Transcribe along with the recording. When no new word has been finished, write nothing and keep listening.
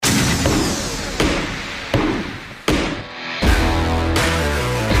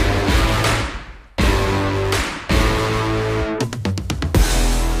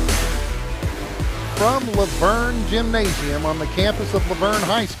LaVergne Gymnasium on the campus of LaVergne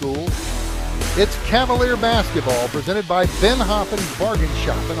High School. It's Cavalier basketball presented by Ben Hoppin's Bargain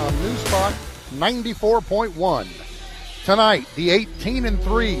Shopping on News Talk 94.1. Tonight, the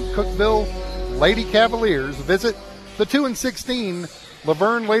 18-3 Cookeville Lady Cavaliers visit the 2-16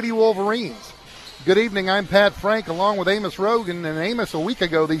 LaVergne Lady Wolverines. Good evening, I'm Pat Frank along with Amos Rogan. And Amos, a week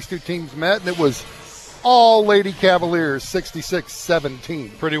ago these two teams met and it was all Lady Cavaliers,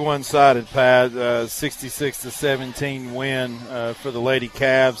 66-17. Pretty one-sided, Pat. 66-17 win for the Lady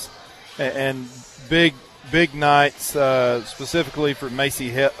Cavs. And big nights, specifically for Macy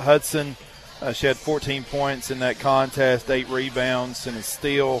Hudson. She had 14 points in that contest, 8 rebounds and a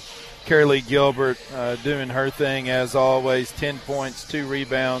steal. Carolee Gilbert doing her thing as always, 10 points, 2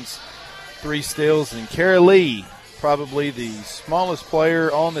 rebounds, 3 steals. And Carolee, probably the smallest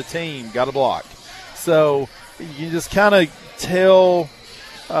player on the team, got a block. So you just kind of tell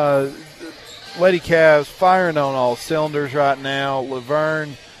Lady Cavs firing on all cylinders right now.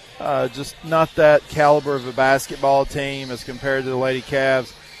 LaVergne, just not that caliber of a basketball team as compared to the Lady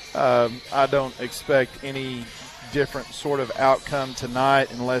Cavs. I don't expect any different sort of outcome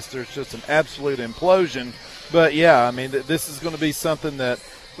tonight unless there's just an absolute implosion. But, yeah, I mean, this is going to be something that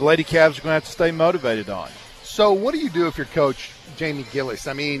the Lady Cavs are going to have to stay motivated on. So what do you do if you're Coach Jamie Gillis?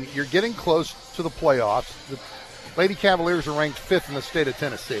 I mean, you're getting close to the playoffs. The Lady Cavaliers are ranked 5th in the state of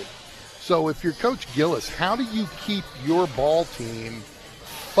Tennessee. So if you're Coach Gillis, how do you keep your ball team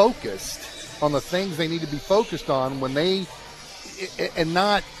focused on the things they need to be focused on when they and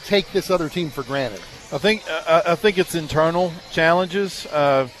not take this other team for granted? I think it's internal challenges.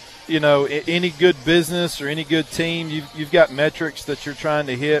 Any good business or any good team, you've got metrics that you're trying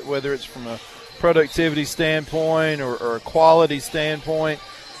to hit, whether it's from a productivity standpoint or a quality standpoint.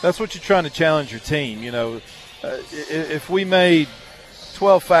 That's what you're trying to challenge your team. If we made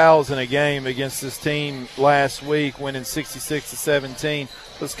 12 fouls in a game against this team last week, winning 66-17,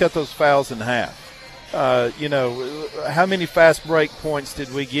 let's cut those fouls in half. How many fast break points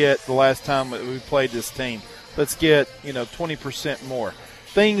did we get the last time we played this team? Let's get, 20% more.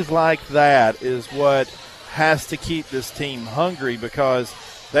 Things like that is what has to keep this team hungry, because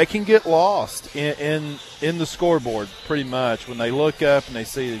they can get lost in the scoreboard pretty much when they look up and they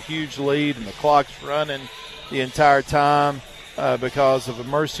see a huge lead and the clock's running the entire time because of a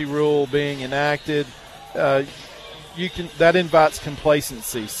mercy rule being enacted. That invites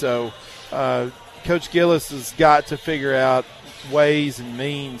complacency. So Coach Gillis has got to figure out ways and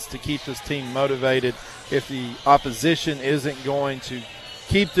means to keep this team motivated. If the opposition isn't going to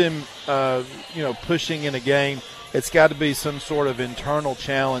keep them, pushing in a game, it's got to be some sort of internal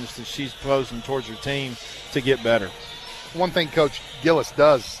challenge that she's posing towards her team to get better. One thing Coach Gillis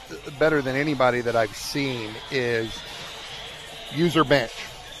does better than anybody that I've seen is use her bench.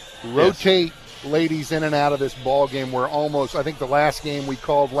 Rotate ladies in and out of this ball game where almost, I think the last game we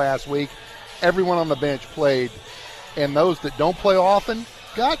called last week, everyone on the bench played, and those that don't play often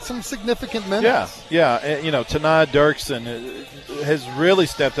got some significant minutes. Yeah. Tanai Dirksen has really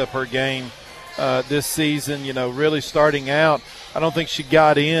stepped up her game this season, really starting out. I don't think she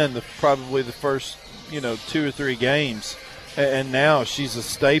got in probably the first, 2 or 3 games. And now she's a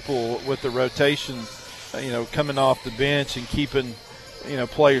staple with the rotation, coming off the bench and keeping,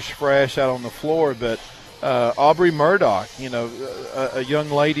 players fresh out on the floor. But Aubrey Murdoch, a young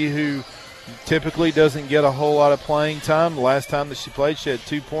lady who typically doesn't get a whole lot of playing time. The last time that she played, she had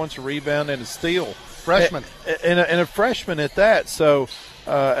 2 points, a rebound, and a steal. Freshman. And a freshman at that. So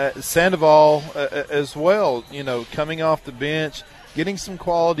Sandoval as well, coming off the bench, getting some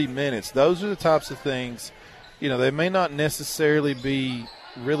quality minutes. Those are the types of things, they may not necessarily be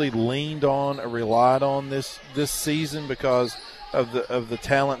really leaned on or relied on this season because of the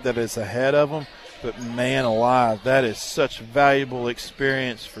talent that is ahead of them. But, man alive, that is such valuable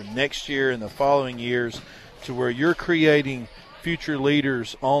experience for next year and the following years, to where you're creating future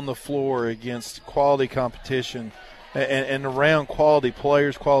leaders on the floor against quality competition and around quality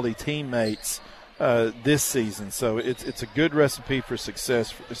players, quality teammates this season. So it's a good recipe for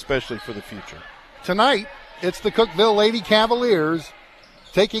success, especially for the future. Tonight, it's the Cookeville Lady Cavaliers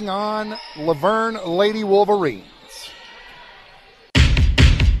taking on LaVergne Lady Wolverines.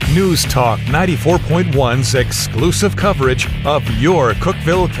 News Talk 94.1's exclusive coverage of your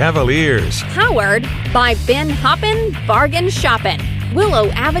Cookeville Cavaliers. Powered by Ben Hoppin Bargain Shoppin', Willow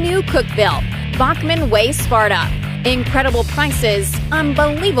Avenue, Cookeville, Bachman Way, Sparta. Incredible prices,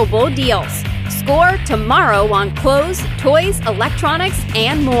 unbelievable deals. Score tomorrow on clothes, toys, electronics,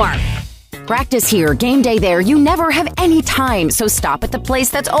 and more. Practice here, game day there, you never have any time, so stop at the place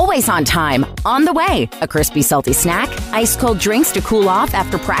that's always on time. On the Way. A crispy, salty snack, ice-cold drinks to cool off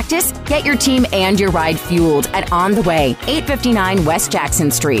after practice. Get your team and your ride fueled at On the Way, 859 West Jackson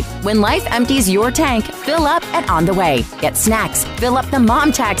Street. When life empties your tank, fill up at On the Way. Get snacks, fill up the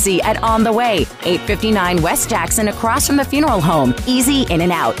mom taxi at On the Way, 859 West Jackson, across from the funeral home. Easy in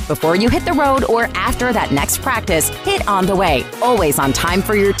and out. Before you hit the road or after that next practice, hit On the Way. Always on time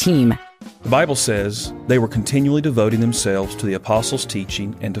for your team. The Bible says they were continually devoting themselves to the apostles'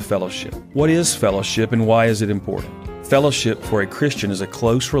 teaching and to fellowship. What is fellowship and why is it important? Fellowship for a Christian is a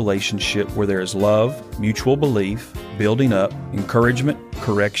close relationship where there is love, mutual belief, building up, encouragement,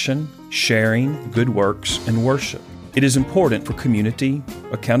 correction, sharing, good works, and worship. It is important for community,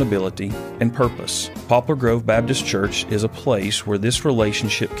 accountability, and purpose. Poplar Grove Baptist Church is a place where this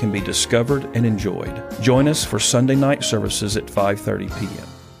relationship can be discovered and enjoyed. Join us for Sunday night services at 5:30 p.m.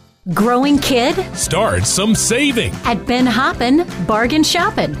 Growing kid? Start some saving At Ben Hoppin' Bargain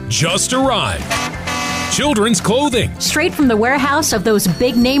Shoppin'. Just arrived. Children's clothing. Straight from the warehouse of those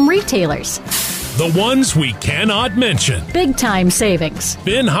big name retailers. The ones we cannot mention. Big time savings.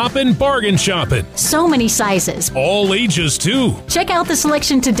 Ben Hoppin' Bargain Shoppin'. So many sizes. All ages, too. Check out the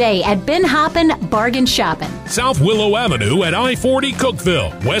selection today at Ben Hoppin' Bargain Shoppin'. South Willow Avenue at I-40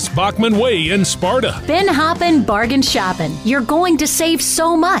 Cookeville, West Bachman Way in Sparta. Ben Hoppin' Bargain Shoppin'. You're going to save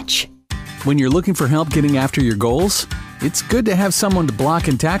so much. When you're looking for help getting after your goals, it's good to have someone to block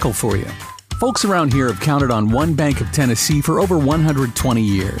and tackle for you. Folks around here have counted on One Bank of Tennessee for over 120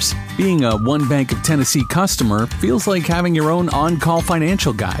 years. Being a One Bank of Tennessee customer feels like having your own on-call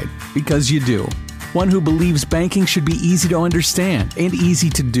financial guide, because you do. One who believes banking should be easy to understand and easy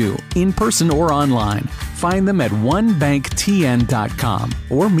to do, in person or online. Find them at onebanktn.com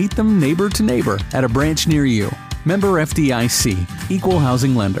or meet them neighbor to neighbor at a branch near you. Member FDIC, Equal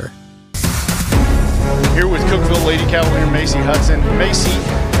Housing Lender. Here with Cookeville Lady Cavalier Macy Hudson. Macy,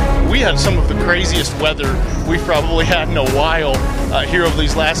 we had some of the craziest weather we've probably had in a while here over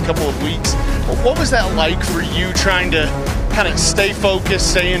these last couple of weeks. What was that like for you, trying to kind of stay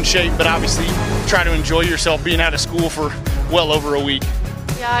focused, stay in shape, but obviously try to enjoy yourself being out of school for well over a week?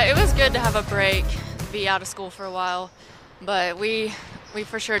 Yeah, it was good to have a break, be out of school for a while, but we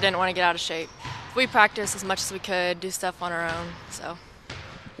for sure didn't want to get out of shape. We practiced as much as we could, do stuff on our own, so.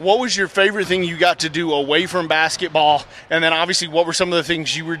 What was your favorite thing you got to do away from basketball? And then obviously what were some of the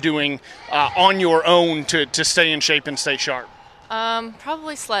things you were doing on your own to stay in shape and stay sharp?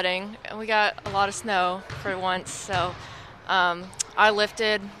 Probably sledding. We got a lot of snow for once, so I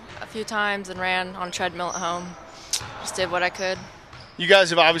lifted a few times and ran on a treadmill at home. Just did what I could. You guys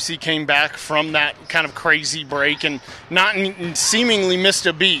have obviously came back from that kind of crazy break and not seemingly missed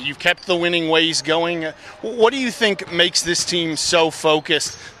a beat. You've kept the winning ways going. What do you think makes this team so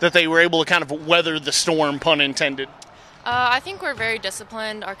focused that they were able to kind of weather the storm, pun intended? I think we're very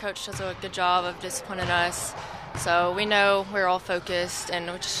disciplined. Our coach does a good job of disciplining us. So we know we're all focused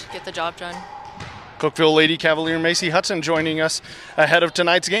and we just get the job done. Cookeville Lady Cavalier Macy Hudson joining us ahead of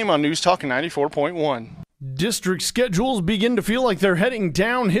tonight's game on News Talk 94.1. District schedules begin to feel like they're heading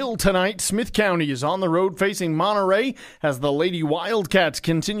downhill tonight. Smith County is on the road facing Monterey as the Lady Wildcats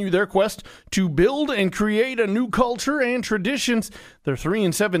continue their quest to build and create a new culture and traditions. They're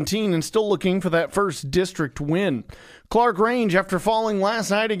 3-17 and still looking for that first district win. Clark Range, after falling last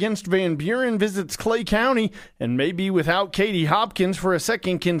night against Van Buren, visits Clay County and may be without Katie Hopkins for a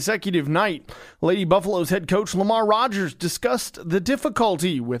second consecutive night. Lady Buffalo's head coach Lamar Rogers discussed the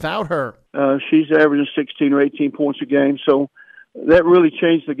difficulty without her. She's averaging 16 or 18 points a game, so that really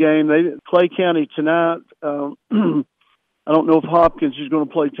changed the game. Clay County tonight, I don't know if Hopkins is going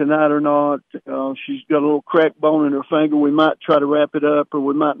to play tonight or not. She's got a little cracked bone in her finger. We might try to wrap it up or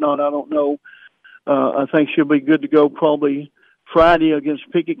we might not. I don't know. I think she'll be good to go probably Friday against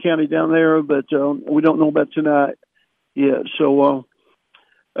Pickett County down there, but we don't know about tonight yet. So,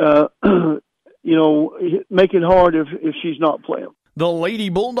 make it hard if she's not playing. The Lady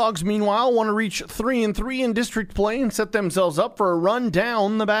Bulldogs, meanwhile, want to reach 3-3 in district play and set themselves up for a run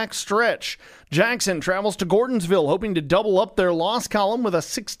down the back stretch. Jackson travels to Gordonsville, hoping to double up their loss column with a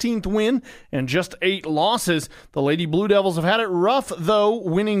 16th win and just 8 losses. The Lady Blue Devils have had it rough, though,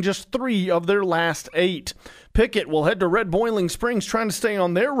 winning just 3 of their last 8. Pickett will head to Red Boiling Springs trying to stay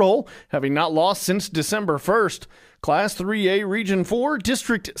on their roll, having not lost since December 1st. Class 3A Region 4,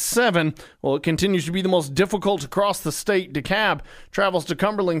 District 7. Well, it continues to be the most difficult across the state. DeKalb travels to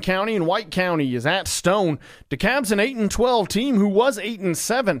Cumberland County, and White County is at Stone. DeKalb's an 8-12 team who was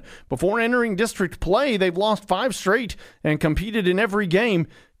 8-7. Before entering district play, they've lost 5 straight and competed in every game.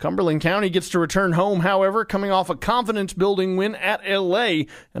 Cumberland County gets to return home, however, coming off a confidence-building win at LA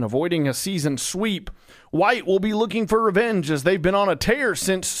and avoiding a season sweep. White will be looking for revenge as they've been on a tear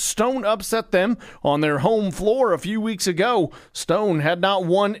since Stone upset them on their home floor a few weeks ago. Stone had not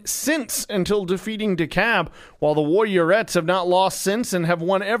won since until defeating DeKalb, while the Warriorettes have not lost since and have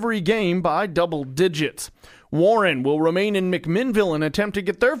won every game by double digits. Warren will remain in McMinnville and attempt to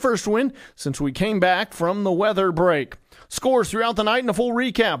get their first win since we came back from the weather break. Scores throughout the night and a full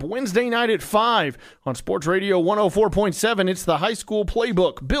recap Wednesday night at 5 on Sports Radio 104.7. It's the high school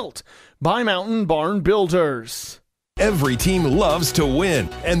playbook built by Mountain Barn Builders. Every team loves to win,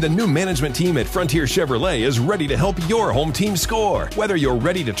 and the new management team at Frontier Chevrolet is ready to help your home team score. Whether you're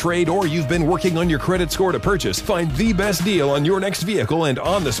ready to trade or you've been working on your credit score to purchase, find the best deal on your next vehicle and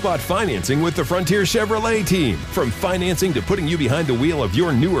on-the-spot financing with the Frontier Chevrolet team. From financing to putting you behind the wheel of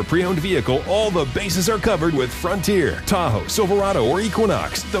your new or pre-owned vehicle, all the bases are covered with Frontier. Tahoe, Silverado, or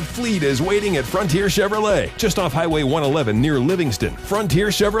Equinox, the fleet is waiting at Frontier Chevrolet, just off Highway 111 near Livingston. Frontier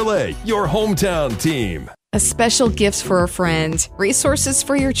Chevrolet, your hometown team. A special gift for a friend, resources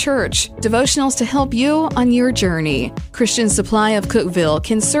for your church, devotionals to help you on your journey. Christian Supply of Cookeville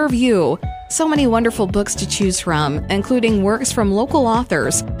can serve you. So many wonderful books to choose from, including works from local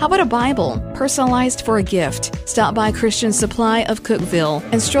authors. How about a Bible, personalized for a gift? Stop by Christian Supply of Cookeville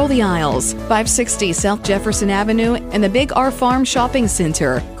and stroll the aisles. 560 South Jefferson Avenue and the Big R Farm Shopping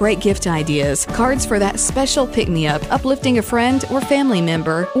Center. Great gift ideas, cards for that special pick-me-up, uplifting a friend or family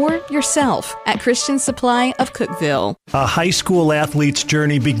member, or yourself at Christian Supply of Cookeville. A high school athlete's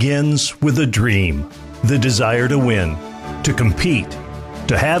journey begins with a dream, the desire to win, to compete,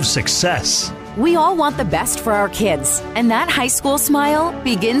 to have success. We all want the best for our kids, and that high school smile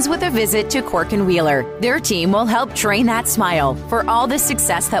begins with a visit to Quirk and Wheeler. Their team will help train that smile for all the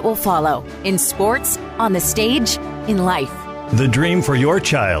success that will follow in sports, on the stage, in life. The dream for your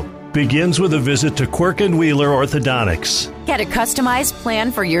child begins with a visit to Quirk and Wheeler Orthodontics. Get a customized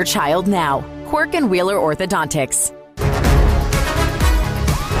plan for your child now. Quirk and Wheeler Orthodontics.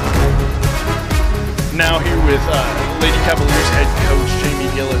 Now here with Lady Cavaliers head coach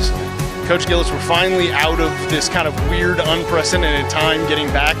Jamie Gillis. Coach Gillis, we're finally out of this kind of weird, unprecedented time getting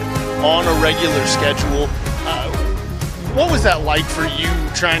back on a regular schedule. What was that like for you,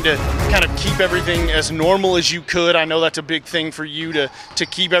 trying to kind of keep everything as normal as you could? I know that's a big thing for you to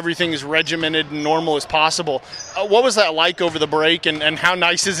keep everything as regimented and normal as possible. What was that like over the break, and how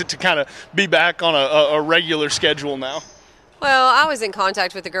nice is it to kind of be back on a regular schedule now? Well, I was in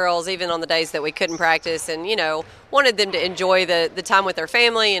contact with the girls even on the days that we couldn't practice, and, wanted them to enjoy the time with their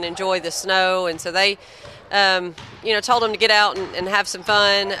family and enjoy the snow. And so they, told them to get out and have some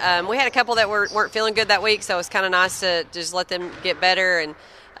fun. We had a couple that weren't feeling good that week, so it was kind of nice to just let them get better. And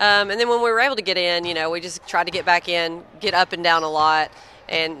then when we were able to get in, we just tried to get back in, get up and down a lot.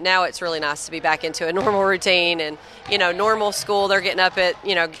 And now it's really nice to be back into a normal routine and, normal school. They're getting up at,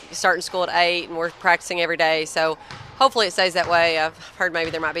 starting school at 8, and we're practicing every day. So hopefully it stays that way. I've heard maybe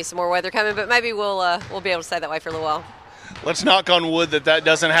there might be some more weather coming, but maybe we'll be able to stay that way for a little while. Let's knock on wood that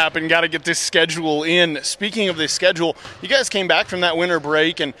doesn't happen. Got to get this schedule in. Speaking of this schedule, you guys came back from that winter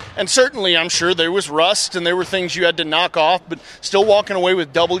break, and certainly I'm sure there was rust and there were things you had to knock off, but still walking away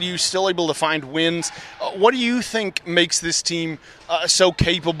with W's, still able to find wins. What do you think makes this team so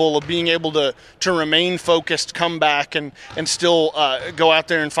capable of being able to remain focused, come back, and still go out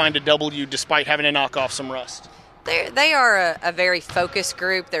there and find a W despite having to knock off some rust? They are a very focused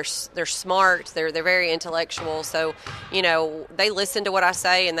group. They're smart. They're very intellectual. So, they listen to what I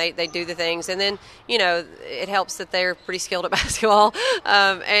say and they do the things. And then, it helps that they're pretty skilled at basketball.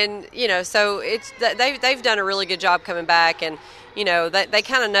 So they've done a really good job coming back. And, they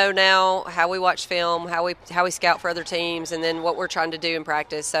kind of know now how we watch film, how we scout for other teams, and then what we're trying to do in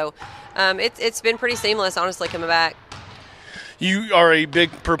practice. So it's been pretty seamless, honestly, coming back. You are a big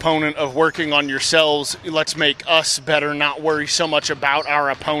proponent of working on yourselves. Let's make us better, not worry so much about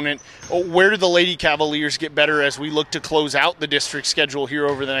our opponent. Where do the Lady Cavaliers get better as we look to close out the district schedule here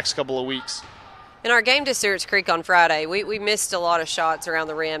over the next couple of weeks? In our game to Stewart's Creek on Friday, we missed a lot of shots around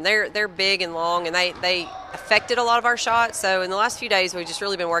the rim. They're big and long, and they affected a lot of our shots. So in the last few days, we've just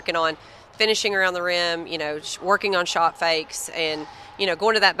really been working on finishing around the rim, working on shot fakes and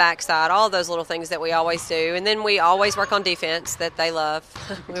going to that backside, all of those little things that we always do. And then we always work on defense that they love.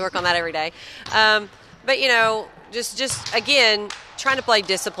 We work on that every day. But, just again, trying to play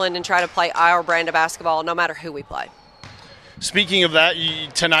disciplined and try to play our brand of basketball no matter who we play. Speaking of that,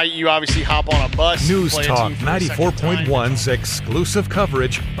 tonight you obviously hop on a bus. News Talk 94.1's exclusive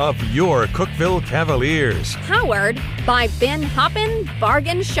coverage of your Cookeville Cavaliers. Powered by Ben Hoppin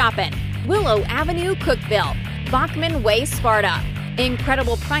Bargain Shoppin', Willow Avenue, Cookeville, Bachman Way, Sparta.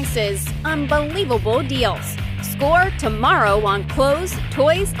 Incredible prices, unbelievable deals. Score tomorrow on clothes,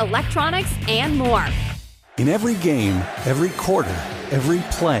 toys, electronics, and more. In every game, every quarter, every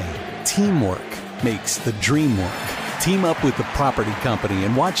play, teamwork makes the dream work. Team up with the Property Company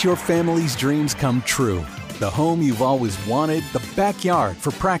and watch your family's dreams come true. The home you've always wanted, the backyard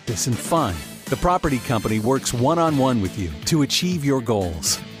for practice and fun. The Property Company works one-on-one with you to achieve your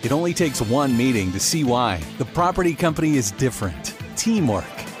goals. It only takes one meeting to see why. The Property Company is different. Teamwork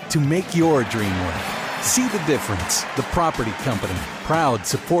to make your dream work. See the difference. The Property Company, proud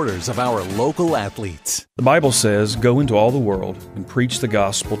supporters of our local athletes. The Bible says, "Go into all the world and preach the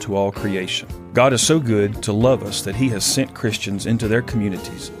gospel to all creation." God is so good to love us that He has sent Christians into their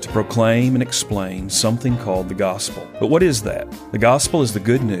communities to proclaim and explain something called the gospel. But what is that? The gospel is the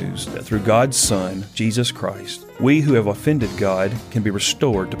good news that through God's Son, Jesus Christ, we who have offended God can be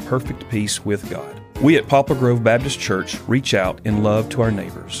restored to perfect peace with God. We at Poplar Grove Baptist Church reach out in love to our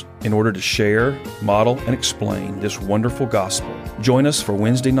neighbors in order to share, model, and explain this wonderful gospel. Join us for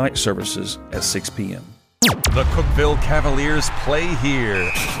Wednesday night services at 6 p.m. The Cookeville Cavaliers play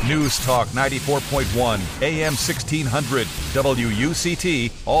here. News Talk 94.1, AM 1600,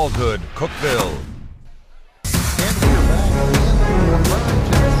 WUCT, all good, Cookeville. And we're back in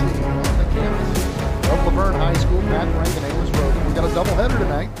LaVergne, Tennessee, on the campus of LaVergne High School, Pat Frank and Amos Road. We got a doubleheader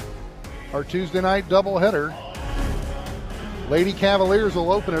tonight. Our Tuesday night doubleheader. Lady Cavaliers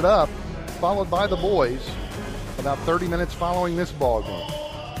will open it up, followed by the boys, about 30 minutes following this ball game.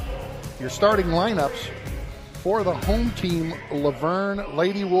 Your starting lineups for the home team, LaVergne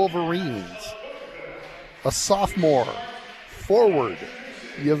Lady Wolverines. A sophomore forward,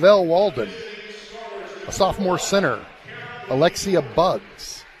 Yavelle Walden. A sophomore center, Alexia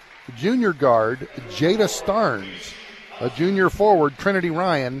Buggs. A junior guard, Jada Starnes. A junior forward, Trinity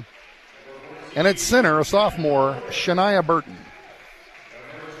Ryan. And at center, a sophomore, Shania Burton.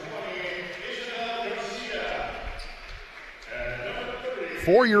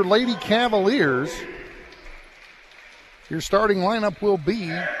 For your Lady Cavaliers, your starting lineup will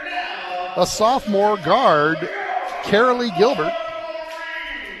be a sophomore guard, Carolee Gilbert.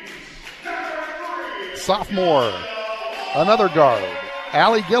 Sophomore, another guard,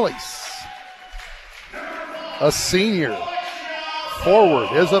 Allie Gillies. A senior,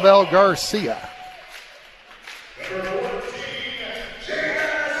 forward, Isabel Garcia.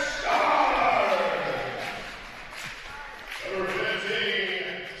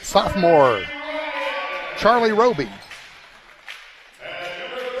 Sophomore, Charlie Roby.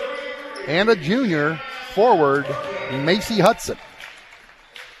 And a junior, forward, Macy Hudson.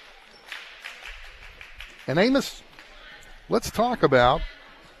 And Amos, let's talk about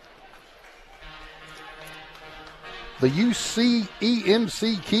the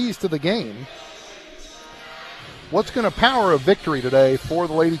UCEMC keys to the game. What's going to power a victory today for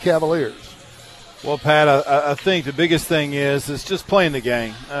the Lady Cavaliers? Well, Pat, I think the biggest thing is just playing the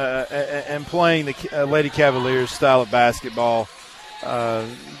game and playing the Lady Cavaliers style of basketball,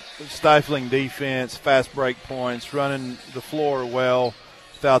 stifling defense, fast break points, running the floor well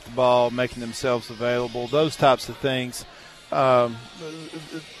without the ball, making themselves available, those types of things. The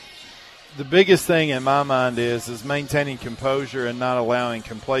biggest thing in my mind is maintaining composure and not allowing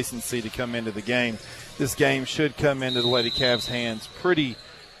complacency to come into the game. This game should come into the Lady Cavs' hands pretty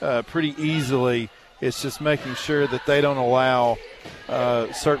easily. It's just making sure that they don't allow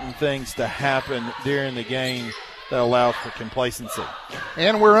certain things to happen during the game that allow for complacency.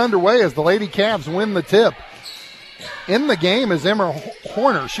 And we're underway as the Lady Cavs win the tip. In the game is Emma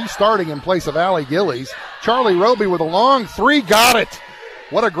Horner. She's starting in place of Allie Gillies. Charlie Roby with a long three. Got it.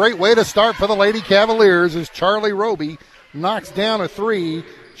 What a great way to start for the Lady Cavaliers as Charlie Roby knocks down a three.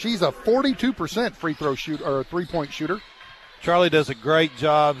 She's a 42% free throw shooter or a three-point shooter. Charlie does a great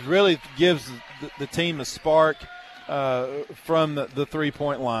job. Really gives the team a spark from the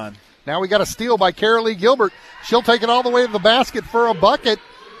three-point line. Now we got a steal by Carolee Gilbert. She'll take it all the way to the basket for a bucket.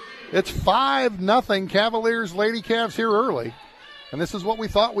 It's 5-0 Cavaliers, Lady Cavs here early. And this is what we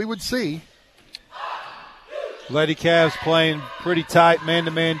thought we would see. Lady Cavs playing pretty tight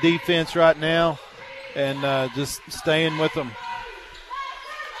man-to-man defense right now and just staying with them.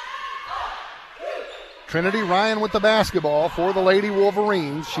 Trinity Ryan with the basketball for the Lady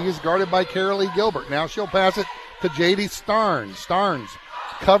Wolverines. She is guarded by Carolee Gilbert. Now she'll pass it to J.D. Starnes. Starnes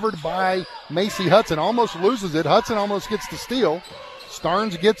covered by Macy Hudson. Almost loses it. Hudson almost gets the steal.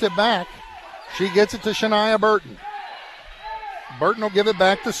 Starnes gets it back. She gets it to Shania Burton. Burton will give it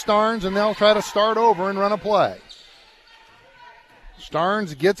back to Starnes, and they'll try to start over and run a play.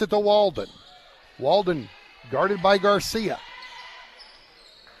 Starnes gets it to Walden. Walden guarded by Garcia.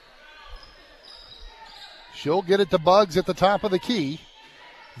 She'll get it to Buggs at the top of the key.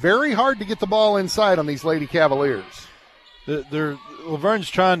 Very hard to get the ball inside on these Lady Cavaliers.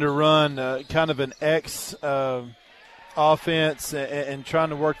 LaVergne's trying to run kind of an X offense and trying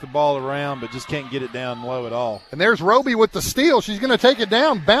to work the ball around, but just can't get it down low at all. And there's Roby with the steal. She's going to take it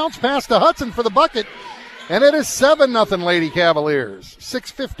down, bounce past to Hudson for the bucket, and it is 7-0 Lady Cavaliers.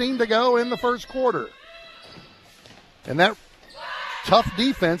 6:15 to go in the first quarter. And that tough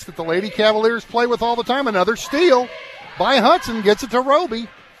defense that the Lady Cavaliers play with all the time. Another steal by Hudson, gets it to Roby.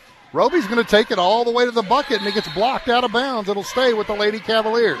 Roby's going to take it all the way to the bucket, and it gets blocked out of bounds. It'll stay with the Lady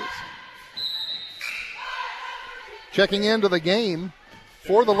Cavaliers. Checking into the game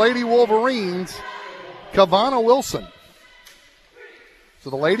for the Lady Wolverines, Kavana Wilson. So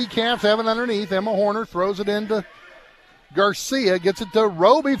the Lady Cavs have it underneath. Emma Horner throws it into Garcia, gets it to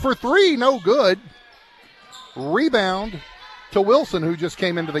Roby for three, no good. Rebound to Wilson, who just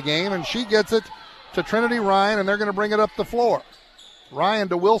came into the game, and she gets it to Trinity Ryan, and they're going to bring it up the floor. Ryan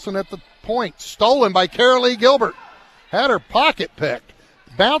to Wilson at the point. Stolen by Carolee Gilbert. Had her pocket picked.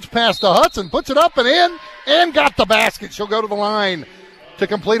 Bounce pass to Hudson. Puts it up and in, and got the basket. She'll go to the line to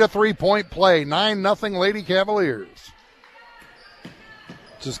complete a three-point play. 9-0 Lady Cavaliers.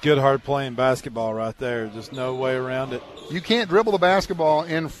 Just good, hard-playing basketball right there. Just no way around it. You can't dribble the basketball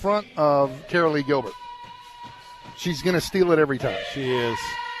in front of Carolee Gilbert. She's going to steal it every time. She is.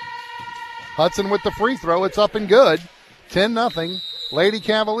 Hudson with the free throw. It's up and good. 10-0 Lady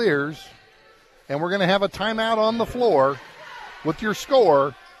Cavaliers. And we're going to have a timeout on the floor with your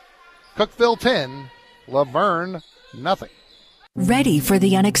score. Cookeville 10, LaVergne nothing. Ready for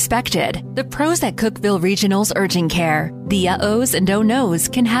the unexpected. The pros at Cookeville Regional's Urgent Care. The uh-ohs and don't-knows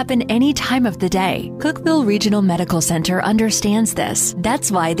can happen any time of the day. Cookeville Regional Medical Center understands this.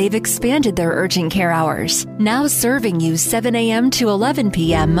 That's why they've expanded their urgent care hours. Now serving you 7 a.m. to 11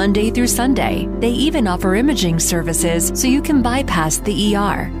 p.m. Monday through Sunday. They even offer imaging services so you can bypass the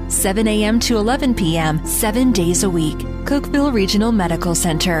ER. 7 a.m. to 11 p.m. 7 days a week. Cookeville Regional Medical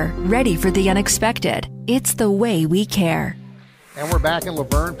Center. Ready for the unexpected. It's the way we care. And we're back in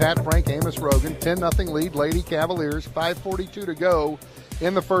LaVergne. Pat Frank, Amos Rogan. 10-0 lead, Lady Cavaliers. 5:42 to go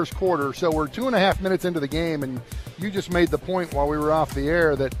in the first quarter. So we're 2.5 minutes into the game, and you just made the point while we were off the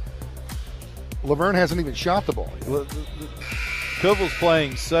air that LaVergne hasn't even shot the ball. Cookeville's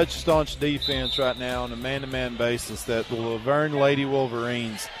playing such staunch defense right now on a man-to-man basis that the LaVergne Lady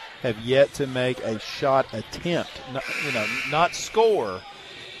Wolverines have yet to make a shot attempt. Not score.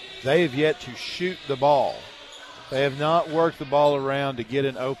 They have yet to shoot the ball. They have not worked the ball around to get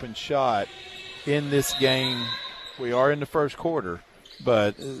an open shot in this game. We are in the first quarter,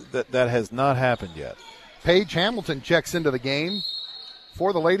 but that has not happened yet. Paige Hamilton checks into the game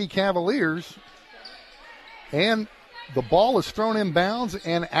for the Lady Cavaliers, and the ball is thrown in bounds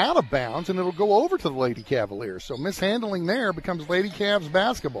and out of bounds, and it'll go over to the Lady Cavaliers. So mishandling there becomes Lady Cavs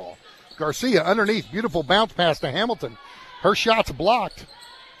basketball. Garcia underneath, beautiful bounce pass to Hamilton. Her shot's blocked.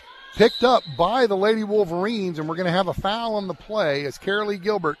 Picked up by the Lady Wolverines, and we're going to have a foul on the play as Carolee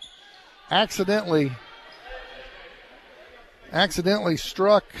Gilbert accidentally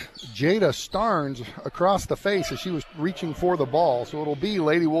struck Jada Starnes across the face as she was reaching for the ball. So it'll be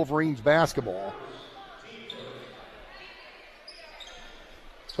Lady Wolverines basketball.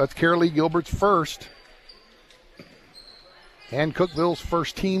 So that's Carolee Gilbert's first and Cookeville's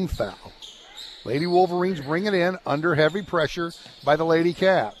first team foul. Lady Wolverines bring it in under heavy pressure by the Lady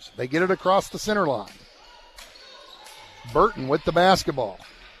Cavs. They get it across the center line. Burton with the basketball.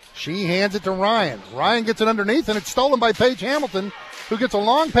 She hands it to Ryan. Ryan gets it underneath, and it's stolen by Paige Hamilton, who gets a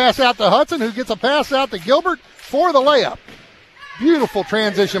long pass out to Hudson, who gets a pass out to Gilbert for the layup. Beautiful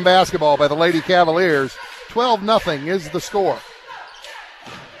transition basketball by the Lady Cavaliers. 12-0 is the score.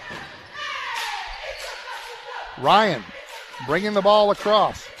 Ryan bringing the ball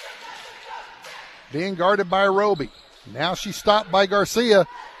across. Being guarded by Roby. Now she's stopped by Garcia.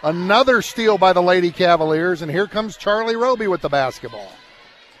 Another steal by the Lady Cavaliers, and here comes Charlie Roby with the basketball.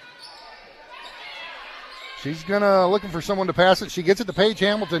 She's looking for someone to pass it. She gets it to Paige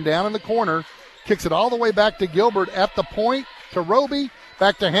Hamilton down in the corner. Kicks it all the way back to Gilbert at the point to Roby.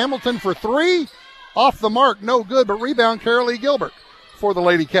 Back to Hamilton for three. Off the mark, no good, but rebound Carolee Gilbert for the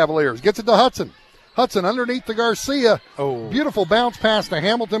Lady Cavaliers. Gets it to Hudson. Hudson underneath to Garcia. Oh. Beautiful bounce pass to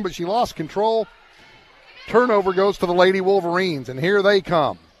Hamilton, but she lost control. Turnover goes to the Lady Wolverines, and here they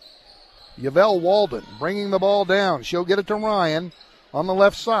come. Yavelle Walden bringing the ball down. She'll get it to Ryan on the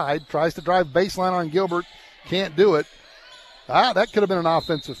left side. Tries to drive baseline on Gilbert. Can't do it. That could have been an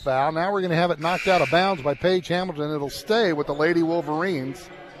offensive foul. Now we're going to have it knocked out of bounds by Paige Hamilton. It'll stay with the Lady Wolverines.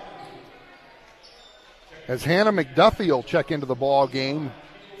 As Hannah McDuffie will check into the ball game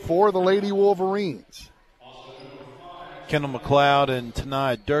for the Lady Wolverines. Kendall McLeod and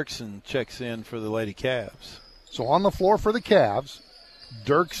Tanai Dirksen checks in for the Lady Cavs. So on the floor for the Cavs,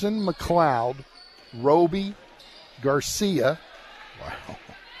 Dirksen, McLeod, Roby, Garcia. Wow.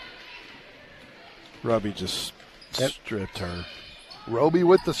 Roby just stripped her. Roby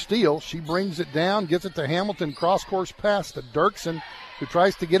with the steal. She brings it down, gets it to Hamilton, cross-course pass to Dirksen, who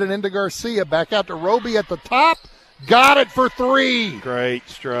tries to get it into Garcia. Back out to Roby at the top. Got it for three. Great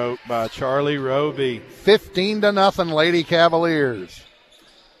stroke by Charlie Roby. 15-0, Lady Cavaliers.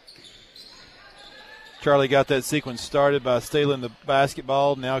 Charlie got that sequence started by stealing the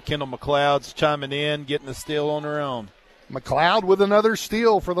basketball. Now Kendall McLeod's chiming in, getting the steal on her own. McLeod with another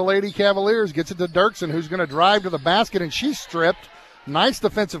steal for the Lady Cavaliers. Gets it to Dirksen, who's going to drive to the basket, and she's stripped. Nice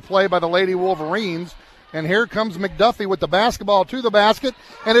defensive play by the Lady Wolverines. And here comes McDuffie with the basketball to the basket,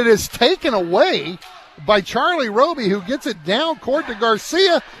 and it is taken away by Charlie Roby, who gets it down court to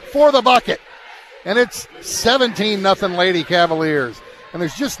Garcia for the bucket. And it's 17-0 Lady Cavaliers. And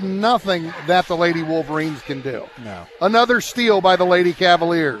there's just nothing that the Lady Wolverines can do. No. Another steal by the Lady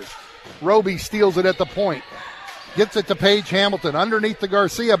Cavaliers. Roby steals it at the point. Gets it to Paige Hamilton. Underneath the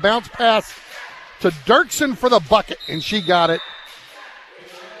Garcia, bounce pass to Dirksen for the bucket, and she got it.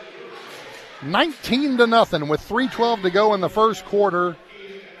 19-0 with 3:12 to go in the first quarter.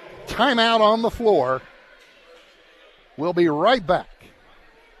 Timeout on the floor. We'll be right back.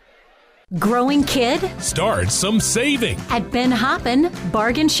 Growing kid? Start some saving. At Ben Hoppin'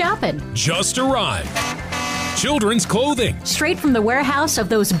 Bargain Shopping. Just arrived. Children's clothing. Straight from the warehouse of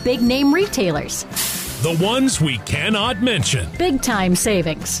those big name retailers. The ones we cannot mention. Big time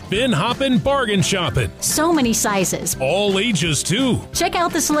savings. Ben Hoppin' Bargain Shopping. So many sizes. All ages, too. Check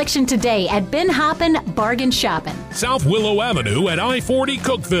out the selection today at Ben Hoppin' Bargain Shopping. South Willow Avenue at I-40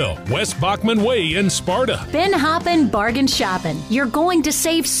 Cookeville. West Bachman Way in Sparta. Ben Hoppin' Bargain Shopping. You're going to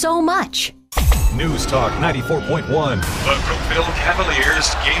save so much. News Talk 94.1. The Cookeville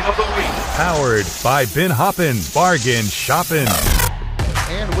Cavaliers Game of the Week. Powered by Ben Hoppin' Bargain Shopping.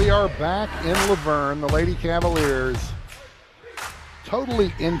 And we are back in LaVergne. The Lady Cavaliers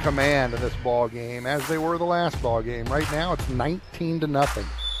totally in command of this ball game, as they were the last ball game. Right now, it's 19-0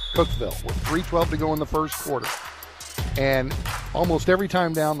 Cookeville with 3:12 to go in the first quarter. And almost every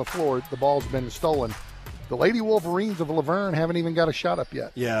time down the floor, the ball's been stolen. The Lady Wolverines of LaVergne haven't even got a shot up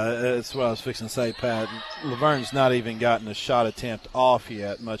yet. Yeah, that's what I was fixing to say, Pat. LaVergne's not even gotten a shot attempt off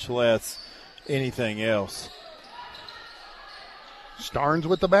yet, much less anything else. Starnes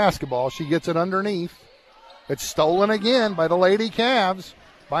with the basketball. She gets it underneath. It's stolen again by the Lady Cavs.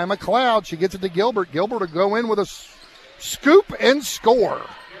 By McLeod. She gets it to Gilbert. Gilbert will go in with a scoop and score.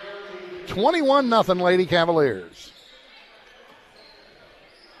 21-0 Lady Cavaliers.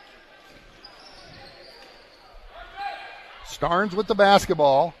 Starnes with the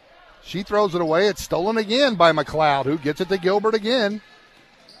basketball. She throws it away. It's stolen again by McLeod, who gets it to Gilbert again.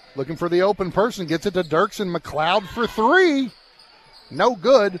 Looking for the open person. Gets it to Dirksen. McLeod for three. No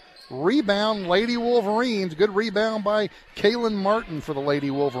good. Rebound, Lady Wolverines. Good rebound by Kaylin Martin for the Lady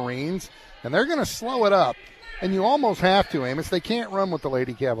Wolverines. And they're going to slow it up. And you almost have to, Amos. They can't run with the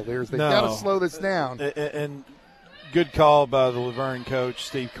Lady Cavaliers. They've got to slow this down. And good call by the LaVergne coach,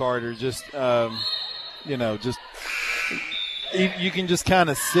 Steve Carter. Just, you can just kind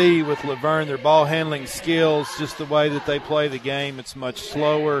of see with LaVergne their ball handling skills, just the way that they play the game. It's much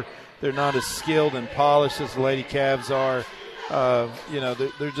slower. They're not as skilled and polished as the Lady Cavs are.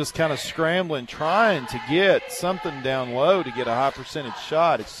 They're just kind of scrambling, trying to get something down low to get a high percentage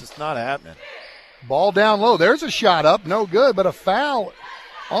shot. It's just not happening. Ball down low. There's a shot up. No good, but a foul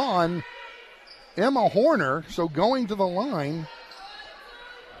on Emma Horner. So going to the line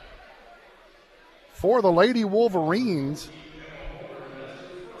for the Lady Wolverines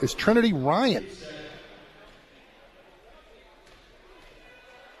is Trinity Ryan.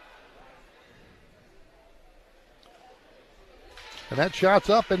 And that shot's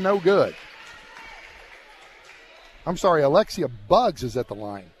up and no good. I'm sorry, Alexia Buggs is at the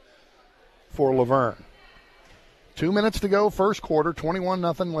line for LaVergne. 2 minutes to go, first quarter,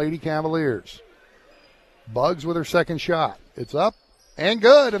 21-0 Lady Cavaliers. Buggs with her second shot. It's up and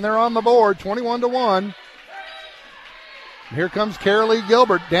good, and they're on the board, 21-1. And here comes Carolee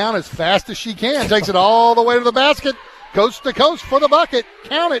Gilbert down as fast as she can. Takes it all the way to the basket, coast to coast for the bucket.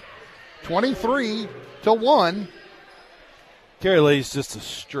 Count it, 23-1. Carrie Lee's just a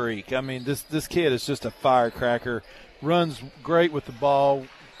streak. I mean, this kid is just a firecracker. Runs great with the ball,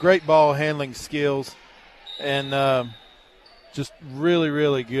 great ball handling skills, and just really,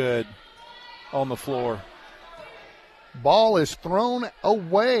 really good on the floor. Ball is thrown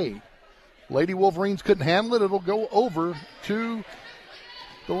away. Lady Wolverines couldn't handle it. It'll go over to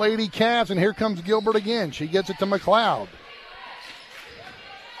the Lady Cavs, and here comes Gilbert again. She gets it to McLeod.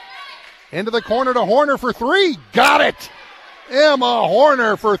 Into the corner to Horner for three. Got it! Emma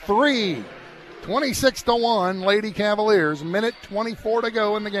Horner for three. 26-1, Lady Cavaliers. Minute 24 to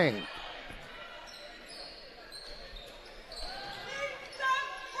go in the game.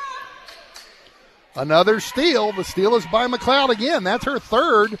 Another steal. The steal is by McLeod again. That's her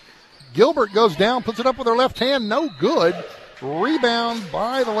third. Gilbert goes down, puts it up with her left hand. No good. Rebound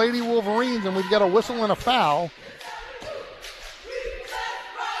by the Lady Wolverines, and we've got a whistle and a foul.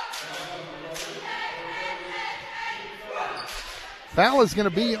 Foul is going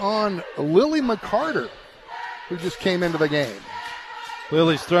to be on Lily McCarter, who just came into the game.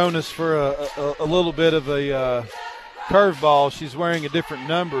 Lily's thrown us for a little bit of a curveball. She's wearing a different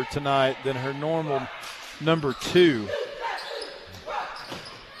number tonight than her normal number 2.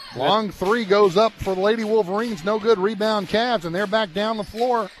 Long three goes up for the Lady Wolverines. No good. Rebound Cavs, and they're back down the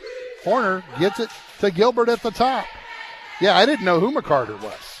floor. Horner gets it to Gilbert at the top. Yeah, I didn't know who McCarter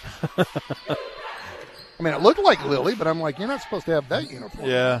was. I mean, it looked like Lily, but I'm like, you're not supposed to have that uniform.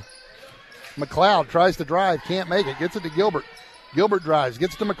 Yeah. McLeod tries to drive, can't make it. Gets it to Gilbert. Gilbert drives,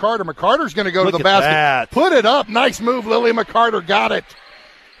 gets to McCarter. McCarter's going to go to the basket. That. Put it up. Nice move, Lily McCarter. Got it.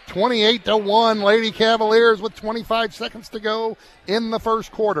 28-1, Lady Cavaliers with 25 seconds to go in the first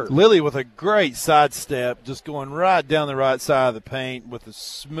quarter. Lily with a great sidestep, just going right down the right side of the paint with a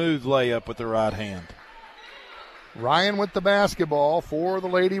smooth layup with the right hand. Ryan with the basketball for the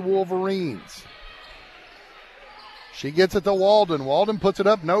Lady Wolverines. She gets it to Walden. Walden puts it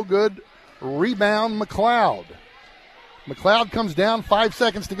up, no good. Rebound, McLeod. McLeod comes down, 5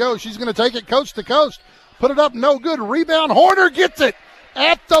 seconds to go. She's going to take it coast to coast. Put it up, no good. Rebound, Horner gets it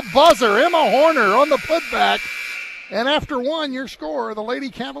at the buzzer. Emma Horner on the putback. And after one, your score, the Lady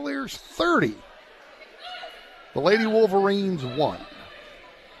Cavaliers 30. The Lady Wolverines 1.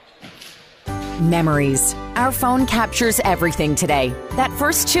 Memories. Our phone captures everything today. That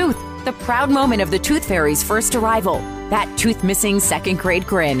first tooth, the proud moment of the Tooth Fairy's first arrival, that tooth missing second grade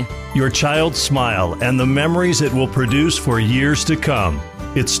grin. Your child's smile and the memories it will produce for years to come.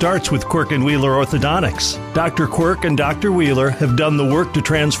 It starts with Quirk and Wheeler Orthodontics. Dr. Quirk and Dr. Wheeler have done the work to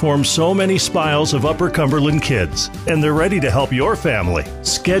transform so many smiles of Upper Cumberland kids, and they're ready to help your family.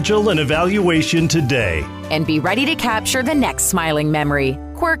 Schedule an evaluation today. And be ready to capture the next smiling memory.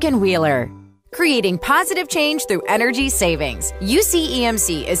 Quirk and Wheeler. Creating positive change through energy savings.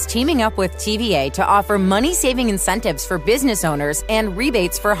 UCEMC is teaming up with TVA to offer money-saving incentives for business owners and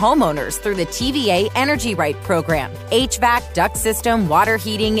rebates for homeowners through the TVA Energy Right program. HVAC, duct system, water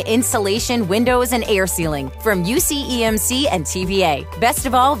heating, insulation, windows, and air sealing from UCEMC and TVA. Best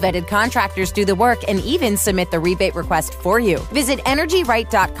of all, vetted contractors do the work and even submit the rebate request for you. Visit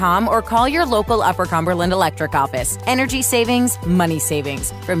EnergyRight.com or call your local Upper Cumberland Electric office. Energy savings, money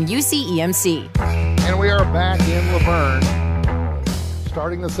savings from UCEMC. And we are back in LaVergne.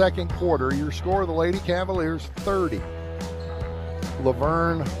 Starting the second quarter, your score, the Lady Cavaliers 30.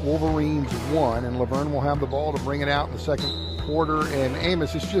 LaVergne Wolverines 1, and LaVergne will have the ball to bring it out in the second quarter. And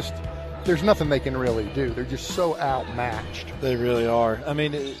Amos, it's just, there's nothing they can really do. They're just so outmatched. They really are. I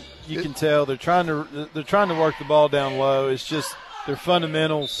mean, you can tell they're trying to work the ball down low. It's just their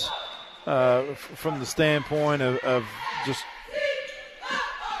fundamentals from the standpoint of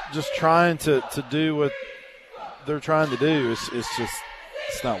just trying to do what they're trying to do.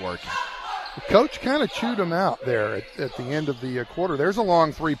 It's not working. The coach kind of chewed them out there at the end of the quarter. There's a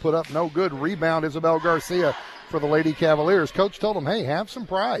long three put up, no good. Rebound, Isabel Garcia for the Lady Cavaliers. Coach told them, hey, have some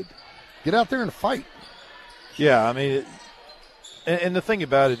pride. Get out there and fight. Yeah, I mean, and the thing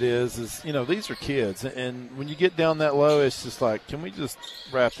about it is, you know, these are kids. And when you get down that low, it's just like, can we just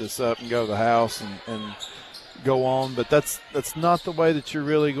wrap this up and go to the house and go on? But that's not the way that you're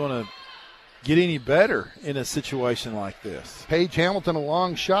really going to get any better in a situation like this. Paige Hamilton, a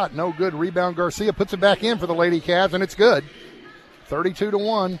long shot, no good. Rebound, Garcia puts it back in for the Lady Cavs, and it's good.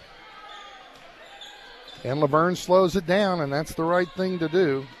 32-1. And LaVergne slows it down, and that's the right thing to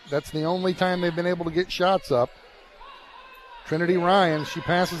do. That's the only time they've been able to get shots up. Trinity Ryan, she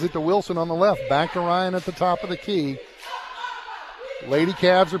passes it to Wilson on the left. Back to Ryan at the top of the key. Lady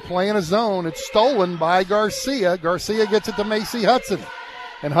Cavs are playing a zone. It's stolen by Garcia. Garcia gets it to Macy Hudson.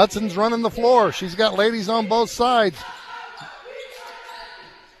 And Hudson's running the floor. She's got ladies on both sides.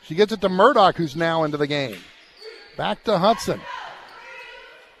 She gets it to Murdoch, who's now into the game. Back to Hudson.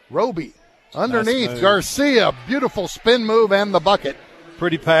 Roby underneath. Nice Garcia, beautiful spin move and the bucket.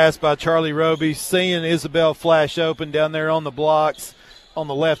 Pretty pass by Charlie Roby. Seeing Isabel flash open down there on the blocks on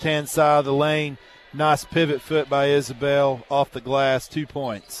the left-hand side of the lane. Nice pivot foot by Isabel off the glass, 2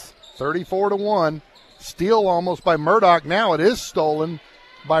 points. 34-1. Steal almost by Murdoch. Now it is stolen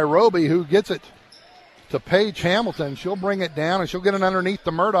by Roby, who gets it to Paige Hamilton. She'll bring it down, and she'll get it underneath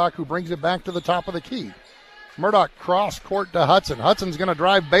to Murdoch, who brings it back to the top of the key. Murdoch cross court to Hudson. Hudson's going to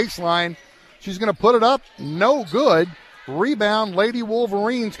drive baseline. She's going to put it up. No good. Rebound, Lady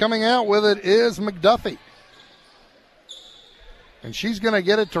Wolverines. Coming out with it is McDuffie. And she's going to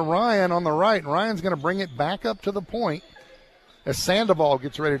get it to Ryan on the right. Ryan's going to bring it back up to the point as Sandoval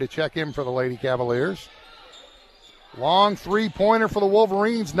gets ready to check in for the Lady Cavaliers. Long three-pointer for the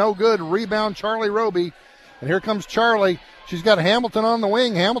Wolverines. No good. Rebound, Charlie Roby. And here comes Charlie. She's got Hamilton on the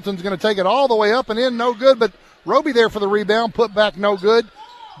wing. Hamilton's going to take it all the way up and in. No good, but Roby there for the rebound. Put back, no good.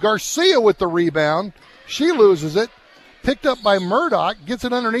 Garcia with the rebound. She loses it. Picked up by Murdoch. Gets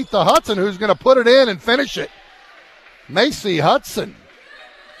it underneath to Hudson, who's going to put it in and finish it. Macy Hudson,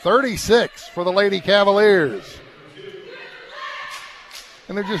 36 for the Lady Cavaliers.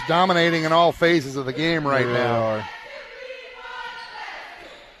 And they're just dominating in all phases of the game right now.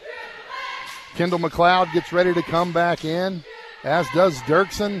 Kendall McLeod gets ready to come back in, as does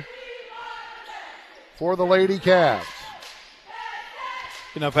Dirksen for the Lady Cavs.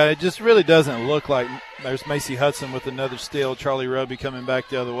 You know, Pat, it just really doesn't look like there's Macy Hudson with another steal, Charlie Roby coming back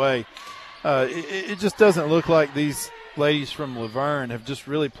the other way. It just doesn't look like these ladies from LaVergne have just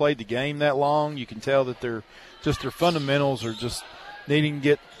really played the game that long. You can tell that their fundamentals are just needing to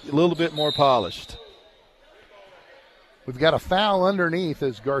get a little bit more polished. We've got a foul underneath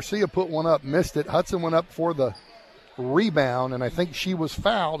as Garcia put one up, missed it. Hudson went up for the rebound, and I think she was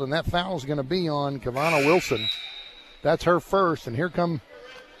fouled, and that foul is going to be on Kavana Wilson. That's her first, and here come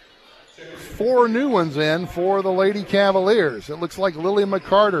 4 new ones in for the Lady Cavaliers. It looks like Lily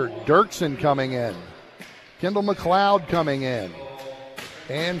McCarter, Dirksen coming in, Kendall McLeod coming in,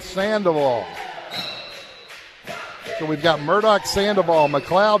 and Sandoval. So we've got Murdoch, Sandoval,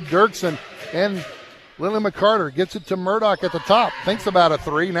 McLeod, Dirksen, and Lily McCarter gets it to Murdoch at the top. Thinks about a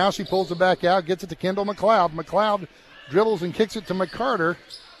three. Now she pulls it back out, gets it to Kendall McLeod. McLeod dribbles and kicks it to McCarter.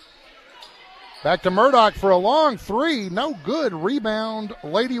 Back to Murdoch for a long three. No good. Rebound,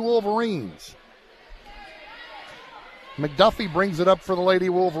 Lady Wolverines. McDuffie brings it up for the Lady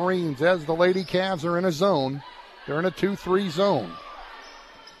Wolverines as the Lady Cavs are in a zone. They're in a 2-3 zone.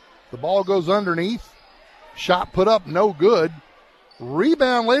 The ball goes underneath. Shot put up, no good.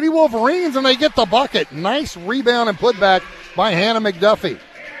 Rebound, Lady Wolverines, and they get the bucket. Nice rebound and putback by Hannah McDuffie.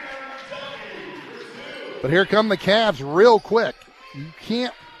 But here come the Cavs real quick. You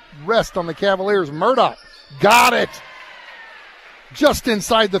can't rest on the Cavaliers. Murdoch got it. Just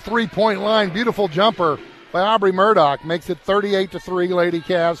inside the three-point line. Beautiful jumper by Aubrey Murdoch. Makes it 38-3, Lady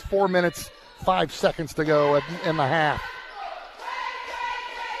Cavs. 4 minutes, 5 seconds to go in the half.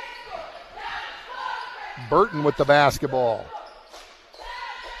 Burton with the basketball.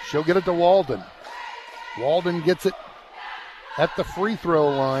 She'll get it to Walden. Walden gets it at the free throw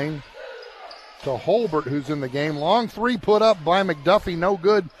line to Holbert, who's in the game. Long three put up by McDuffie, no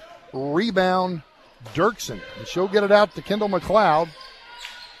good. Rebound, Dirksen. And she'll get it out to Kendall McLeod.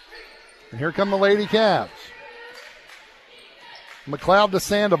 And here come the Lady Cavs. McLeod to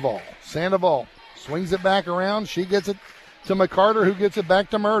Sandoval. Sandoval swings it back around. She gets it to McCarter, who gets it back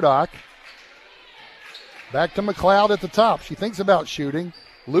to Murdoch. Back to McLeod at the top. She thinks about shooting.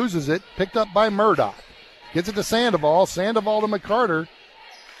 Loses it. Picked up by Murdoch. Gets it to Sandoval. Sandoval to McCarter.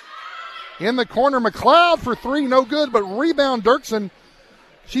 In the corner, McLeod for three. No good, but rebound Dirksen.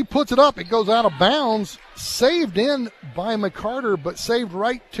 She puts it up. It goes out of bounds. Saved in by McCarter, but saved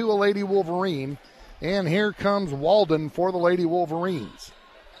right to a Lady Wolverine. And here comes Walden for the Lady Wolverines.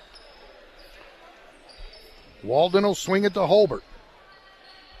 Walden will swing it to Holbert.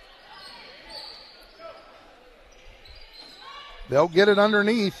 They'll get it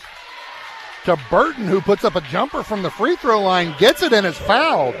underneath to Burton, who puts up a jumper from the free throw line, gets it and is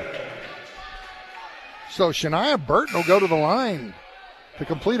fouled. So Shania Burton will go to the line to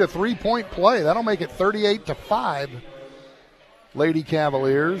complete a three-point play. That'll make it 38-5, Lady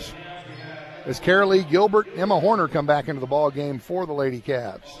Cavaliers. As Carolee Gilbert, Emma Horner come back into the ball game for the Lady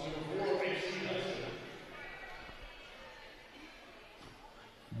Cavs.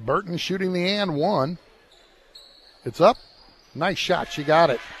 Burton shooting the and one. It's up. Nice shot. She got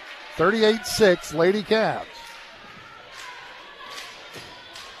it. 38-6, Lady Cavs.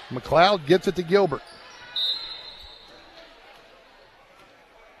 McLeod gets it to Gilbert.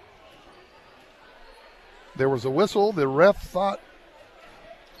 There was a whistle. The ref thought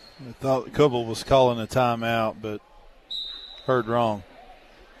Kubel was calling a timeout, but heard wrong.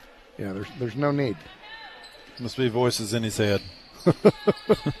 Yeah, there's no need. Must be voices in his head.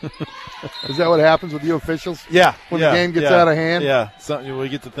 Is that what happens with you officials? Yeah. When the game gets out of hand? Yeah. Something we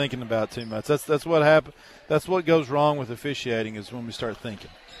get to thinking about too much. That's what happens. That's what goes wrong with officiating is when we start thinking.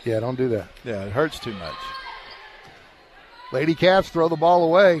 Yeah, don't do that. Yeah, it hurts too much. Lady Cavs throw the ball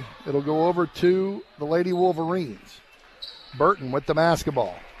away. It'll go over to the Lady Wolverines. Burton with the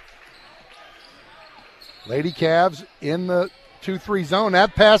basketball. Lady Cavs in the 2-3 zone.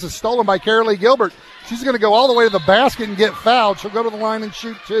 That pass is stolen by Carolee Gilbert. She's going to go all the way to the basket and get fouled. She'll go to the line and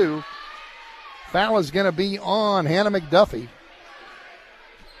shoot two. Foul is going to be on Hannah McDuffie.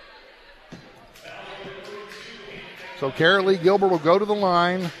 So Carolee Gilbert will go to the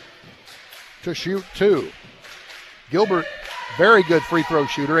line to shoot two. Gilbert, very good free throw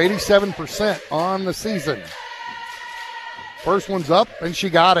shooter, 87% on the season. First one's up, and she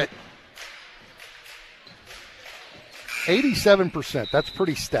got it. 87%. That's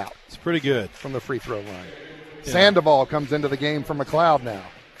pretty stout. It's pretty good. From the free throw line. Yeah. Sandoval comes into the game from McLeod now.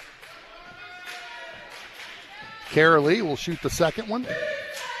 Carolee will shoot the second one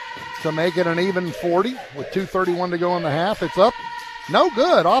to make it an even 40 with 2:31 to go in the half. It's up. No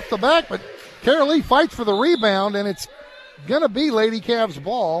good off the back, but Carolee fights for the rebound, and it's going to be Lady Cavs'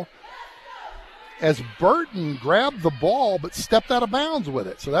 ball as Burton grabbed the ball but stepped out of bounds with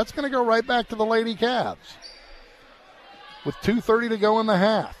it. So that's going to go right back to the Lady Cavs. With 2:30 to go in the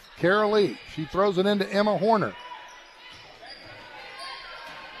half, Carolee, she throws it into Emma Horner.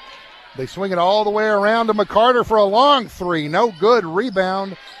 They swing it all the way around to McCarter for a long three. No good.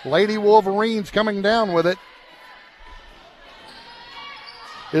 Rebound. Lady Wolverines coming down with it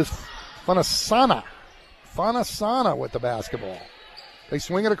is Fanasana. Fanasana with the basketball. They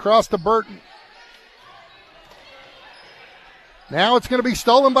swing it across to Burton. Now it's going to be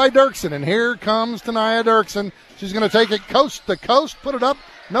stolen by Dirksen, and here comes Tania Dirksen. She's going to take it coast to coast, put it up.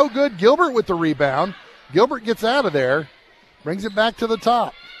 No good. Gilbert with the rebound. Gilbert gets out of there, brings it back to the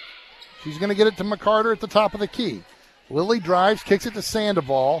top. She's going to get it to McCarter at the top of the key. Lily drives, kicks it to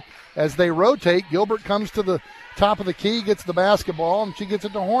Sandoval. As they rotate, Gilbert comes to the top of the key, gets the basketball, and she gets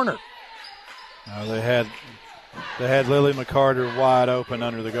it to Horner. They had Lily McCarter wide open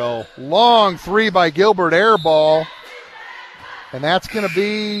under the goal. Long three by Gilbert, air ball. And that's going to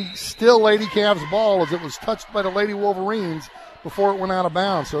be still Lady Cavs' ball as it was touched by the Lady Wolverines before it went out of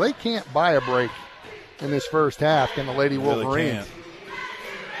bounds. So they can't buy a break in this first half, can the Lady Wolverines? Really can't.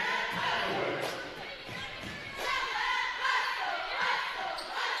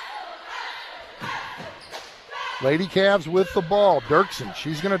 Lady Cavs with the ball. Dirksen,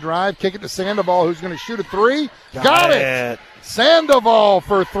 she's going to drive, kick it to Sandoval, who's going to shoot a three. Got it! Sandoval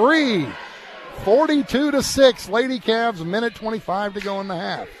for three. 42-6. Lady Cavs, minute 25 to go in the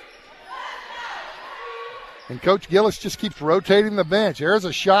half. And Coach Gillis just keeps rotating the bench. There's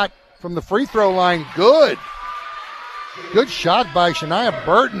a shot from the free throw line. Good. Good shot by Shania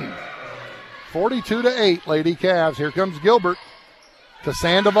Burton. 42-8, Lady Cavs. Here comes Gilbert to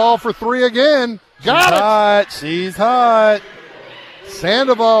Sandoval for three again. Got it. She's hot.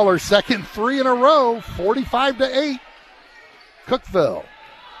 Sandoval, her second three in a row. 45-8. Cookeville.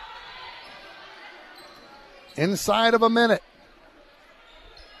 Inside of a minute.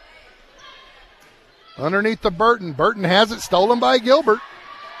 Underneath the Burton. Burton has it stolen by Gilbert.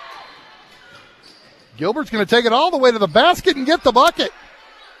 Gilbert's going to take it all the way to the basket and get the bucket.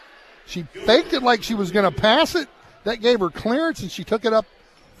 She faked it like she was going to pass it. That gave her clearance, and she took it up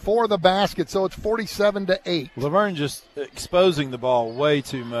for the basket. So it's 47-8. LaVergne just exposing the ball way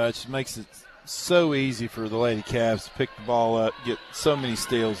too much. Makes it so easy for the Lady Cavs to pick the ball up, get so many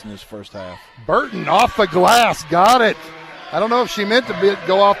steals in this first half. Burton off the glass. Got it. I don't know if she meant to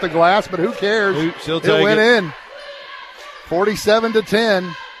go off the glass, but who cares? She'll take it went in.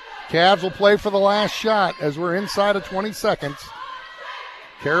 47-10. Cavs will play for the last shot as we're inside of 20 seconds.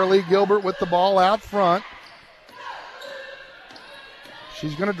 Carolee Gilbert with the ball out front.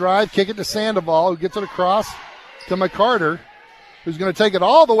 She's going to drive, kick it to Sandoval, who gets it across to McCarter, who's going to take it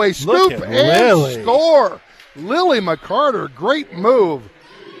all the way, scoop, and Lily. Score. Lily McCarter, great move.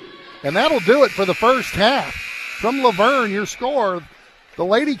 And that'll do it for the first half. From LaVergne, your score, the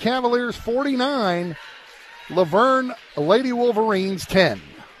Lady Cavaliers 49, LaVergne Lady Wolverines 10.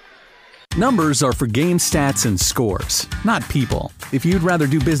 Numbers are for game stats and scores, not people. If you'd rather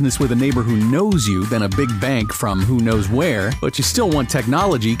do business with a neighbor who knows you than a big bank from who knows where, but you still want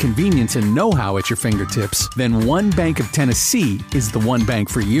technology, convenience, and know-how at your fingertips, then One Bank of Tennessee is the one bank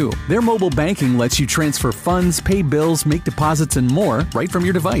for you. Their mobile banking lets you transfer funds, pay bills, make deposits, and more right from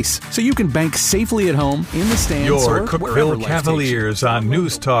your device. So you can bank safely at home, in the stands, Your or Cookeville Cavaliers on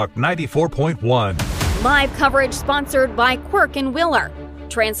News Talk 94.1. Live coverage sponsored by Quirk and Wheeler.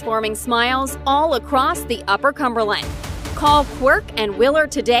 Transforming smiles all across the Upper Cumberland. Call Quirk and Wheeler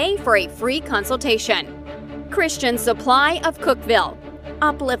today for a free consultation. Christian Supply of Cookeville.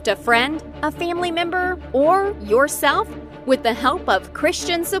 Uplift a friend, a family member, or yourself with the help of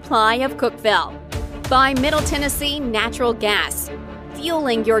Christian Supply of Cookeville. By Middle Tennessee Natural Gas.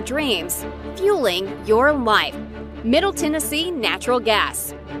 Fueling your dreams, fueling your life. Middle Tennessee Natural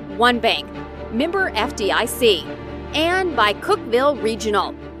Gas. One Bank. Member FDIC. And by Cookeville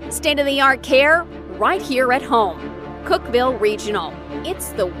Regional. State-of-the-art care right here at home. Cookeville Regional. It's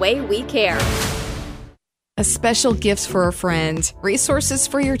the way we care. A special gifts for a friend, resources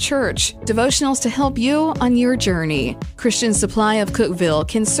for your church, devotionals to help you on your journey. Christian Supply of Cookeville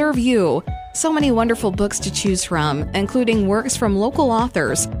can serve you. So many wonderful books to choose from, including works from local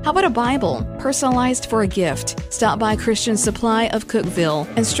authors. How about a Bible, personalized for a gift? Stop by Christian Supply of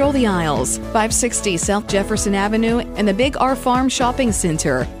Cookeville and stroll the aisles. 560 South Jefferson Avenue and the Big R Farm Shopping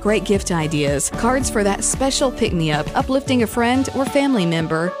Center. Great gift ideas, cards for that special pick-me-up, uplifting a friend or family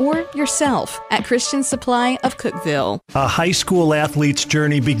member, or yourself at Christian Supply of Cookeville. A high school athlete's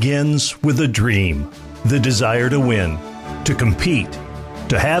journey begins with a dream, the desire to win, to compete,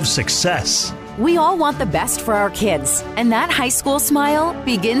 to have success. We all want the best for our kids, and that high school smile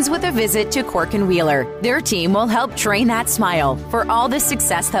begins with a visit to Quirk and Wheeler. Their team will help train that smile for all the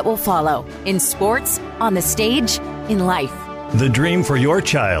success that will follow in sports, on the stage, in life. The dream for your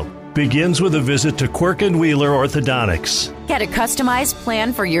child begins with a visit to Quirk and Wheeler Orthodontics. Get a customized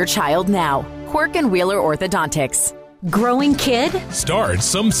plan for your child now. Quirk and Wheeler Orthodontics. Growing kid? Start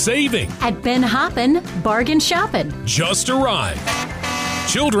some saving At Ben Hoppin Bargain Shoppin'. Just arrived.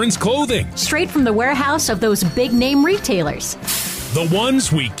 Children's clothing. Straight from the warehouse of those big name retailers. The ones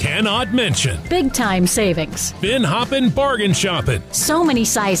we cannot mention. Big time savings. Ben Hoppin Bargain Shopping. So many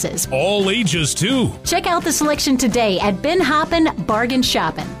sizes. All ages too. Check out the selection today at Ben Hoppin Bargain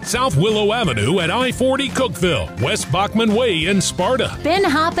Shopping. South Willow Avenue at I-40 Cookeville. West Bachman Way in Sparta. Ben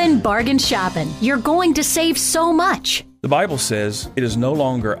Hoppin Bargain Shopping. You're going to save so much. The Bible says, "It is no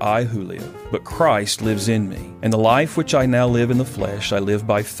longer I who live, but Christ lives in me. And the life which I now live in the flesh, I live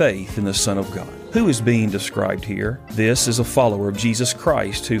by faith in the Son of God." Who is being described here? This is a follower of Jesus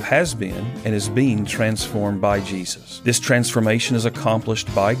Christ who has been and is being transformed by Jesus. This transformation is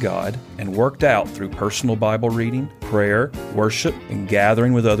accomplished by God and worked out through personal Bible reading, prayer, worship, and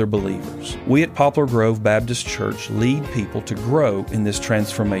gathering with other believers. We at Poplar Grove Baptist Church lead people to grow in this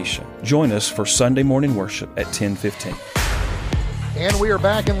transformation. Join us for Sunday morning worship at 10:15. And we are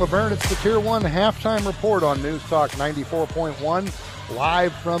back in LaVergne. It's the Tier 1 halftime report on News Talk 94.1,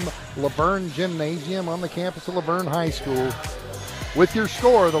 live from LaVergne Gymnasium on the campus of LaVergne High School. With your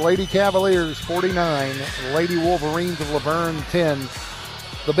score, the Lady Cavaliers 49, the Lady Wolverines of LaVergne 10.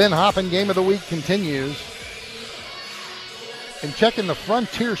 The Ben Hoppin game of the week continues. And checking the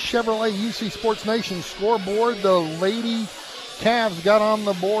Frontier Chevrolet UC Sports Nation scoreboard, the Lady Cavs got on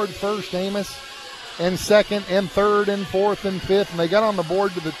the board first, Amos, and second and third and fourth and fifth, and they got on the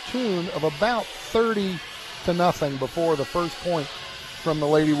board to the tune of about 30-0 before the first point from the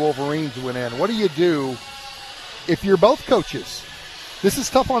Lady Wolverines went in. What do you do if you're both coaches? This is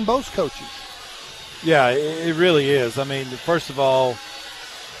tough on both coaches. Yeah, it really is. I mean, first of all,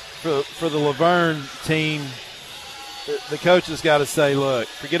 for the LaVergne team, the coaches got to say, look,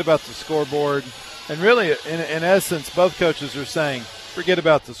 forget about the scoreboard. And really, in essence, both coaches are saying, forget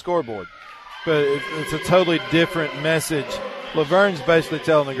about the scoreboard. But it's a totally different message. LaVergne's basically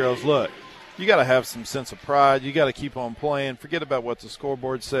telling the girls, look, you got to have some sense of pride. You got to keep on playing. Forget about what the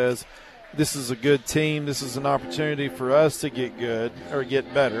scoreboard says. This is a good team. This is an opportunity for us to get good or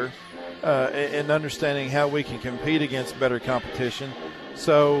get better and understanding how we can compete against better competition.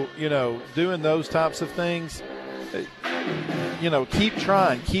 So, doing those types of things, keep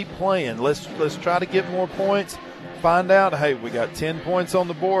trying, keep playing. Let's try to get more points. Find out, hey, we got 10 points on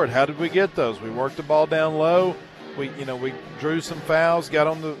the board. How did we get those? We worked the ball down low. We drew some fouls, got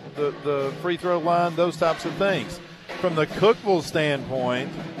on the free throw line, those types of things. From the Cookeville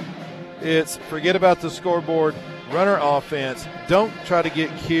standpoint, it's forget about the scoreboard, run our offense. Don't try to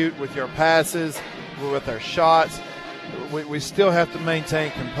get cute with your passes, with our shots. We still have to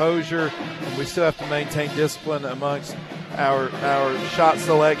maintain composure, and we still have to maintain discipline amongst our shot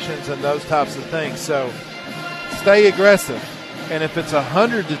selections and those types of things. So stay aggressive. And if it's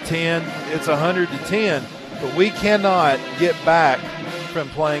 100-10, it's 100-10. But we cannot get back from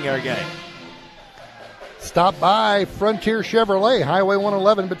playing our game. Stop by Frontier Chevrolet, Highway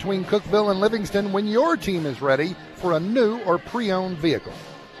 111 between Cookeville and Livingston when your team is ready for a new or pre-owned vehicle.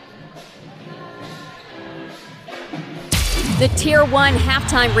 The Tier 1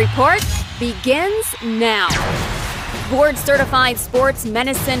 halftime report begins now. Board-certified sports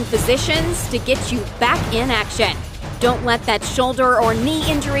medicine physicians to get you back in action. Don't let that shoulder or knee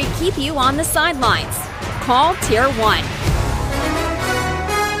injury keep you on the sidelines. Call Tier 1.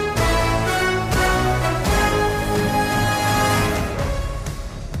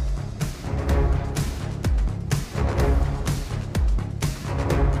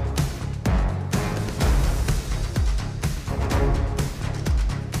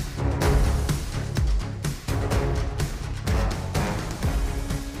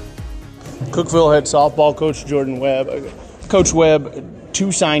 Cookeville head softball coach Jordan Webb. Coach Webb, 2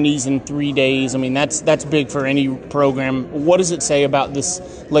 signees in 3 days. I mean, that's big for any program. What does it say about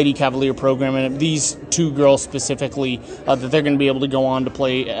this Lady Cavalier program and these 2 girls specifically that they're going to be able to go on to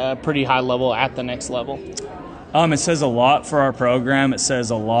play a pretty high level at the next level? It says a lot for our program. It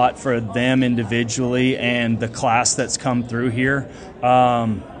says a lot for them individually and the class that's come through here.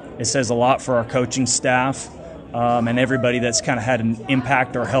 It says a lot for our coaching staff. And everybody that's kind of had an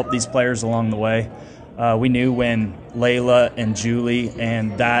impact or helped these players along the way. We knew when Layla and Julie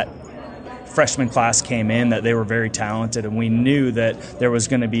and that freshman class came in that they were very talented, and we knew that there was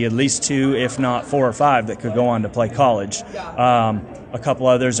going to be at least 2, if not 4 or 5, that could go on to play college. A couple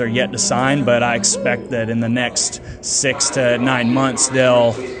others are yet to sign, but I expect that in the next 6 to 9 months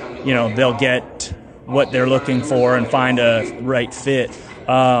they'll get what they're looking for and find a right fit.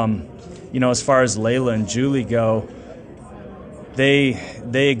 As far as Layla and Julie go, they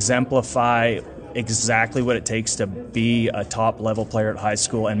exemplify exactly what it takes to be a top-level player at high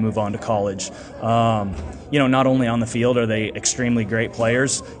school and move on to college. Not only on the field are they extremely great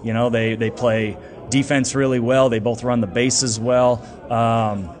players. They play defense really well. They both run the bases well.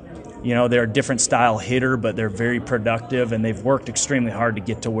 They're a different style hitter, but they're very productive, and they've worked extremely hard to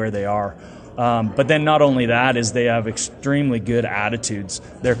get to where they are. But then not only that is they have extremely good attitudes.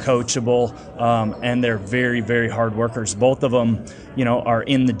 They're coachable, and they're very, very hard workers. Both of them, are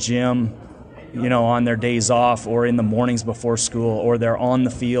in the gym, on their days off or in the mornings before school, or they're on the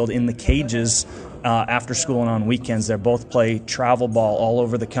field in the cages after school and on weekends. They both play travel ball all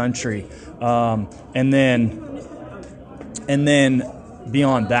over the country. And then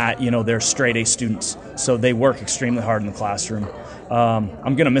beyond that, they're straight A students. So they work extremely hard in the classroom.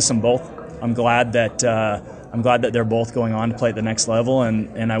 I'm going to miss them both. I'm glad that they're both going on to play at the next level,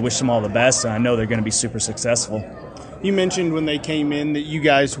 and I wish them all the best, and I know they're going to be super successful. You mentioned when they came in that you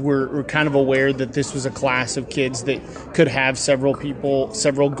guys were kind of aware that this was a class of kids that could have several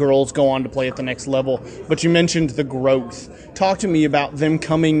girls go on to play at the next level, but you mentioned the growth. Talk to me about them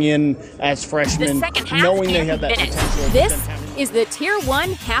coming in as freshmen, knowing they had that potential. This is the Tier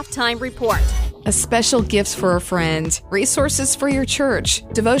 1 Halftime Report. A special gifts for a friend, resources for your church,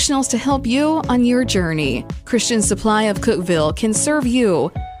 devotionals to help you on your journey. Christian Supply of Cookeville can serve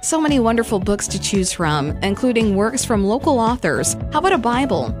you. So many wonderful books to choose from, including works from local authors. How about a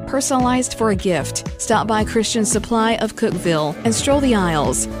Bible, personalized for a gift? Stop by Christian Supply of Cookeville and stroll the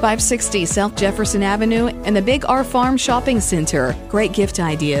aisles. 560 South Jefferson Avenue and the Big R Farm Shopping Center. Great gift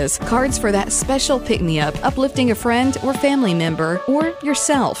ideas, cards for that special pick-me-up, uplifting a friend or family member, or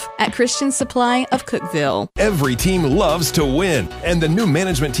yourself at Christian Supply of Cookeville. Every team loves to win, and the new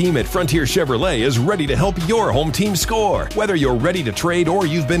management team at Frontier Chevrolet is ready to help your home team score. Whether you're ready to trade or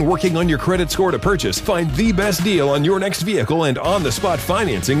you've been working on your credit score to purchase, find the best deal on your next vehicle and on-the-spot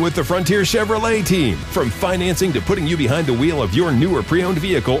financing with the Frontier Chevrolet team. From financing to putting you behind the wheel of your new or pre-owned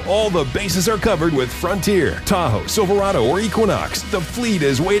vehicle, all the bases are covered with Frontier. Tahoe, Silverado, or Equinox, the fleet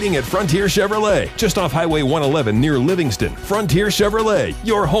is waiting at Frontier Chevrolet, just off Highway 111 near Livingston. Frontier Chevrolet,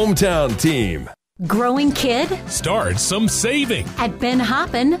 your hometown team. Growing kid? Start some saving At Ben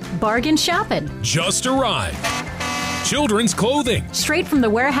Hoppin' Bargain Shopping. Just arrived. Children's clothing. Straight from the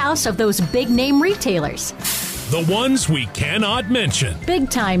warehouse of those big-name retailers. The ones we cannot mention.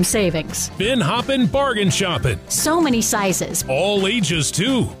 Big-time savings. Ben Hoppin' Bargain Shopping. So many sizes. All ages,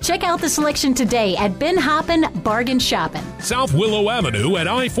 too. Check out the selection today at Ben Hoppin' Bargain Shopping. South Willow Avenue at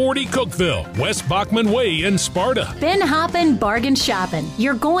I-40 Cookeville, West Bachman Way in Sparta. Ben Hoppin' Bargain Shopping.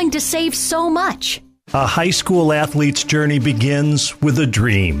 You're going to save so much. A high school athlete's journey begins with a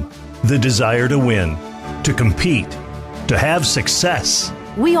dream, the desire to win, to compete, to have success.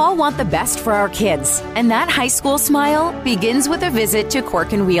 We all want the best for our kids, and that high school smile begins with a visit to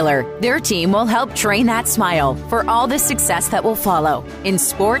Quirk and Wheeler. Their team will help train that smile for all the success that will follow in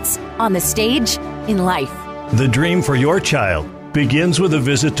sports, on the stage, in life. The dream for your child begins with a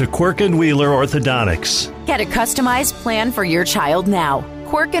visit to Quirk and Wheeler Orthodontics. Get a customized plan for your child now.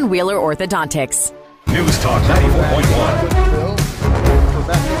 Quirk and Wheeler Orthodontics. News Talk 94.1.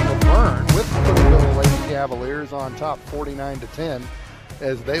 Rebecca LaVergne with the Cookeville Lady Cavaliers on top 49-10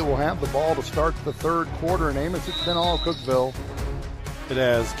 as they will have the ball to start the third quarter. And Amos, it's been all Cookeville. It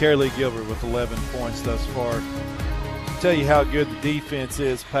has. Carolee Gilbert with 11 points thus far. tell you how good the defense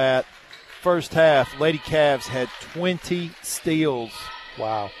is, Pat. First half, Lady Cavs had 20 steals.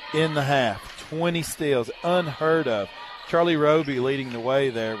 Wow. In the half. 20 steals. Unheard of. Charlie Roby leading the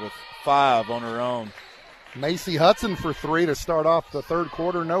way there with 5 on her own. Macy Hudson for 3 to start off the third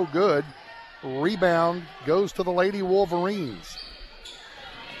quarter. No good. Rebound goes to the Lady Wolverines.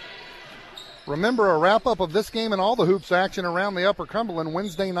 Remember, a wrap-up of this game and all the hoops action around the Upper Cumberland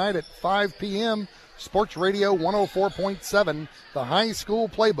Wednesday night at 5 p.m. Sports Radio 104.7, the high school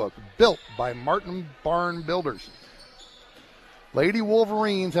playbook, built by Martin Barn Builders. Lady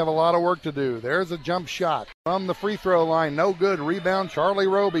Wolverines have a lot of work to do. There's a jump shot from the free throw line. No good. Rebound, Charlie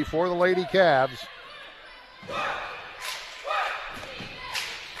Roby for the Lady Cavs.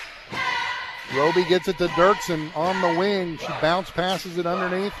 Roby gets it to Dirksen on the wing. She bounce passes it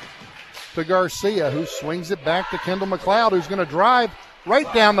underneath to Garcia, who swings it back to Kendall McLeod, who's going to drive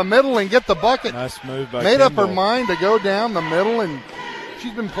right down the middle and get the bucket. Nice move by Made Kendall. up her mind to go down the middle, and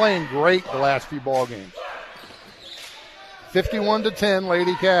she's been playing great the last few ball games. 51-10,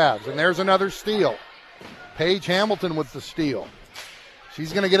 Lady Cavs, and there's another steal. Paige Hamilton with the steal.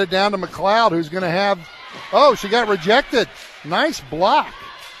 She's going to get it down to McLeod, who's going to have, she got rejected. Nice block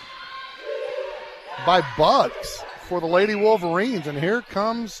by Bugs for the Lady Wolverines, and here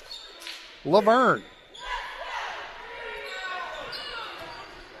comes LaVergne.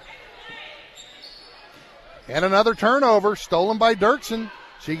 And another turnover stolen by Dirksen.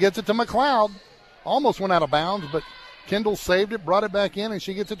 She gets it to McLeod. Almost went out of bounds, but Kendall saved it, brought it back in, and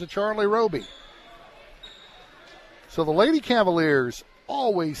she gets it to Charlie Roby. So the Lady Cavaliers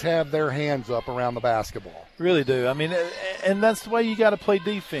always have their hands up around the basketball. Really do. I mean, and that's the way you got to play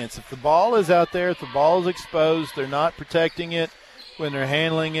defense. If the ball is out there, if the ball is exposed, they're not protecting it when they're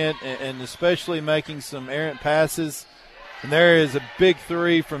handling it, and especially making some errant passes. And there is a big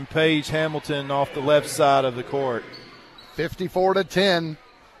 3 from Paige Hamilton off the left side of the court. 54-10,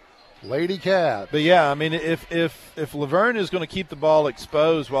 Lady Cavs. But yeah, I mean, if LaVergne is going to keep the ball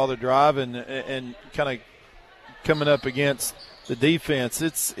exposed while they're driving and kind of coming up against the defense,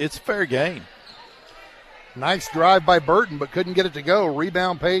 it's fair game. Nice drive by Burton, but couldn't get it to go.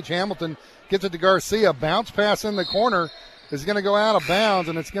 Rebound, Paige Hamilton gets it to Garcia. Bounce pass in the corner is going to go out of bounds,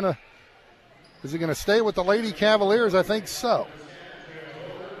 and is it going to stay with the Lady Cavaliers? I think so.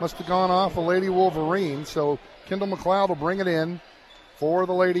 Must have gone off a Lady Wolverine, so Kendall McLeod will bring it in for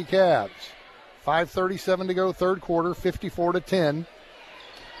the Lady Cavs. 5:37 to go, third quarter, 54-10.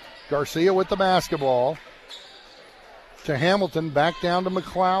 Garcia with the basketball to Hamilton, back down to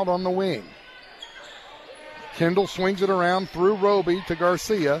McLeod on the wing. Kendall swings it around through Roby to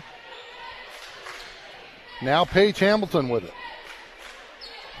Garcia. Now Paige Hamilton with it.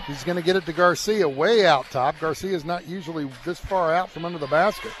 He's going to get it to Garcia way out top. Garcia's not usually this far out from under the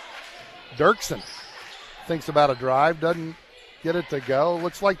basket. Dirksen thinks about a drive, doesn't get it to go.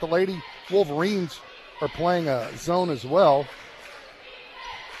 Looks like the Lady Wolverines are playing a zone as well.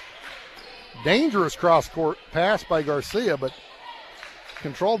 Dangerous cross-court pass by Garcia, but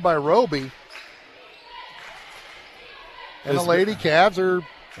controlled by Roby. And the Lady Cavs are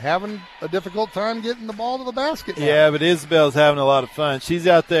having a difficult time getting the ball to the basket now. Yeah, but Isabel's having a lot of fun. She's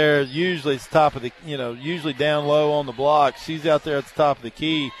out there usually at the top of the, usually down low on the block. She's out there at the top of the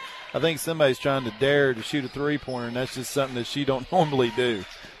key. I think somebody's trying to dare her to shoot a three-pointer, and that's just something that she don't normally do.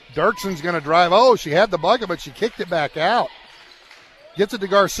 Dirksen's going to drive. Oh, she had the bucket, but she kicked it back out. Gets it to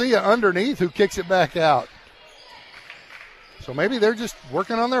Garcia underneath, who kicks it back out. So maybe they're just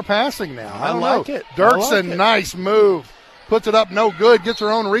working on their passing now. I don't like know. it. Dirksen, nice move. Puts it up, no good. Gets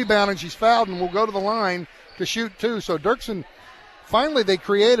her own rebound, and she's fouled and will go to the line to shoot two. So Dirksen, finally they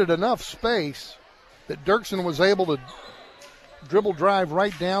created enough space that Dirksen was able to dribble drive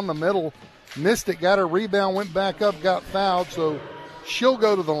right down the middle. Missed it, got her rebound, went back up, got fouled. So she'll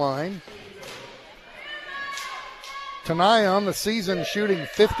go to the line. Tanaya on the season shooting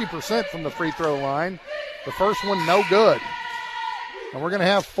 50% from the free throw line. The first one, no good. And we're going to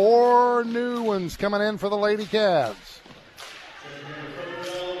have 4 new ones coming in for the Lady Cavs.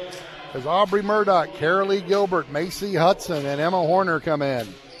 As Aubrey Murdoch, Carolee Gilbert, Macy Hudson, and Emma Horner come in.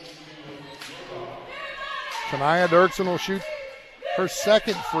 Tanaya Dirksen will shoot her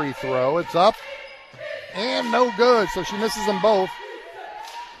second free throw. It's up and no good, so she misses them both.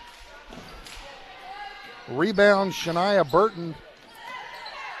 Rebound, Shania Burton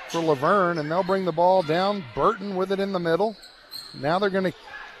for LaVergne, and they'll bring the ball down. Burton with it in the middle. Now they're going to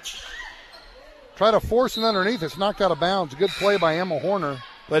try to force it underneath. It's knocked out of bounds. Good play by Emma Horner.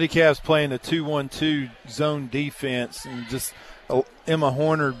 Lady Cavs playing a 2-1-2 zone defense, and just Emma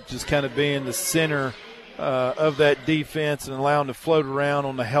Horner just kind of being the center of that defense and allowing to float around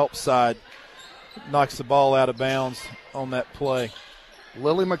on the help side. knocks the ball out of bounds on that play.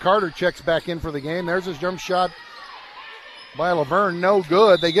 Lily McCarter checks back in for the game. There's his jump shot by LaVergne. No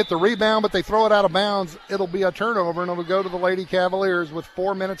good. They get the rebound, but they throw it out of bounds. It'll be a turnover, and it'll go to the Lady Cavaliers with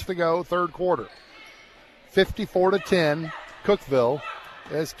 4 minutes to go, third quarter. 54-10, Cookeville,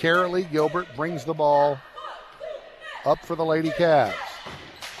 as Carolee Gilbert brings the ball up for the Lady Cavs.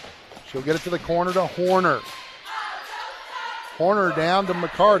 She'll get it to the corner to Horner. Horner down to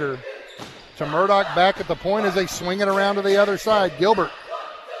McCarter. To Murdoch back at the point as they swing it around to the other side. Gilbert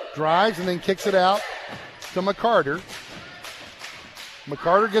drives and then kicks it out to McCarter.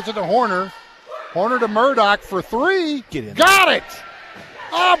 McCarter gets it to Horner. Horner to Murdoch for three. Get in. Got it!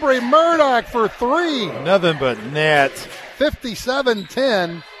 Aubrey Murdoch for three. Nothing but net.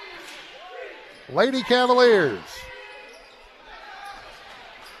 57-10. Lady Cavaliers.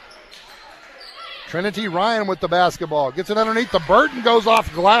 Trinity Ryan with the basketball. Gets it underneath. The Burton goes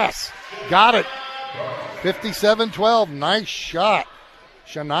off glass. Got it. 57-12. Nice shot.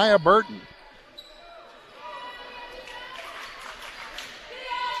 Shania Burton.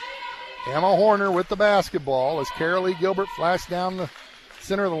 Emma Horner with the basketball as Carolee Gilbert flashed down the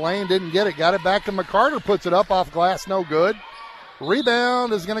center of the lane. Didn't get it. Got it back to McCarter. Puts it up off glass. No good.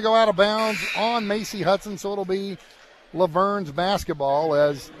 Rebound is going to go out of bounds on Macy Hudson, so it'll be LaVergne's basketball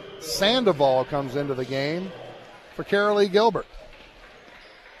as Sandoval comes into the game for Carolee Gilbert.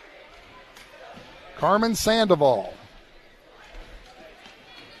 Carmen Sandoval.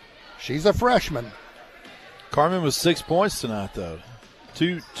 She's a freshman. Carmen was 6 points tonight, though.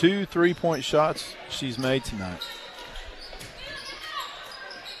 Two 3-point shots she's made tonight.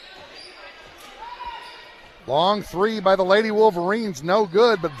 Long three by the Lady Wolverines, no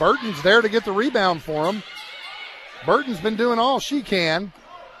good, but Burton's there to get the rebound for him. Burton's been doing all she can.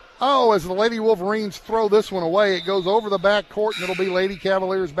 Oh, as the Lady Wolverines throw this one away, it goes over the back court, and it'll be Lady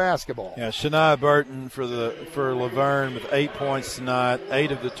Cavaliers basketball. Yeah, Shania Burton for LaVergne with 8 points tonight,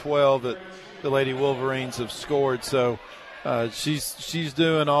 8 of the 12 that the Lady Wolverines have scored. So she's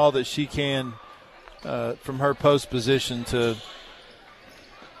doing all that she can from her post position to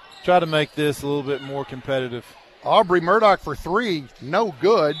try to make this a little bit more competitive. Aubrey Murdoch for three, no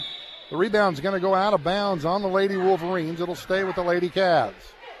good. The rebound's going to go out of bounds on the Lady Wolverines. It'll stay with the Lady Cavs.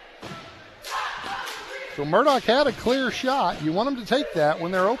 So Murdoch had a clear shot. You want them to take that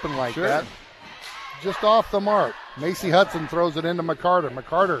when they're open like that. Just off the mark. Macy Hudson throws it into McCarter.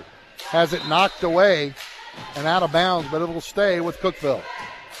 McCarter has it knocked away and out of bounds, but it'll stay with Cookeville.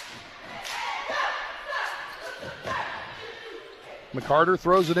 McCarter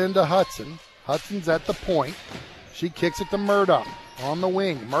throws it into Hudson. Hudson's at the point. She kicks it to Murdoch on the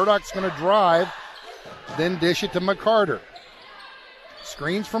wing. Murdoch's going to drive, then dish it to McCarter.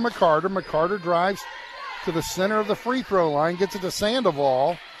 Screens for McCarter. McCarter drives to the center of the free throw line, gets it to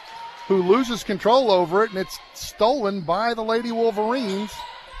Sandoval, who loses control over it, and it's stolen by the Lady Wolverines.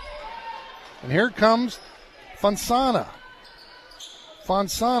 And here comes Fonsana.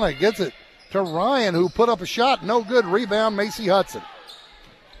 Fonsana gets it to Ryan, who put up a shot. No good. Rebound, Macy Hudson.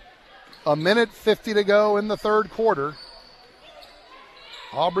 1:50 to go in the third quarter.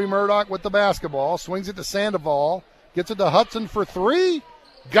 Aubrey Murdoch with the basketball. Swings it to Sandoval. Gets it to Hudson for three.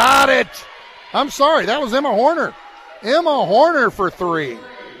 Got it. I'm sorry, that was Emma Horner. Emma Horner for three.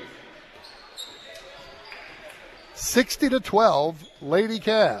 60-12, Lady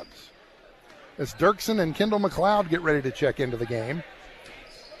Cavs. As Dirksen and Kendall McLeod get ready to check into the game.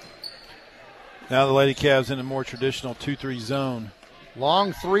 Now the Lady Cavs in a more traditional 2-3 zone.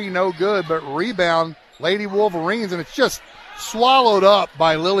 Long three, no good, but rebound, Lady Wolverines, and it's just swallowed up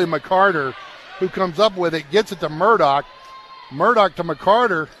by Lily McCarter, who comes up with it, gets it to Murdoch. Murdoch to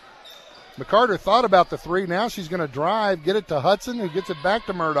McCarter. McCarter thought about the three. Now she's going to drive, get it to Hudson, who gets it back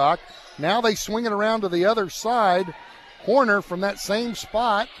to Murdoch. Now they swing it around to the other side. Horner from that same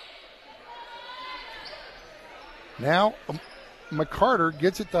spot. Now McCarter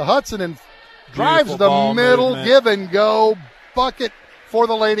gets it to Hudson and drives the middle, movement. Give and go bucket for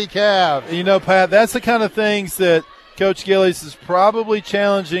the Lady Cavs. You know, Pat, that's the kind of things that Coach Gillies is probably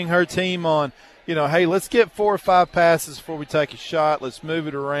challenging her team on. You know, hey, let's get 4 or 5 passes before we take a shot. Let's move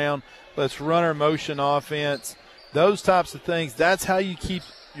it around. Let's run our motion offense. Those types of things, that's how you keep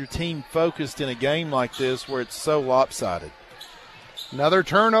your team focused in a game like this where it's so lopsided. Another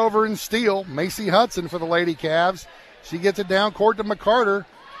turnover and steal. Macy Hudson for the Lady Cavs. She gets it down court to McCarter,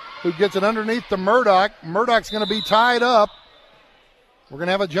 who gets it underneath to Murdoch. Murdoch's going to be tied up. We're going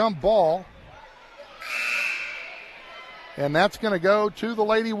to have a jump ball. And that's going to go to the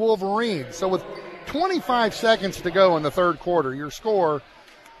Lady Wolverines. So with 25 seconds to go in the third quarter, your score,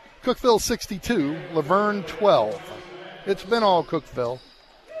 Cookeville 62, LaVergne 12. It's been all Cookeville.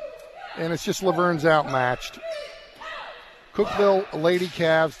 and it's just LaVergne's outmatched. Cookeville Lady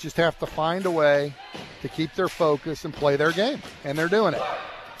Cavs just have to find a way to keep their focus and play their game, and they're doing it.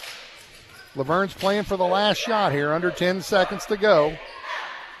 LaVergne's playing for the last shot here, under 10 seconds to go.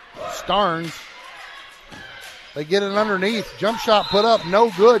 Starnes, they get it underneath. Jump shot put up, no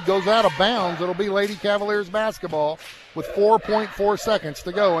good, goes out of bounds. It'll be Lady Cavaliers basketball with 4.4 seconds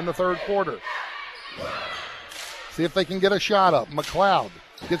to go in the third quarter. See if they can get a shot up. McLeod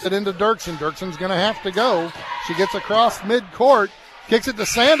gets it into Dirksen. Dirksen's going to have to go. She gets across midcourt, kicks it to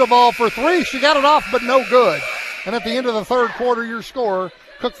Sandoval for three. She got it off, but no good. And at the end of the third quarter, your score,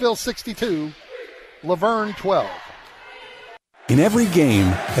 Cookeville 62, LaVergne 12. In every game,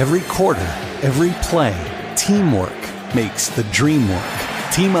 every quarter, every play, teamwork makes the dream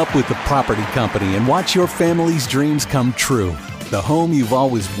work. Team up with the Property Company and watch your family's dreams come true. The home you've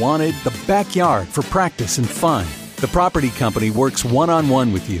always wanted, the backyard for practice and fun. The Property Company works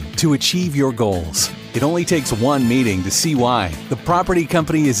one-on-one with you to achieve your goals. It only takes one meeting to see why. The Property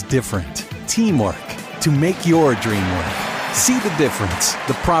Company is different. Teamwork to make your dream work. See the difference.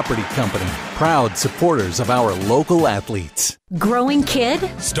 The Property Company, proud supporters of our local athletes. Growing kid?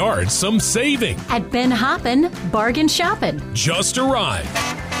 Start some saving. At Ben Hoppin' Bargain Shoppin'. Just arrived.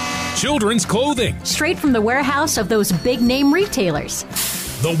 Children's clothing. Straight from the warehouse of those big name retailers.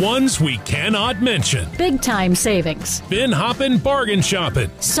 The ones we cannot mention. Big time savings. Ben Hoppin' Bargain Shoppin'.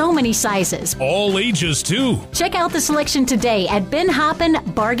 So many sizes. All ages, too. Check out the selection today at Ben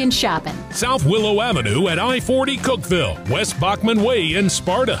Hoppin' Bargain Shoppin'. South Willow Avenue at I-40 Cookeville. West Bachman Way in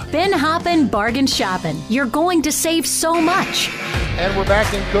Sparta. Ben Hoppin' Bargain Shoppin'. You're going to save so much. And we're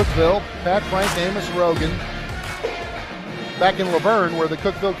back in Cookeville. Pat Frank, Amos Rogan. Back in LaVergne, where the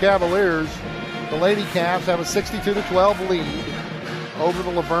Cookeville Cavaliers, the Lady Cavs, have a 62-12 lead over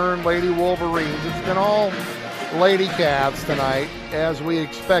the LaVergne Lady Wolverines. It's been all Lady Cavs tonight, as we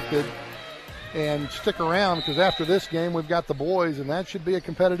expected. And stick around, because after this game, we've got the boys, and that should be a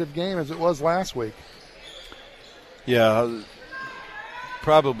competitive game as it was last week. Yeah,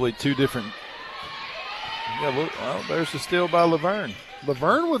 probably two different. Yeah, well, there's a steal by LaVergne.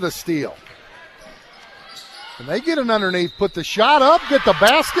 LaVergne with a steal. And they get it underneath, put the shot up, get the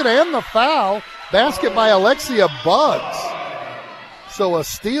basket and the foul. Basket by Alexia Buggs. So a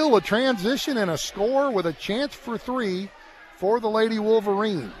steal, a transition, and a score with a chance for three for the Lady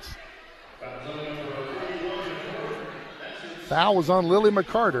Wolverines. Foul was on Lily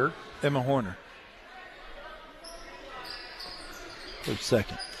McCarter. Emma Horner. Her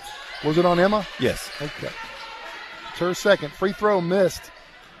second. Was it on Emma? Yes. Okay. It's her second. Free throw missed.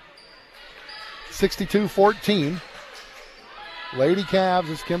 62-14. Lady Cavs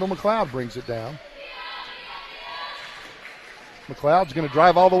as Kendall McLeod brings it down. McLeod's going to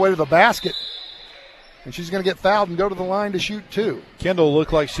drive all the way to the basket, and she's going to get fouled and go to the line to shoot two. Kendall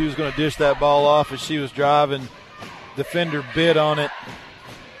looked like she was going to dish that ball off as she was driving. Defender bit on it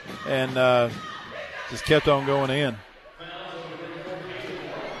and just kept on going in.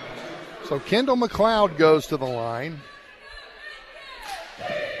 So Kendall McLeod goes to the line.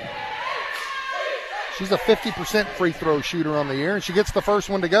 She's a 50% free throw shooter on the year, and she gets the first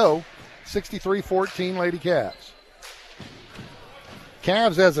one to go. 63-14 Lady Cavs.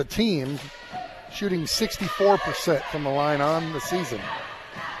 Cavs as a team shooting 64% from the line on the season.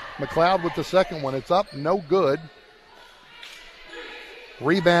 McLeod with the second one. It's up, no good.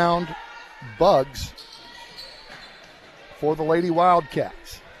 Rebound, Buggs for the Lady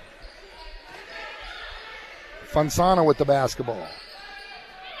Wildcats. Fonsana with the basketball.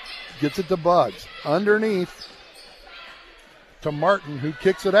 Gets it to Buggs. Underneath to Martin, who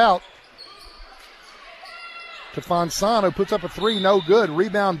kicks it out to Fonsana, who puts up a three, no good.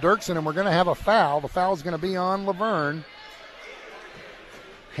 Rebound Dirksen, and we're going to have a foul. The foul is going to be on LaVergne.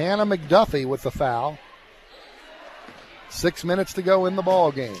 Hannah McDuffie with the foul. 6 minutes to go in the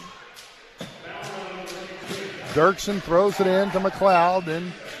ball game. Dirksen throws it in to McLeod,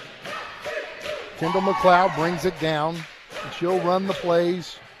 and Kendall McLeod brings it down. And she'll run the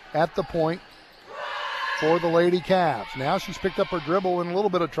plays at the point for the Lady Cavs. Now she's picked up her dribble in a little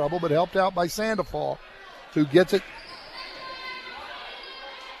bit of trouble, but helped out by Sandoval, who gets it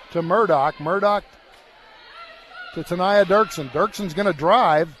to Murdoch. Murdoch to Tania Dirksen. Dirksen's going to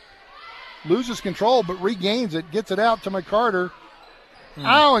drive, loses control, but regains it, gets it out to McCarter.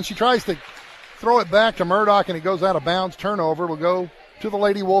 Oh, and she tries to throw it back to Murdoch, and it goes out of bounds. Turnover will go to the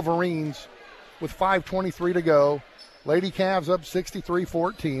Lady Wolverines with 5:23 to go. Lady Cavs up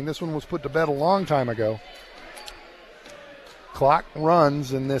 63-14. This one was put to bed a long time ago. Clock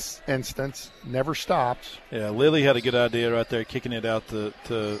runs in this instance, never stops. Yeah, Lily had a good idea right there, kicking it out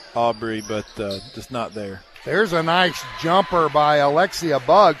to Aubrey, but just not there. There's a nice jumper by Alexia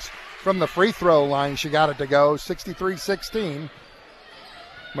Buggs. from the free throw line. She got it to go, 63-16.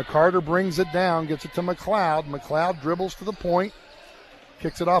 McCarter brings it down, gets it to McLeod. McLeod dribbles to the point,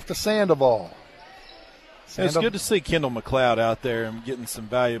 kicks it off to Sandoval. It's good to see Kendall McLeod out there and getting some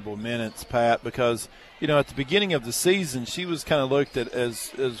valuable minutes, Pat, because, at the beginning of the season, she was kind of looked at as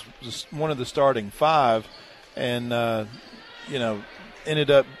one of the starting five and,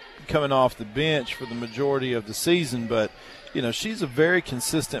 ended up coming off the bench for the majority of the season. But, she's a very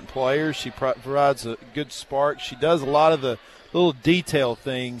consistent player. She provides a good spark. She does a lot of the little detail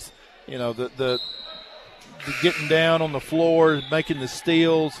things, the getting down on the floor, making the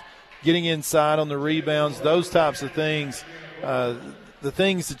steals, getting inside on the rebounds, those types of things, the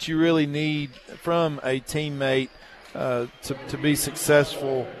things that you really need from a teammate to be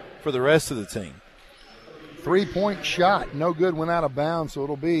successful for the rest of the team. 3-point shot, no good, went out of bounds, so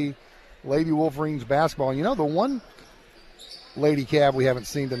it'll be Lady Wolverines basketball. The one Lady Cav we haven't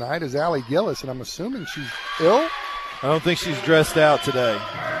seen tonight is Allie Gillis, and I'm assuming she's ill? I don't think she's dressed out today.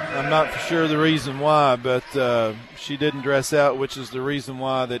 I'm not for sure the reason why, but she didn't dress out, which is the reason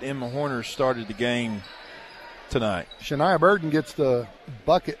why that Emma Horner started the game tonight. Shania Burton gets the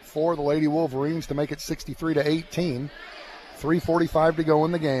bucket for the Lady Wolverines to make it 63-18. 3:45 to go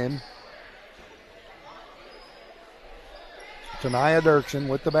in the game. Tania Dirksen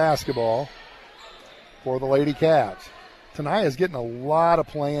with the basketball for the Lady Cavs. Tania's getting a lot of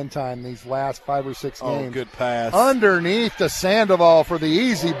playing time these last 5 or 6 games. Oh, good pass. Underneath to Sandoval for the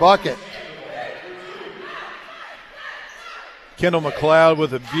easy bucket. Kendall McLeod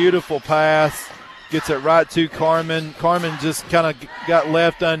with a beautiful pass. Gets it right to Carmen. Carmen just kind of got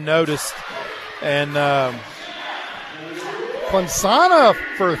left unnoticed. And Fontana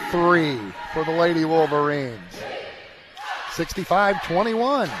for 3 for the Lady Wolverines.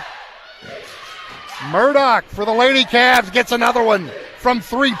 65-21. Murdoch for the Lady Cavs gets another one from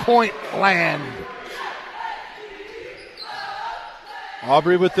 3-point land.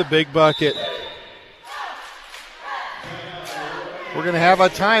 Aubrey with the big bucket. We're going to have a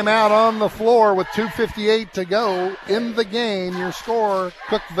timeout on the floor with 2:58 to go in the game. Your score,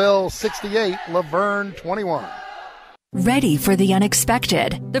 Cookeville 68, LaVergne 21. Ready for the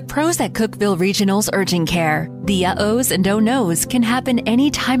unexpected. The pros at Cookeville Regional's Urgent Care. The uh-ohs and don't-knows can happen any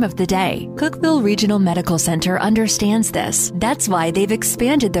time of the day. Cookeville Regional Medical Center understands this. That's why they've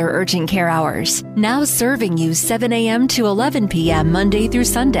expanded their urgent care hours. Now serving you 7 a.m. to 11 p.m. Monday through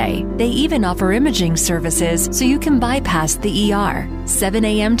Sunday. They even offer imaging services so you can bypass the ER. 7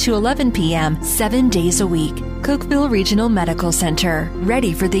 a.m. to 11 p.m. 7 days a week. Cookeville Regional Medical Center.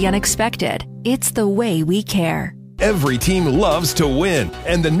 Ready for the unexpected. It's the way we care. Every team loves to win,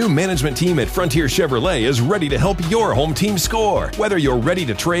 and the new management team at Frontier Chevrolet is ready to help your home team score. Whether you're ready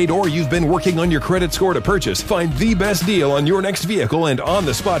to trade or you've been working on your credit score to purchase, find the best deal on your next vehicle and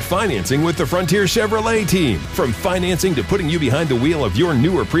on-the-spot financing with the Frontier Chevrolet team. From financing to putting you behind the wheel of your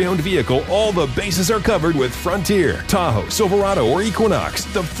new or pre-owned vehicle, all the bases are covered with Frontier. Tahoe, Silverado, or Equinox,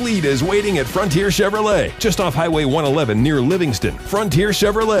 the fleet is waiting at Frontier Chevrolet, just off Highway 111 near Livingston. Frontier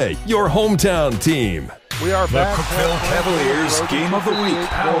Chevrolet, your hometown team. We are the back. Cookeville Cavaliers Game of the Week,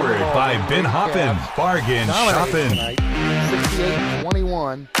 powered by Ben Hoppin Bargain Shopping.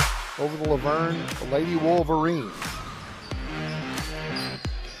 68-21 over the LaVergne Lady Wolverines.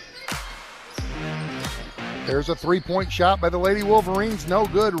 There's a 3-point shot by the Lady Wolverines. No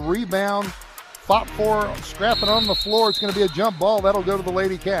good. Rebound. Fought for. Scrapping on the floor. It's going to be a jump ball. That'll go to the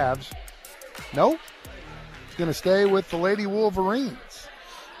Lady Cavs. No. It's going to stay with the Lady Wolverines.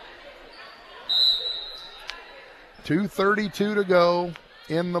 2:32 to go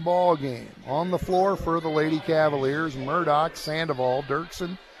in the ball game. On the floor for the Lady Cavaliers, Murdoch, Sandoval,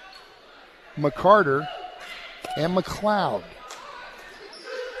 Dirksen, McCarter, and McLeod.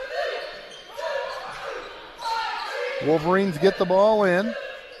 Wolverines get the ball in.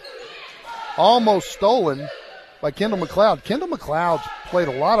 Almost stolen by Kendall McLeod. Kendall McLeod played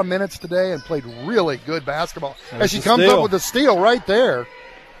a lot of minutes today and played really good basketball. As she comes up with a steal right there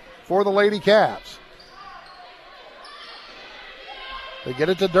for the Lady Cavs. They get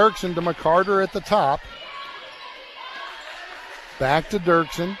it to Dirksen, to McCarter at the top. Back to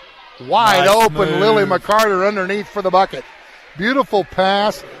Dirksen. Wide open, move. Lily McCarter underneath for the bucket. Beautiful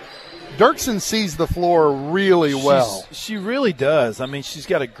pass. Dirksen sees the floor really well. She really does. I mean, she's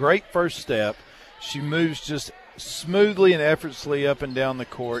got a great first step. She moves just smoothly and effortlessly up and down the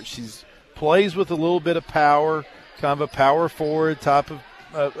court. She plays with a little bit of power, kind of a power forward type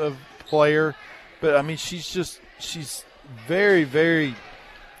of player. But, I mean, she's very, very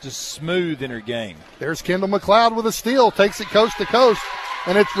just smooth in her game. There's Kendall McLeod with a steal, takes it coast to coast,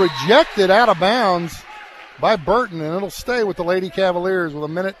 and it's rejected out of bounds by Burton, and it'll stay with the Lady Cavaliers with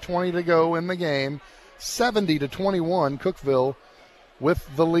 1:20 to go in the game. 70-21, Cookeville with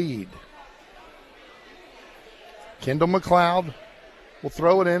the lead. Kendall McLeod will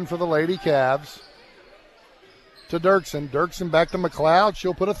throw it in for the Lady Cavs to Dirksen. Dirksen back to McLeod.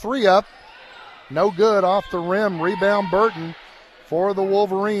 She'll put a three up. No good, off the rim. Rebound Burton for the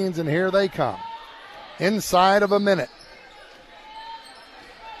Wolverines, and here they come. Inside of a minute.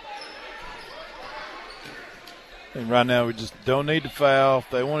 And right now we just don't need to foul. If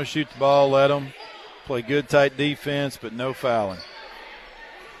they want to shoot the ball, let them. Play good, tight defense, but no fouling.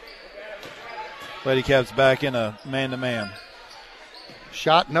 Lady Cavs back in a man-to-man.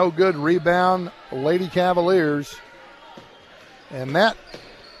 Shot no good, rebound, Lady Cavaliers. And that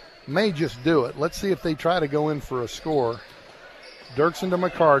may just do it. Let's see if they try to go in for a score. Dirksen to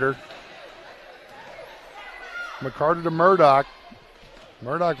McCarter. McCarter to Murdoch.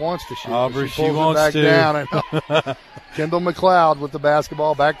 Murdoch wants to shoot. Aubrey, she pulls wants it back to. Down. Kendall McLeod with the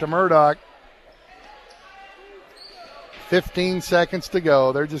basketball back to Murdoch. 15 seconds to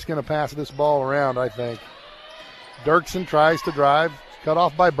go. They're just going to pass this ball around, I think. Dirksen tries to drive. Cut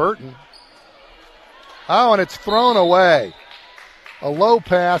off by Burton. Oh, and it's thrown away. A low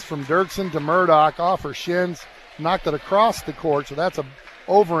pass from Dirksen to Murdoch off her shins. Knocked it across the court, so that's a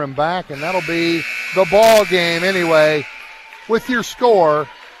over and back, and that'll be the ball game anyway. With your score,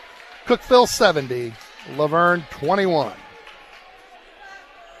 Cookeville 70, LaVergne 21.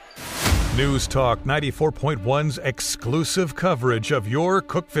 News Talk 94.1's exclusive coverage of your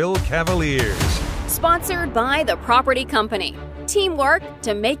Cookeville Cavaliers. Sponsored by the Property Company. Teamwork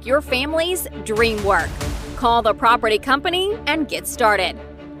to make your family's dream work. Call the Property Company and get started.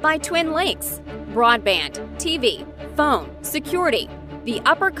 By Twin Lakes. Broadband, TV, phone, security. The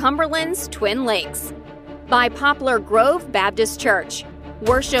Upper Cumberland's Twin Lakes. By Poplar Grove Baptist Church.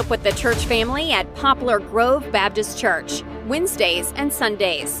 Worship with the church family at Poplar Grove Baptist Church, Wednesdays and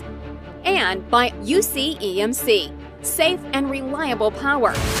Sundays. And by UCEMC. Safe and reliable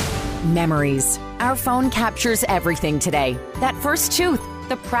power. Memories. Our phone captures everything today. That first tooth,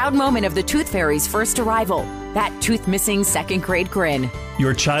 the proud moment of the Tooth Fairy's first arrival, that tooth missing second grade grin.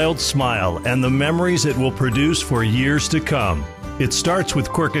 Your child's smile and the memories it will produce for years to come. It starts with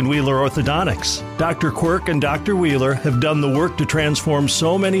Quirk and Wheeler Orthodontics. Dr. Quirk and Dr. Wheeler have done the work to transform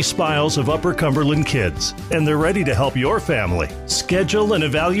so many smiles of Upper Cumberland kids, and they're ready to help your family. Schedule an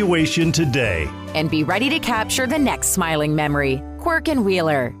evaluation today. And be ready to capture the next smiling memory. Quirk and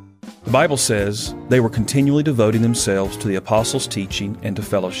Wheeler. The Bible says they were continually devoting themselves to the apostles' teaching and to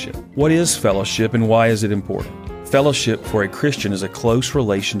fellowship. What is fellowship and why is it important? Fellowship for a Christian is a close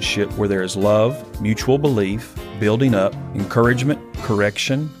relationship where there is love, mutual belief, building up, encouragement,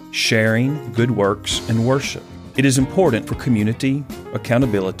 correction, sharing, good works, and worship. It is important for community,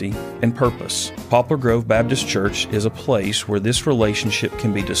 accountability, and purpose. Poplar Grove Baptist Church is a place where this relationship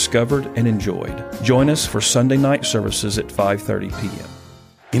can be discovered and enjoyed. Join us for Sunday night services at 5:30 p.m.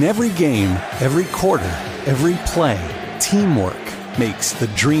 In every game, every quarter, every play, teamwork makes the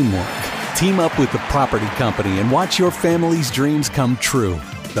dream work. Team up with the Property Company and watch your family's dreams come true.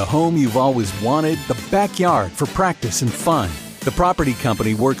 The home you've always wanted, the backyard for practice and fun. The Property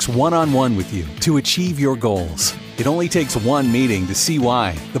Company works one-on-one with you to achieve your goals. It only takes one meeting to see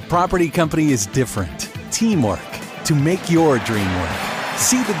why. The Property Company is different. Teamwork to make your dream work.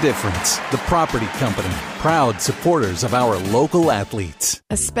 See the difference. The Property Company, proud supporters of our local athletes.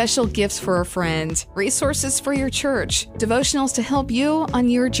 A special gift for a friend, resources for your church, devotionals to help you on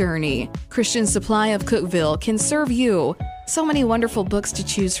your journey. Christian Supply of Cookeville can serve you. So many wonderful books to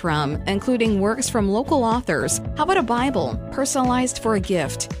choose from, including works from local authors. How about a Bible, personalized for a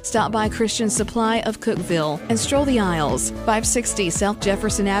gift? Stop by Christian Supply of Cookeville and stroll the aisles. 560 South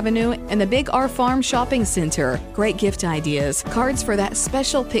Jefferson Avenue and the Big R Farm Shopping Center. Great gift ideas, cards for that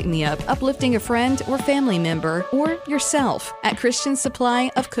special pick-me-up, uplifting a friend or family member, or yourself at Christian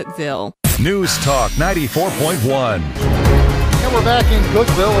Supply of Cookeville. News Talk 94.1. And we're back in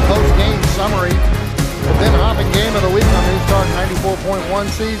Cookeville, a post-game summary. The Ben Hopping game of the week on News Talk 94.1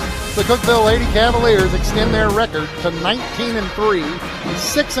 sees the Cookeville Lady Cavaliers extend their record to 19-3,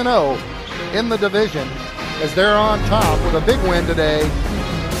 6-0 in the division as they're on top with a big win today,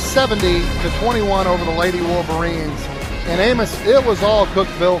 70-21 over the Lady Wolverines. And Amos, it was all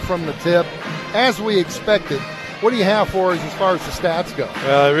Cookeville from the tip, as we expected. What do you have for us as far as the stats go?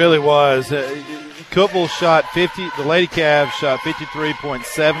 Well, it really was. Cookeville shot 50. The Lady Cavs shot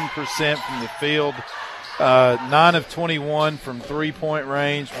 53.7% from the field. 9 of 21 from three-point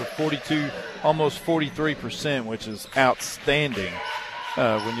range for 42, almost 43%, which is outstanding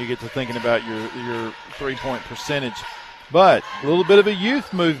when you get to thinking about your three-point percentage. But a little bit of a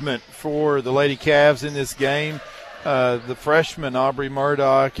youth movement for the Lady Cavs in this game. The freshman Aubrey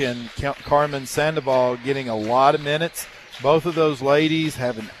Murdoch and Carmen Sandoval getting a lot of minutes. Both of those ladies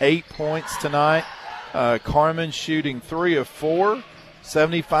having 8 points tonight. Carmen shooting 3 of 4,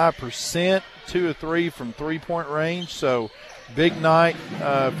 75%, 2 of 3 from three-point range. So big night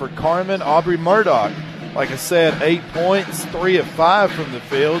for Carmen. Aubrey Murdoch, like I said, 8 points, 3 of 5 from the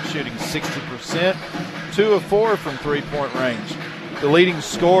field, shooting 60%, 2 of 4 from three-point range. The leading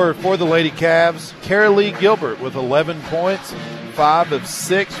scorer for the Lady Cavs, Carolee Gilbert, with 11 points, 5 of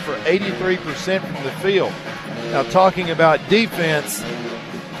 6 for 83% from the field. Now, talking about defense,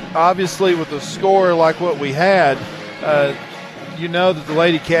 obviously with a score like what we had, you know that the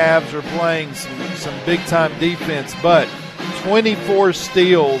Lady Cavs are playing some big-time defense, but 24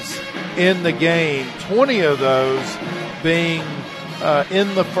 steals in the game, 20 of those being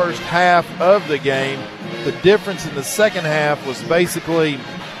in the first half of the game. The difference in the second half was basically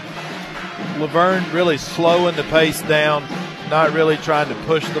LaVergne really slowing the pace down, not really trying to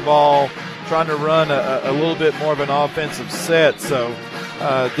push the ball, trying to run a little bit more of an offensive set, so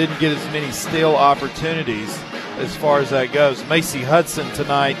didn't get as many steal opportunities as far as that goes. Macy Hudson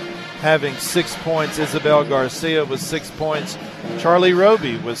tonight having 6 points. Isabel Garcia with 6 points. Charlie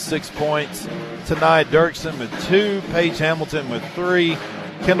Roby with 6 points. Tonight, Dirksen with 2. Paige Hamilton with 3.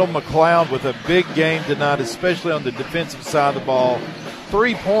 Kendall McLeod with a big game tonight, especially on the defensive side of the ball.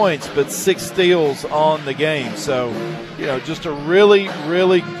 3 points, but 6 steals on the game. So, just a really,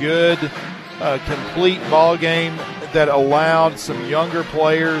 really good, complete ball game that allowed some younger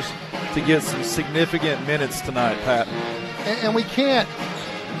players to get some significant minutes tonight, Pat. And we can't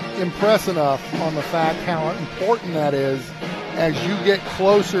impress enough on the fact how important that is as you get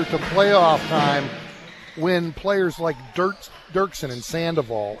closer to playoff time, when players like Dirksen and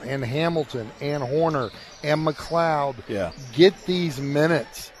Sandoval and Hamilton and Horner and McLeod get these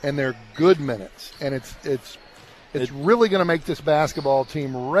minutes, and they're good minutes, and it's really going to make this basketball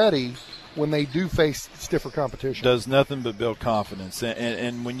team ready when they do face stiffer competition. Does nothing but build confidence,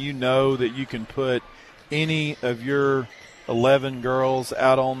 and when you know that you can put any of your 11 girls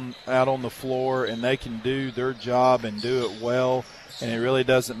out on the floor and they can do their job and do it well, and it really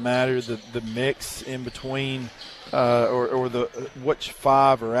doesn't matter the mix in between or the which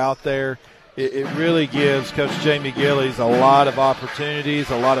 5 are out there. It really gives Coach Jamie Gillies a lot of opportunities,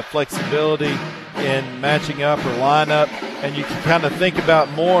 a lot of flexibility in matching up or lineup, and you can kind of think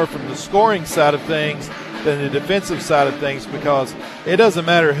about more from the scoring side of things than the defensive side of things, because it doesn't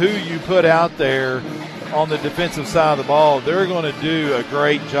matter who you put out there on the defensive side of the ball, they're going to do a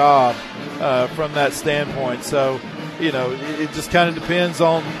great job from that standpoint. So, it just kind of depends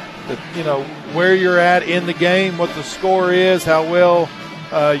on where you're at in the game, what the score is, how well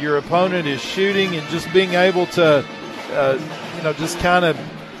your opponent is shooting, and just being able to, just kind of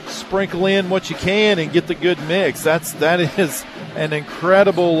sprinkle in what you can and get the good mix. That is an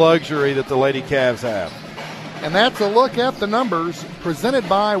incredible luxury that the Lady Cavs have. And that's a look at the numbers presented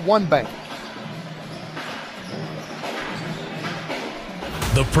by One Bank.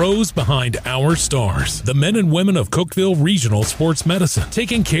 The pros behind our stars. The men and women of Cookeville Regional Sports Medicine.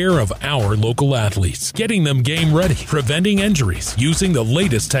 Taking care of our local athletes. Getting them game ready. Preventing injuries. Using the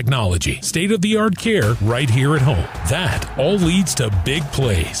latest technology. State-of-the-art care right here at home. That all leads to big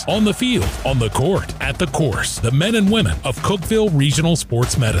plays. On the field, on the court, at the course. The men and women of Cookeville Regional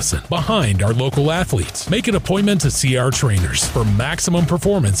Sports Medicine. Behind our local athletes. Make an appointment to see our trainers for maximum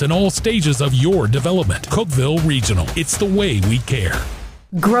performance in all stages of your development. Cookeville Regional. It's the way we care.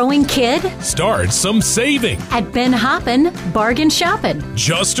 Growing kid? Start some saving. At Ben Hoppin' Bargain Shoppin'.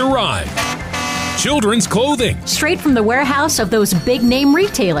 Just arrived. Children's clothing. Straight from the warehouse of those big name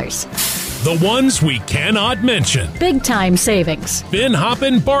retailers. The ones we cannot mention. Big time savings. Ben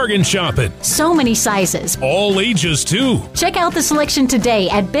Hoppin' Bargain Shoppin'. So many sizes. All ages too. Check out the selection today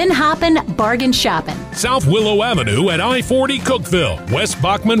at Ben Hoppin' Bargain Shoppin'. South Willow Avenue at I-40 Cookeville. West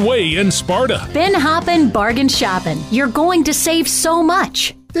Bachman Way in Sparta. Ben Hoppin' Bargain Shoppin'. You're going to save so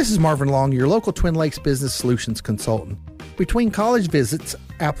much. This is Marvin Long, your local Twin Lakes Business Solutions consultant. Between college visits,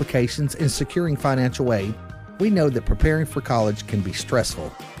 applications, and securing financial aid, we know that preparing for college can be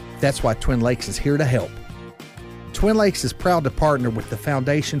stressful. That's why Twin Lakes is here to help. Twin Lakes is proud to partner with the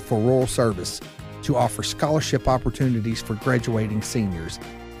Foundation for Rural Service to offer scholarship opportunities for graduating seniors.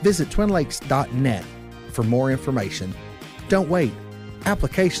 Visit twinlakes.net for more information. Don't wait.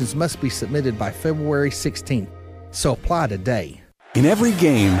 Applications must be submitted by February 16th, so apply today. In every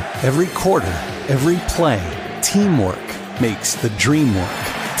game, every quarter, every play, teamwork makes the dream work.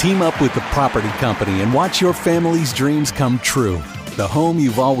 Team up with the property company and watch your family's dreams come true. The home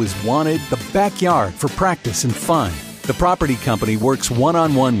you've always wanted, the backyard for practice and fun, The property company works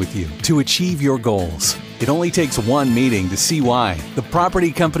one-on-one with you to achieve your goals. It only takes one meeting to see why. The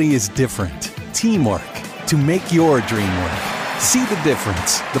property company is different. Teamwork to make your dream work. See the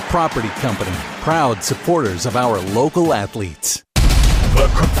difference. The Property Company, proud supporters of our local athletes. The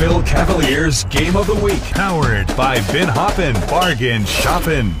Cookeville Cavaliers Game of the Week, powered by Ben Hoppen Bargain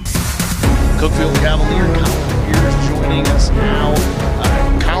Shopping. Cookeville Cavaliers joining us now.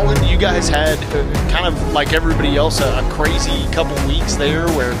 Colin, you guys had kind of like everybody else a crazy couple weeks there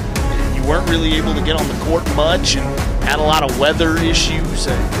where you weren't really able to get on the court much and had a lot of weather issues.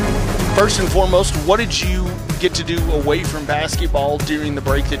 First and foremost, what did you get to do away from basketball during the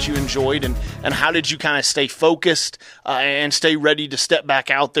break that you enjoyed, and how did you kind of stay focused and stay ready to step back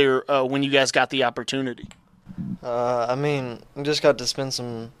out there when you guys got the opportunity? I just got to spend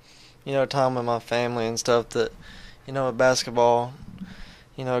some, time with my family and stuff that, with basketball,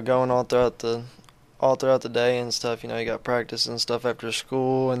 going all throughout the day and stuff. You got practice and stuff after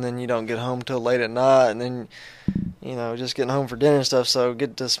school, and then you don't get home till late at night, and then just getting home for dinner and stuff. So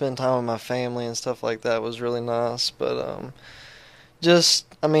get to spend time with my family and stuff like that was really nice. But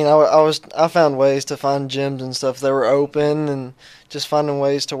I found ways to find gyms and stuff that were open, and just finding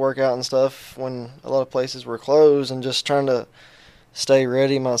ways to work out and stuff when a lot of places were closed, and just trying to stay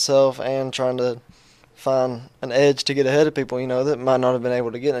ready myself and trying to find an edge to get ahead of people, that might not have been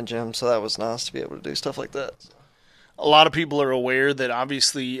able to get in a gym. So that was nice to be able to do stuff like that. A lot of people are aware that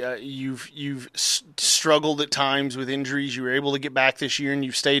obviously you've struggled at times with injuries. You were able to get back this year and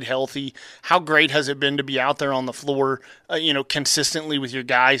you've stayed healthy. How great has it been to be out there on the floor, consistently with your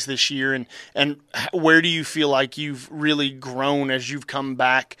guys this year? And where do you feel like you've really grown as you've come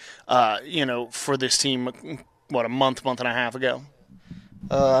back, for this team, a month and a half ago?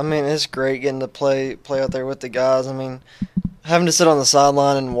 It's great getting to play out there with the guys. Having to sit on the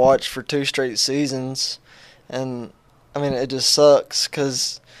sideline and watch for 2 straight seasons, and it just sucks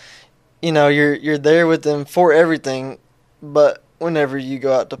because, you're there with them for everything, but whenever you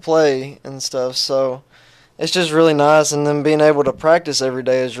go out to play and stuff, so it's just really nice. And then being able to practice every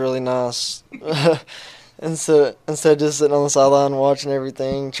day is really nice. instead of just sitting on the sideline watching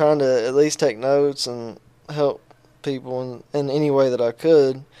everything, trying to at least take notes and help people in any way that I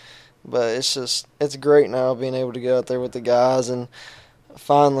could. But it's great now being able to get out there with the guys and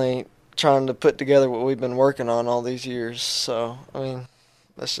finally trying to put together what we've been working on all these years. So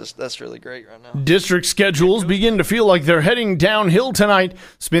that's really great right now. District schedules begin to feel like they're heading downhill tonight.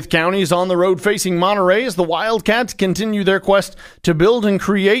 Smith County is on the road facing Monterey as the Wildcats continue their quest to build and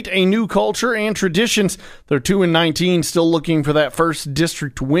create a new culture and traditions. They're 2-19, still looking for that first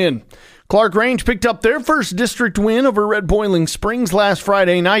district win. Clark Range picked up their first district win over Red Boiling Springs last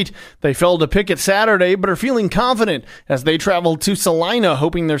Friday night. They fell to Pickett Saturday, but are feeling confident as they travel to Salina,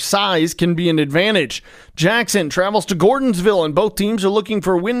 hoping their size can be an advantage. Jackson travels to Gordonsville, and both teams are looking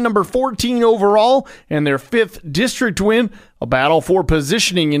for win number 14 overall and their 5th district win. A battle for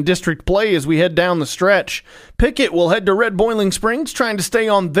positioning in district play as we head down the stretch. Pickett will head to Red Boiling Springs, trying to stay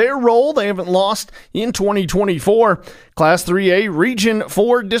on their roll. They haven't lost in 2024. Class 3A Region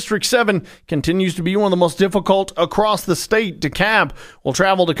 4 District 7 continues to be one of the most difficult across the state. DeKalb will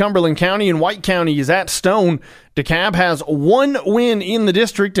travel to Cumberland County, and White County is at Stone. DeKalb has 1 win in the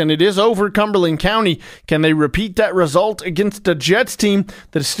district, and it is over Cumberland County. Can they repeat that result against a Jets team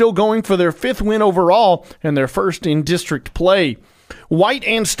that is still going for their 5th win overall and their first in district play? White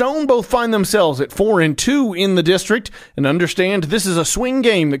and Stone both find themselves at 4-2 in the district, and understand this is a swing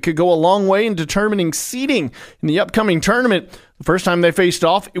game that could go a long way in determining seeding in the upcoming tournament. The first time they faced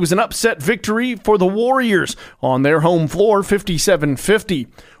off, it was an upset victory for the Warriors on their home floor, 57-50.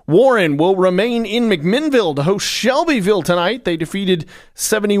 Warren will remain in McMinnville to host Shelbyville tonight. They defeated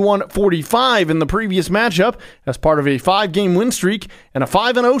 71-45 in the previous matchup as part of a 5-game win streak and a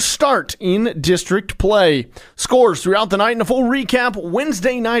 5-0 start in district play. Scores throughout the night and a full recap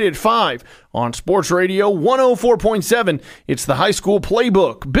Wednesday night at 5 on Sports Radio 104.7. It's the high school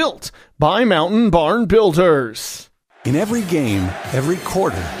playbook built by Mountain Barn Builders. In every game, every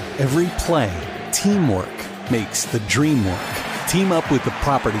quarter, every play, teamwork makes the dream work. Team up with the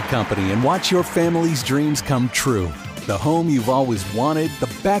Property Company and watch your family's dreams come true. The home you've always wanted,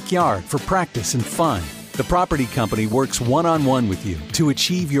 the backyard for practice and fun. The Property Company works one-on-one with you to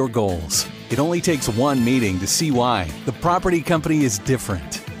achieve your goals. It only takes one meeting to see why. The Property Company is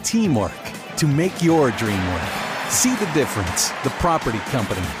different. Teamwork to make your dream work. See the difference. The Property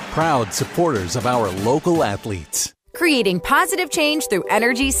Company, proud supporters of our local athletes. creating positive change through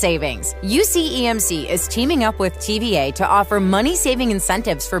energy savings. UCEMC is teaming up with TVA to offer money-saving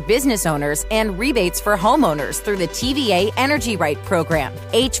incentives for business owners and rebates for homeowners through the TVA Energy Right program.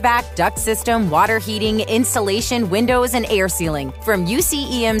 HVAC, duct system, water heating, installation, windows, and air sealing from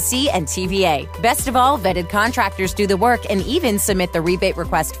UCEMC and TVA. Best of all, vetted contractors do the work and even submit the rebate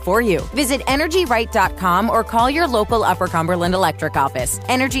request for you. Visit EnergyRight.com or call your local Upper Cumberland Electric office.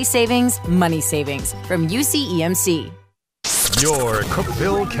 Energy savings, money savings from UCEMC. Your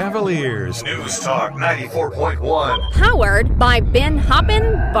Cookeville Cavaliers. News Talk 94.1. Powered by Ben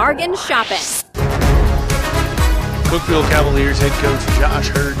Hoppin Bargain Shopping. Cookeville Cavaliers head coach Josh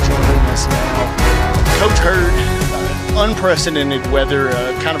Hurd joining us now. Coach Hurd, unprecedented weather,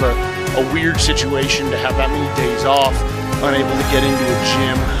 kind of a weird situation to have that many days off, unable to get into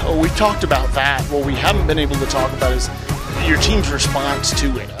a gym. We talked about that. What we haven't been able to talk about is your team's response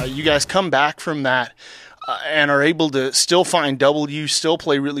to it. You guys come back from that and are able to still find W's, still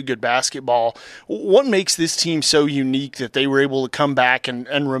play really good basketball. What makes this team so unique that they were able to come back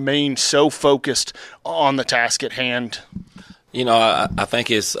and remain so focused on the task at hand? You know, I think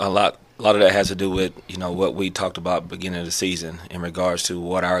it's a lot of that has to do with, you know, what we talked about beginning of the season in regards to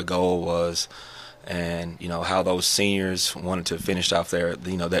what our goal was and, you know, how those seniors wanted to finish off their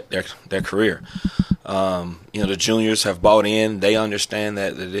career. You know, the juniors have bought in. They understand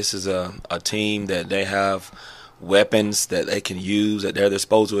that this is a team that they have weapons that they can use at their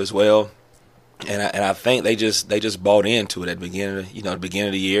disposal as well. And I think they just bought into it at the beginning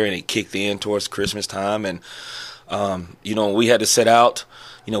of the year, and it kicked in towards Christmas time. And you know, we had to set out.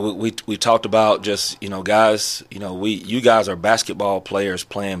 You know, we talked about just, you know, guys. You know, you guys are basketball players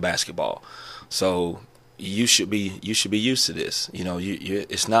playing basketball, so you should be used to this. You know,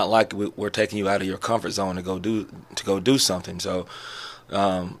 it's not like we're taking you out of your comfort zone to go do something. So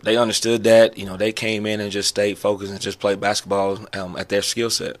they understood that. You know, they came in and just stayed focused and just played basketball at their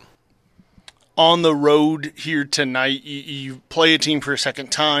skill set. On the road here tonight, you play a team for a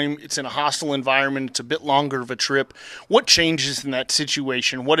second time. It's in a hostile environment. It's a bit longer of a trip. What changes in that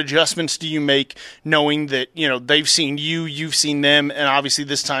situation? What adjustments do you make knowing that, you know, they've seen you, you've seen them, and obviously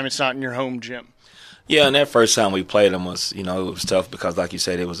this time it's not in your home gym? Yeah, and that first time we played them was, you know, it was tough because, like you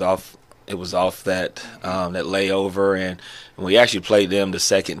said, it was off that layover, and we actually played them the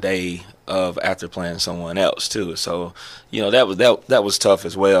second day of after playing someone else too. So, you know, that was tough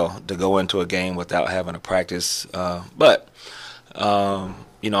as well to go into a game without having to practice. But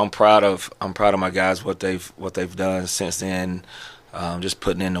you know, I'm proud of my guys, what they've done since then. Just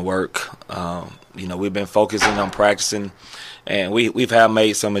putting in the work. You know, we've been focusing on practicing, and we've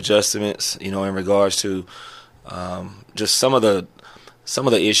made some adjustments, you know, in regards to just some of the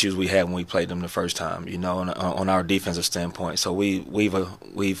issues we had when we played them the first time, you know, on our defensive standpoint. So we've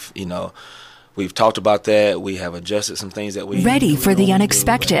talked about that. We have adjusted some things that we ready for the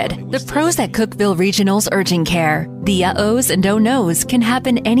unexpected. The pros at Cookeville Regional's Urgent Care. The uh-ohs and don't-knows can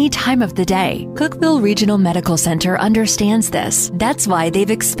happen any time of the day. Cookeville Regional Medical Center understands this. That's why they've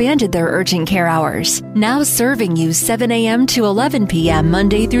expanded their urgent care hours. Now serving you 7 a.m. to 11 p.m.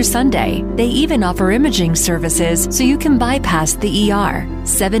 Monday through Sunday. They even offer imaging services so you can bypass the ER.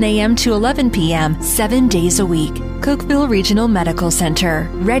 7 a.m. to 11 p.m. 7 days a week. Cookeville Regional Medical Center.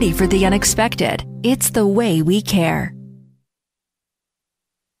 Ready for the unexpected. It's the way we care.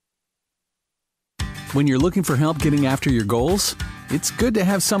 When you're looking for help getting after your goals, it's good to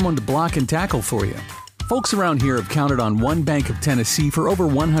have someone to block and tackle for you. Folks around here have counted on One Bank of Tennessee for over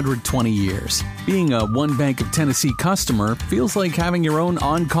 120 years. Being a One Bank of Tennessee customer feels like having your own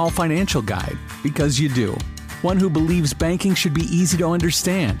on-call financial guide, because you do. One who believes banking should be easy to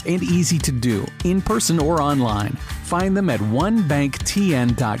understand and easy to do, in person or online. Find them at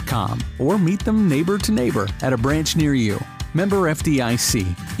onebanktn.com or meet them neighbor to neighbor at a branch near you. Member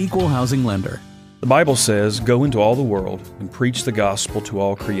FDIC, Equal Housing Lender. The Bible says, "Go into all the world and preach the gospel to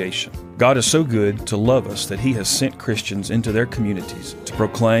all creation." God is so good to love us that He has sent Christians into their communities to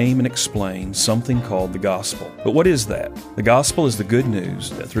proclaim and explain something called the gospel. But what is that? The gospel is the good news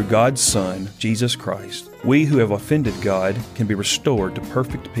that through God's Son, Jesus Christ, we who have offended God can be restored to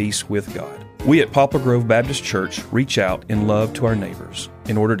perfect peace with God. We at Poplar Grove Baptist Church reach out in love to our neighbors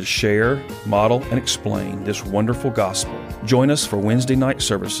in order to share, model, and explain this wonderful gospel. Join us for Wednesday night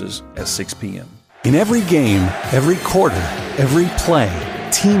services at 6 p.m. In every game, every quarter, every play,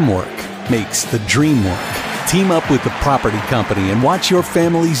 teamwork makes the dream work. Team up with the property company and watch your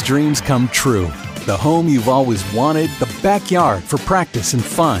family's dreams come true. The home you've always wanted, the backyard for practice and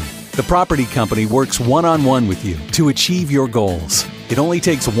fun. The property company works one-on-one with you to achieve your goals. It only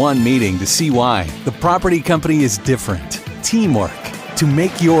takes one meeting to see why. The property company is different. Teamwork to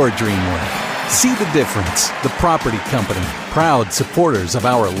make your dream work. See the difference. The Property Company, proud supporters of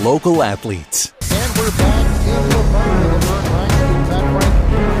our local athletes. And we're back in LaVergne High School. Matt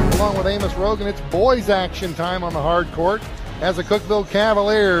Frank, along with Amos Rogan. It's boys action time on the hard court as the Cookeville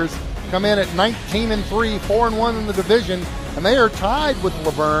Cavaliers come in at 19-3, 4-1 in the division, and they are tied with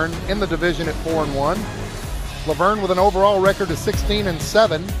LaVergne in the division at 4-1. LaVergne with an overall record of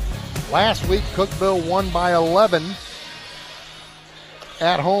 16-7. Last week, Cookeville won by 11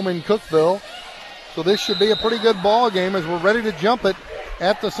 at home in Cookeville. So this should be a pretty good ball game as we're ready to jump it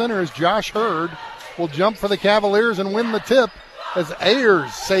at the center as Josh Hurd will jump for the Cavaliers and win the tip as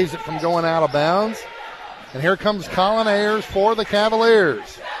Ayers saves it from going out of bounds. And here comes Colin Ayers for the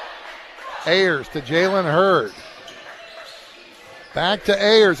Cavaliers. Ayers to Jalen Hurd. Back to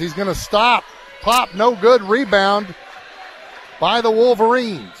Ayers. He's going to stop. Pop, no good. Rebound by the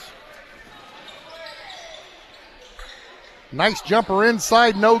Wolverines. Nice jumper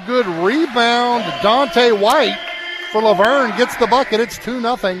inside, no good. Rebound, Dante White for LaVergne gets the bucket. It's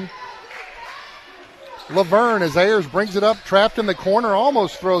 2-0. LaVergne as Ayers brings it up, trapped in the corner,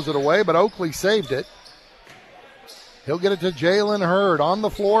 almost throws it away, but Oakley saved it. He'll get it to Jalen Hurd on the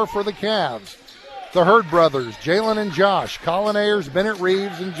floor for the Cavs. The Hurd brothers, Jalen and Josh, Colin Ayers, Bennett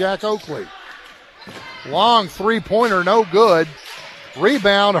Reeves, and Jack Oakley. Long three-pointer, no good.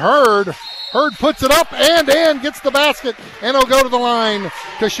 Rebound, Hurd. Hurd puts it up and gets the basket, and he'll go to the line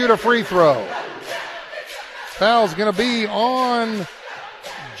to shoot a free throw. Foul's going to be on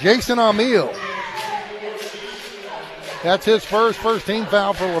Jason Amiel. That's his first team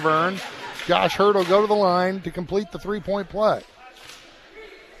foul for LaVergne. Josh Hurd will go to the line to complete the three-point play.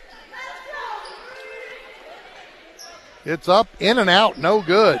 It's up, in and out, no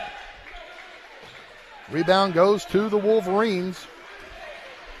good. Rebound goes to the Wolverines.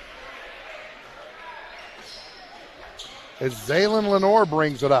 As Zaylen Lenore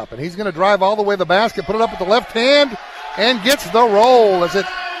brings it up, and he's going to drive all the way to the basket, put it up with the left hand, and gets the roll as it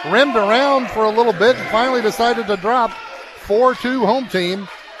rimmed around for a little bit and finally decided to drop. 4-2 home team.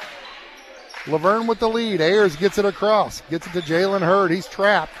 LaVergne with the lead. Ayers gets it across, gets it to Jalen Hurd. He's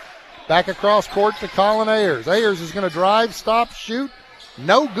trapped. Back across court to Colin Ayers. Ayers is going to drive, stop, shoot.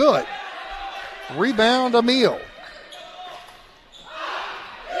 No good. Rebound, Amiel.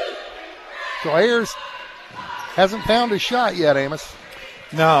 So Ayers hasn't found his shot yet, Amos.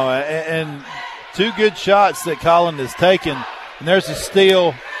 No, and two good shots that Colin has taken. And there's a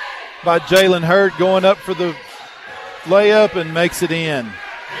steal by Jalen Hurd going up for the layup and makes it in.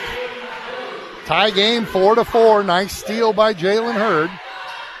 Tie game 4-4. Nice steal by Jalen Hurd.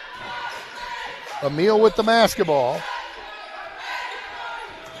 Amiel with the basketball.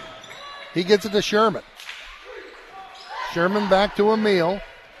 He gets it to Sherman. Sherman back to Amiel.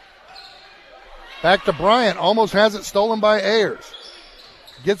 Back to Bryant. Almost has it stolen by Ayers.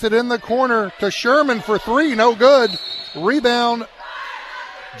 Gets it in the corner to Sherman for three. No good. Rebound,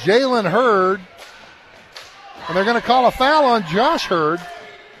 Jalen Hurd. And they're going to call a foul on Josh Hurd.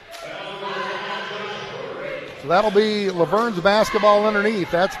 So that'll be LaVergne's basketball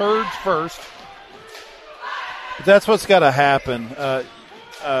underneath. That's Hurd's first. But that's what's got to happen.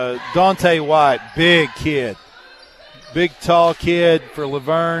 Dante White, big kid. Big, tall kid for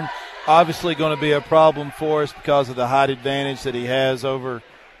LaVergne. Obviously going to be a problem for us because of the height advantage that he has over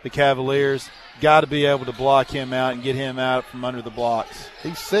the Cavaliers. Got to be able to block him out and get him out from under the blocks.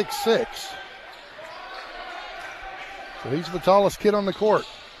 He's 6'6". So he's the tallest kid on the court.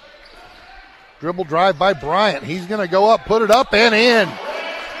 Dribble drive by Bryant. He's going to go up, put it up, and in.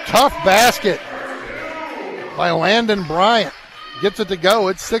 Tough basket by Landon Bryant. Gets it to go.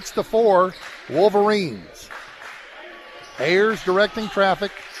 It's 6-4, Wolverines. Ayers directing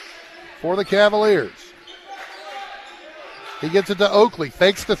traffic for the Cavaliers. He gets it to Oakley.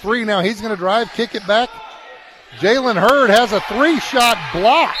 Fakes the three. Now he's going to drive, kick it back. Jalen Hurd has a three-shot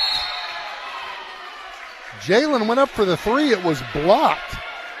blocked. Jalen went up for the three. It was blocked.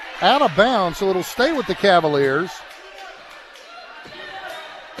 Out of bounds, so it'll stay with the Cavaliers.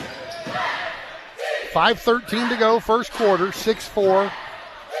 5:13 to go, first quarter, 6-4.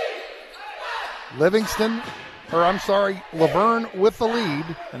 LaVergne with the lead.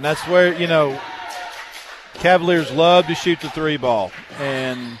 And that's where, Cavaliers love to shoot the three ball.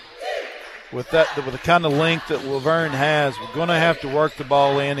 And with the kind of length that LaVergne has, we're going to have to work the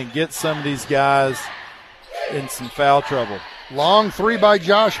ball in and get some of these guys in some foul trouble. Long three by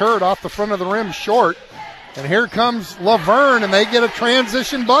Josh Hurd off the front of the rim, short. And here comes LaVergne, and they get a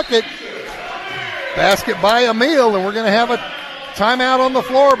transition bucket. Basket by Amiel, and we're going to have a timeout on the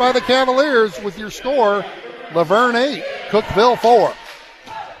floor by the Cavaliers with your score, LaVergne 8, Cookeville 4.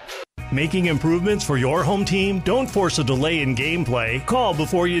 Making improvements for your home team? Don't force a delay in gameplay. Call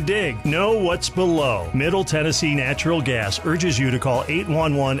before you dig. Know what's below. Middle Tennessee Natural Gas urges you to call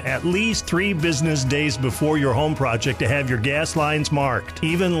 811 at least 3 business days before your home project to have your gas lines marked.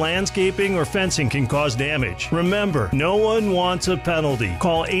 Even landscaping or fencing can cause damage. Remember, no one wants a penalty.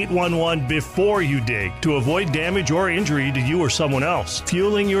 Call 811 before you dig to avoid damage or injury to you or someone else.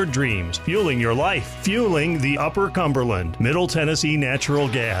 Fueling your dreams, fueling your life, fueling the Upper Cumberland. Middle Tennessee Natural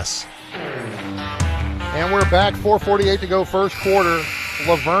Gas. And we're back, 4:48 to go first quarter.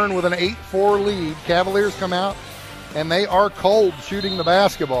 LaVergne with an 8-4 lead. Cavaliers come out, and they are cold shooting the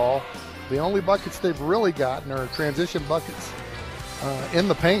basketball. The only buckets they've really gotten are transition buckets in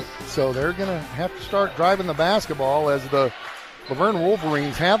the paint. So they're going to have to start driving the basketball as the LaVergne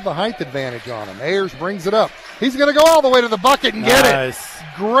Wolverines have the height advantage on them. Ayers brings it up. He's going to go all the way to the bucket and get it.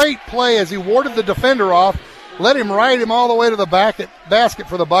 Great play as he warded the defender off. Let him ride him all the way to the basket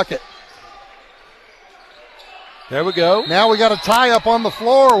for the bucket. There we go. Now we got a tie up on the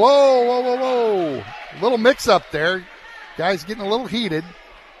floor. Whoa, whoa, whoa, whoa. Little mix up there. Guys getting a little heated.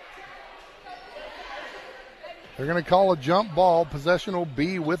 They're going to call a jump ball. Possession will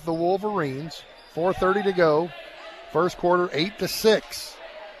be with the Wolverines. 4:30 to go. First quarter, 8-6.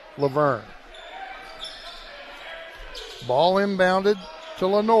 LaVergne. Ball inbounded to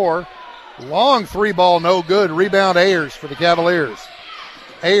Lenore. Long 3-ball, no good. Rebound Ayers for the Cavaliers.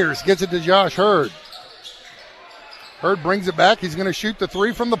 Ayers gets it to Josh Hurd. Hurd brings it back. He's going to shoot the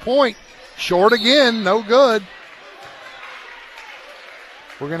 3 from the point. Short again, no good.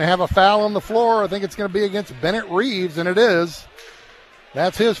 We're going to have a foul on the floor. I think it's going to be against Bennett Reeves, and it is.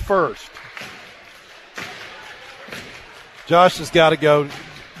 That's his first. Josh has got to go.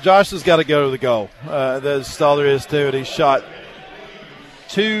 Josh has got to go to the goal. That's all there is to it. He shot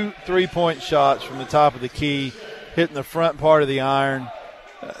 2 3-point shots from the top of the key, hitting the front part of the iron.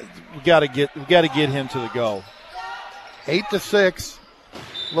 We got to get him to the goal. 8-6.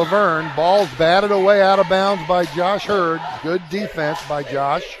 LaVergne. Ball's batted away out of bounds by Josh Hurd. Good defense by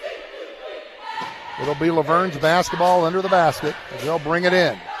Josh. It'll be LaVergne's basketball under the basket. They'll bring it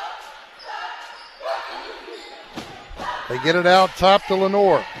in. They get it out top to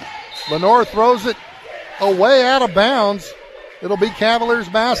Lenore. Lenore throws it away out of bounds. It'll be Cavaliers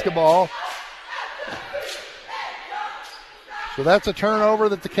basketball. So that's a turnover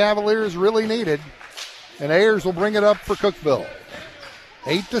that the Cavaliers really needed. And Ayers will bring it up for Cookeville.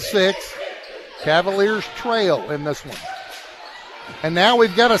 8-6. Cavaliers trail in this one. And now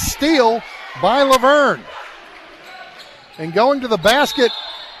we've got a steal by LaVergne. And going to the basket,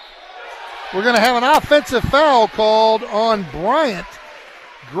 we're going to have an offensive foul called on Bryant.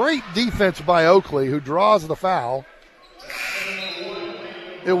 Great defense by Oakley, who draws the foul.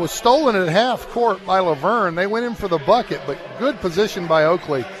 It was stolen at half court by LaVergne. They went in for the bucket, but good position by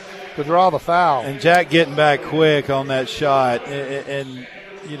Oakley to draw the foul. And Jack getting back quick on that shot. And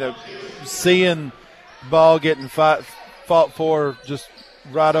you know, seeing ball getting fought for just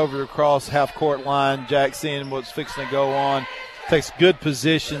right over across half-court line. Jack seeing what's fixing to go on. Takes good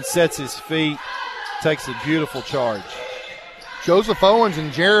position, sets his feet, takes a beautiful charge. Joseph Owens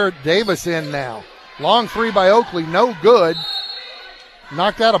and Jared Davis in now. Long 3 by Oakley, no good.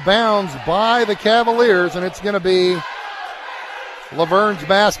 Knocked out of bounds by the Cavaliers, and it's going to be LaVergne's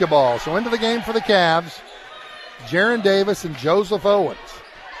basketball. So into the game for the Cavs, Jaron Davis and Joseph Owens,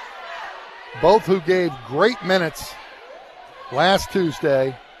 both who gave great minutes last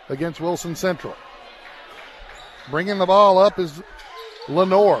Tuesday against Wilson Central. Bringing the ball up is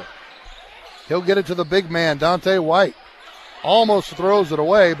Lenore. He'll get it to the big man, Dante White. Almost throws it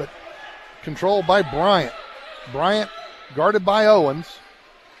away, but controlled by Bryant. Bryant guarded by Owens.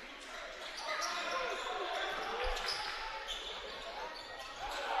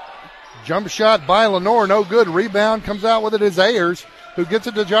 Jump shot by Lenore, no good. Rebound comes out with it is Ayers, who gets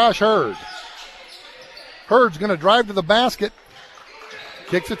it to Josh Hurd. Hurd's going to drive to the basket.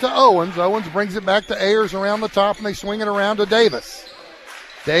 Kicks it to Owens. Owens brings it back to Ayers around the top, and they swing it around to Davis.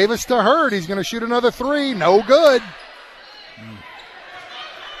 Davis to Hurd. He's going to shoot another 3. No good.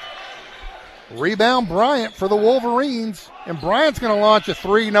 Rebound Bryant for the Wolverines. And Bryant's going to launch a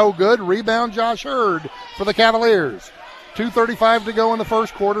 3. No good. Rebound Josh Hurd for the Cavaliers. 2:35 to go in the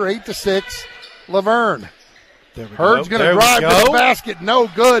first quarter. 8-6. LaVergne. Hurd's going to drive to the basket. No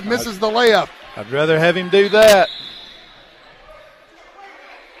good. Misses the layup. I'd rather have him do that.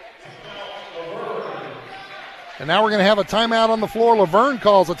 And now we're going to have a timeout on the floor. LaVergne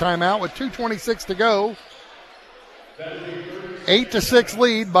calls a timeout with 2:26 to go. 8-6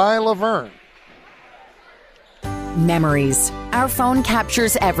 lead by LaVergne. Memories. Our phone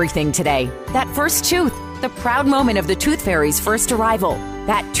captures everything today. That first tooth, the proud moment of the Tooth Fairy's first arrival,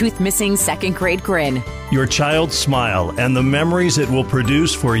 that tooth-missing second-grade grin. Your child's smile and the memories it will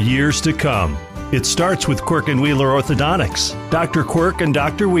produce for years to come. It starts with Quirk and Wheeler Orthodontics. Dr. Quirk and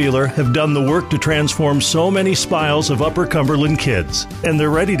Dr. Wheeler have done the work to transform so many smiles of Upper Cumberland kids, and they're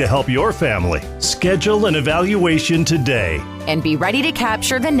ready to help your family. Schedule an evaluation today. And be ready to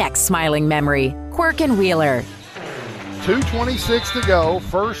capture the next smiling memory. Quirk and Wheeler. 2:26 to go,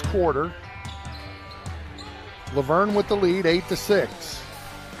 first quarter. LaVergne with the lead, 8-6.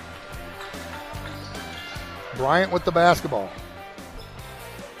 Bryant with the basketball.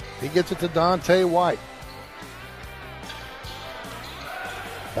 He gets it to Dante White.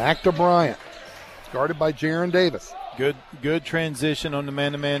 Back to Bryant. It's guarded by Jaron Davis. Good transition on the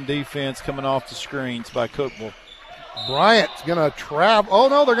man-to-man defense coming off the screens by Cookville. Bryant's going to travel. Oh,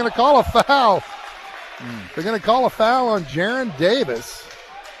 no, they're going to call a foul. They're going to call a foul on Jaron Davis.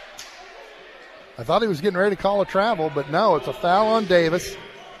 I thought he was getting ready to call a travel, but no, it's a foul on Davis.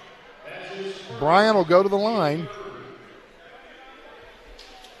 Bryant will go to the line.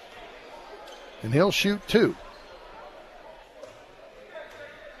 And he'll shoot 2.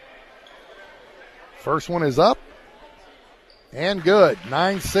 First one is up. And good.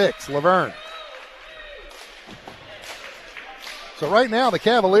 9-6, LaVergne. So right now the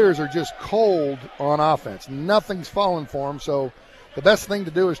Cavaliers are just cold on offense. Nothing's falling for them, so the best thing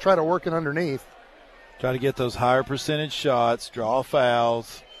to do is try to work it underneath. Try to get those higher percentage shots, draw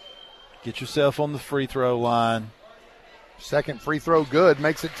fouls, get yourself on the free throw line. Second free throw good,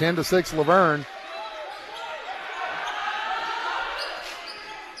 makes it 10-6 LaVergne.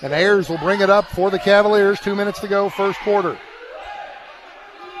 And Ayers will bring it up for the Cavaliers. 2 minutes to go, first quarter.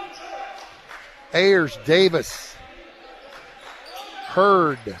 Ayers, Davis,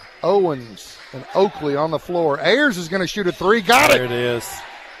 Hurd, Owens, and Oakley on the floor. Ayers is going to shoot a 3. Got it. There it is.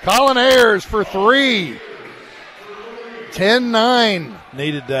 Colin Ayers for 3. 10-9.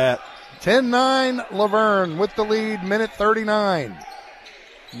 Needed that. 10-9, LaVergne with the lead, minute 39.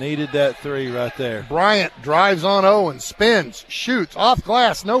 Needed that 3 right there. Bryant drives on Owens, spins, shoots, off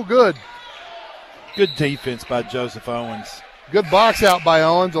glass, no good. Good defense by Joseph Owens. Good box out by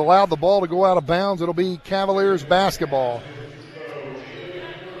Owens, allowed the ball to go out of bounds. It'll be Cavaliers basketball.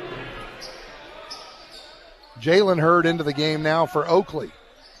 Jalen Hurd into the game now for Oakley.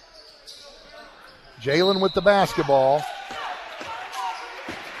 Jalen with the basketball.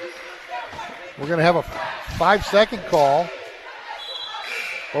 We're going to have a 5-second call.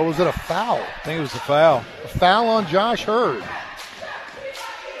 Or was it a foul? I think it was a foul. A foul on Josh Hurd.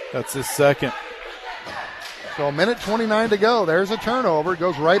 That's his second. So a minute 29 to go. There's a turnover. It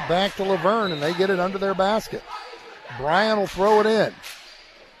goes right back to LaVergne, and they get it under their basket. Bryan will throw it in.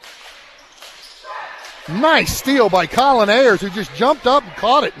 Nice steal by Colin Ayers, who just jumped up and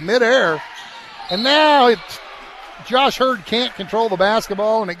caught it in midair. And now Josh Hurd can't control the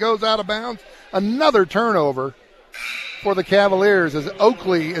basketball, and it goes out of bounds. Another turnover for the Cavaliers as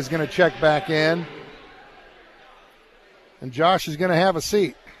Oakley is going to check back in. And Josh is going to have a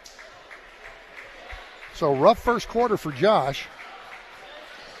seat. So rough first quarter for Josh.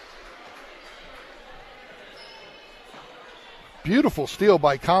 Beautiful steal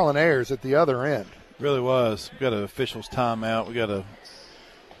by Colin Ayers at the other end. Really was. We got an official's timeout. We got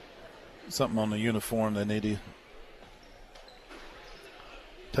something on the uniform they need to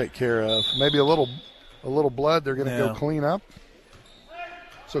take care of. Maybe a little blood they're going to go clean up.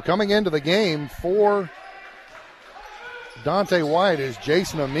 So coming into the game for Dante White is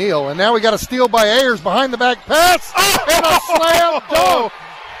Jason O'Neal. And now we got a steal by Ayers, behind the back pass, and a slam dunk.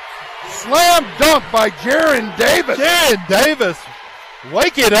 Slam dunk by Jaron Davis. Jaron Davis,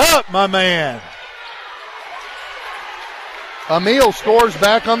 wake it up, my man. O'Neal scores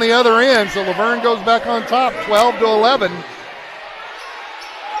back on the other end, so LaVergne goes back on top, 12-11.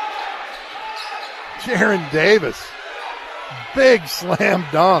 Jaron Davis, big slam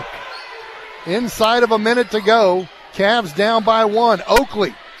dunk. Inside of a minute to go, Cavs down by 1.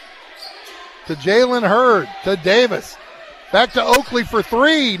 Oakley to Jalen Hurd to Davis. Back to Oakley for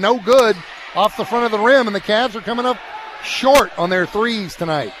 3, no good, off the front of the rim, and the Cavs are coming up short on their threes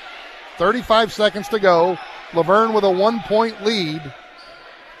tonight. 35 seconds to go. LaVergne with a 1-point lead.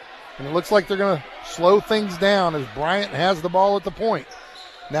 And it looks like they're going to slow things down as Bryant has the ball at the point.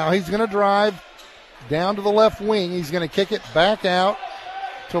 Now he's going to drive down to the left wing. He's going to kick it back out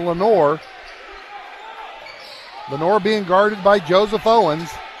to Lenore. Lenore being guarded by Joseph Owens.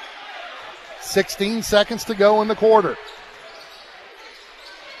 16 seconds to go in the quarter.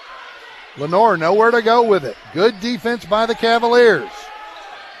 Lenore nowhere to go with it. Good defense by the Cavaliers.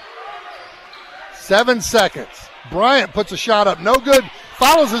 7 seconds. Bryant puts a shot up. No good.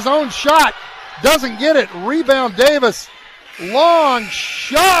 Follows his own shot. Doesn't get it. Rebound Davis. Long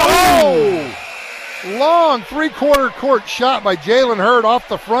shot. Oh! Long three-quarter court shot by Jalen Hurd off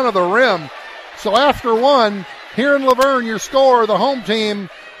the front of the rim. So after one, here in LaVergne, your score, the home team,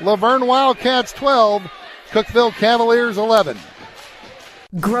 LaVergne Wildcats 12, Cookeville Cavaliers 11.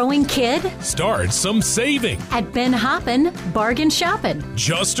 Growing kid? Start some saving. At Ben Hoppin' Bargain Shoppin'.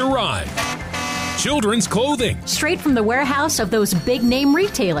 Just arrived. Children's clothing. Straight from the warehouse of those big-name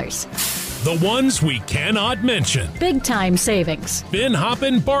retailers. The ones we cannot mention. Big-time savings. Ben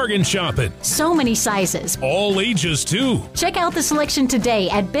Hoppin' Bargain Shoppin'. So many sizes. All ages, too. Check out the selection today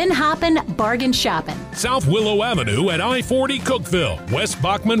at Ben Hoppin' Bargain Shoppin'. South Willow Avenue at I-40 Cookeville. West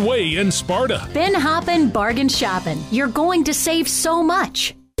Bachman Way in Sparta. Ben Hoppin' Bargain Shoppin'. You're going to save so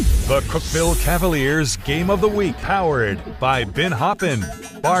much. The Cookeville Cavaliers Game of the Week, powered by Ben Hoppin'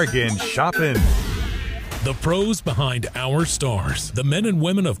 Bargain Shoppin'. The pros behind our stars, the men and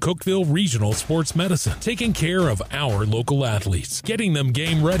women of Cookeville Regional Sports Medicine, taking care of our local athletes, getting them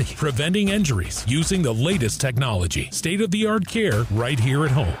game ready, preventing injuries, using the latest technology, state-of-the-art care right here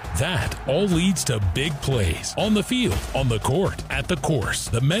at home. That all leads to big plays on the field, on the court, at the course.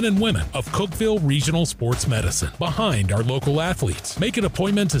 The men and women of Cookeville Regional Sports Medicine, behind our local athletes. Make an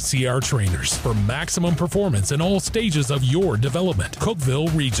appointment to see our trainers for maximum performance in all stages of your development.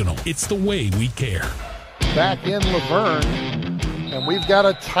 Cookeville Regional, it's the way we care. Back in LaVergne, and we've got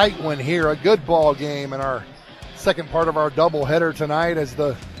a tight one here, a good ball game in our second part of our doubleheader tonight as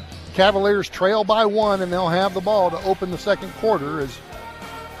the Cavaliers trail by one, and they'll have the ball to open the second quarter as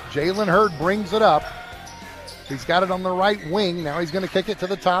Jalen Hurd brings it up. He's got it on the right wing. Now he's going to kick it to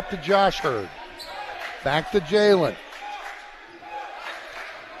the top to Josh Hurd. Back to Jalen.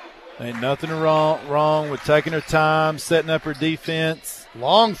 Ain't nothing wrong with taking her time, setting up her defense.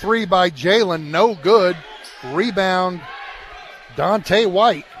 Long three by Jalen, no good. Rebound, Dante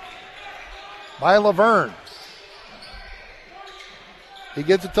White by LaVergne. He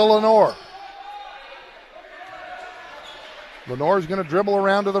gets it to Lenore. Lenore's going to dribble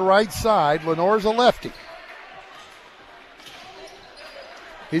around to the right side. Lenore's a lefty.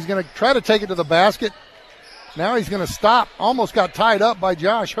 He's going to try to take it to the basket. Now he's going to stop. Almost got tied up by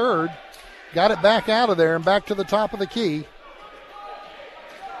Josh Hurd. Got it back out of there and back to the top of the key.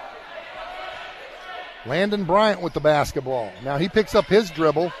 Landon Bryant with the basketball. Now he picks up his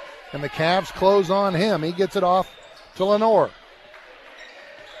dribble, and the Cavs close on him. He gets it off to Lenore.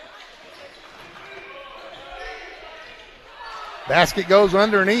 Basket goes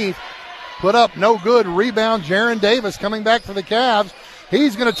underneath. Put up, no good. Rebound, Jaron Davis coming back for the Cavs.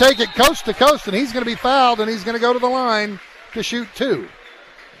 He's going to take it coast to coast, and he's going to be fouled, and he's going to go to the line to shoot two.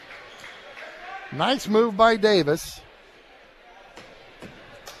 Nice move by Davis.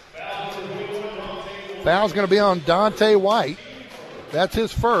 Foul's going to be on Dante White. That's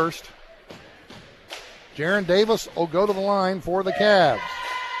his first. Jaron Davis will go to the line for the Cavs.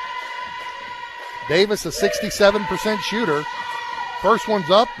 Davis, a 67% shooter. First one's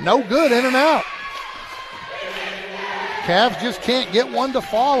up, no good, in and out. Cavs just can't get one to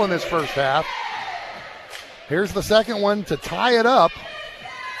fall in this first half. Here's the second one to tie it up.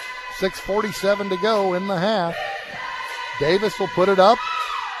 6:47 to go in the half. Davis will put it up.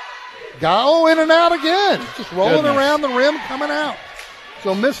 In and out again. Just rolling around the rim, coming out.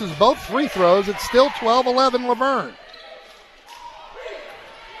 So misses both free throws. It's still 12-11 LaVergne.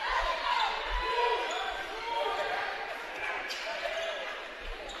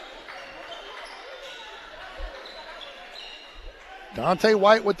 Dante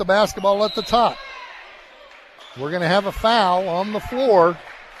White with the basketball at the top. We're going to have a foul on the floor.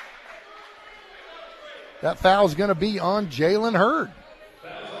 That foul is going to be on Jalen Hurd.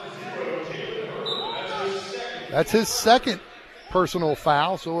 That's his second personal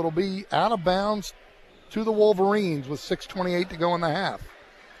foul, so it'll be out of bounds to the Wolverines with 6:28 to go in the half.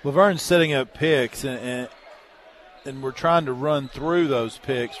 LaVerne's setting up picks, and we're trying to run through those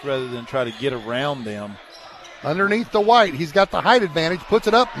picks rather than try to get around them. Underneath the White, he's got the height advantage, puts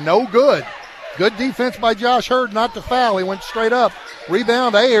it up, no good. Good defense by Josh Hurd not to foul. He went straight up.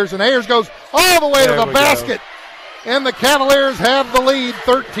 Rebound Ayers, and Ayers goes all the way to the basket. And the Cavaliers have the lead,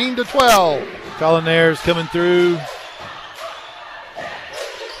 13-12. Colin Ayers coming through.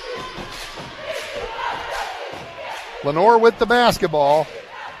 Lenore with the basketball.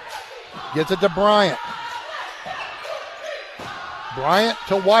 Gets it to Bryant. Bryant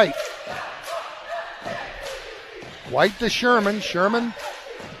to White. White to Sherman. Sherman,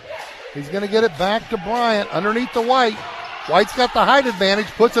 he's going to get it back to Bryant underneath the White. White's got the height advantage,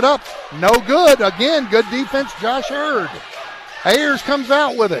 puts it up. No good. Again, good defense, Josh Hurd. Ayers comes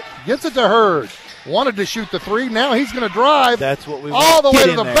out with it. Gets it to Hurd. Wanted to shoot the three. Now he's going to drive. That's what we all the way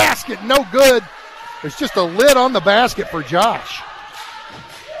to the there. basket. No good. There's just a lid on the basket for Josh.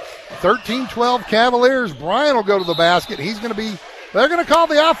 13-12 Cavaliers. Bryant will go to the basket. They're going to call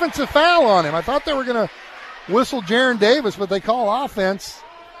the offensive foul on him. I thought they were going to whistle Jaron Davis, but they call offense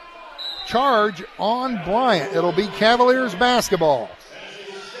charge on Bryant. It'll be Cavaliers basketball.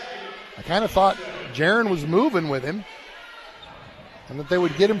 I kind of thought Jaron was moving with him and that they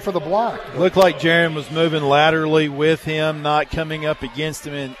would get him for the block. Looked like Jaron was moving laterally with him, not coming up against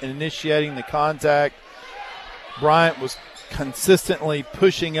him and initiating the contact. Bryant was consistently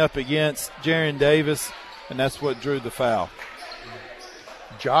pushing up against Jaron Davis, and that's what drew the foul.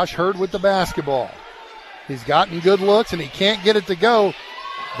 Josh Hurd with the basketball. He's gotten good looks, and he can't get it to go.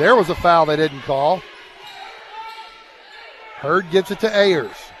 There was a foul they didn't call. Hurd gets it to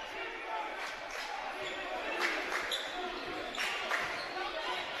Ayers.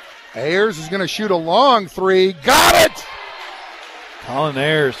 Ayers is going to shoot a long three. Got it! Colin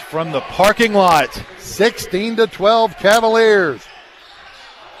Ayers from the parking lot. 16-12 Cavaliers.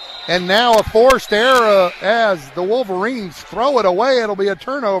 And now a forced error as the Wolverines throw it away. It'll be a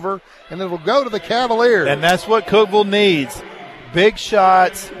turnover, and it'll go to the Cavaliers. And that's what Cookeville needs. Big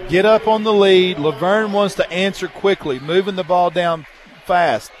shots, get up on the lead. LaVergne wants to answer quickly, moving the ball down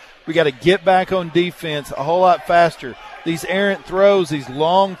fast. We got to get back on defense a whole lot faster. These errant throws, these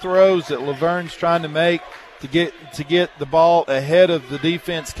long throws that LaVergne's trying to make to get the ball ahead of the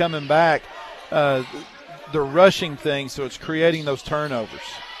defense coming back, they're rushing things, so it's creating those turnovers.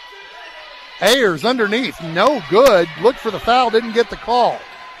 Ayers underneath, no good. Looked for the foul, didn't get the call.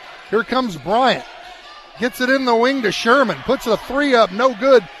 Here comes Bryant. Gets it in the wing to Sherman. Puts a three up, no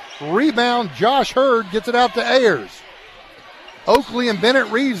good. Rebound, Josh Hurd gets it out to Ayers. Oakley and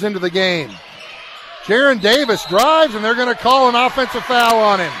Bennett Reeves into the game. Jaron Davis drives, and they're going to call an offensive foul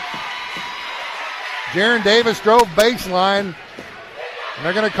on him. Jaron Davis drove baseline, and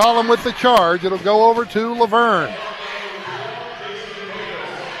they're going to call him with the charge. It'll go over to LaVergne.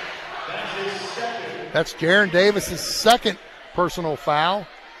 That's Jaron Davis' second personal foul.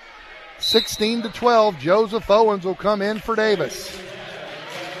 16-12, Joseph Owens will come in for Davis.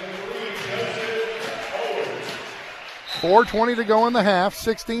 4:20 to go in the half,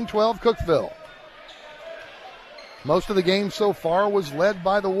 16-12 Cookeville. Most of the game so far was led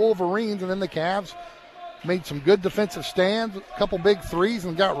by the Wolverines, and then the Cavs made some good defensive stands, a couple big threes,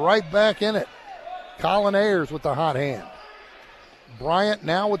 and got right back in it. Colin Ayers with the hot hand. Bryant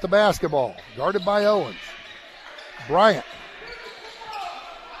now with the basketball, guarded by Owens. Bryant.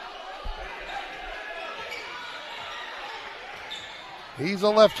 He's a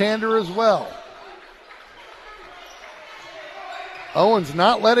left-hander as well. Owens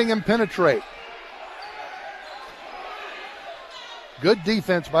not letting him penetrate. Good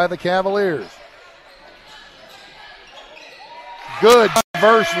defense by the Cavaliers. Good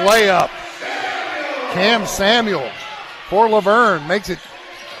reverse layup. Cam Samuels for LaVergne makes it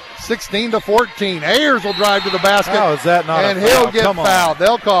 16-14. Ayers will drive to the basket. How is that not and a foul? He'll get fouled.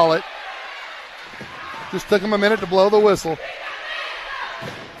 They'll call it. Just took him a minute to blow the whistle.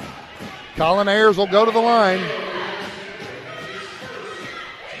 Colin Ayers will go to the line.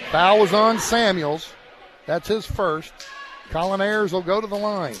 Foul was on Samuels. That's his first. Colin Ayers will go to the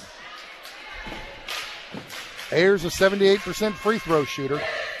line. Ayers a 78% free throw shooter.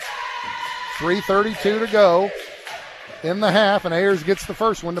 3:32 to go in the half, and Ayers gets the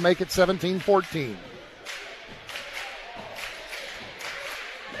first one to make it 17-14.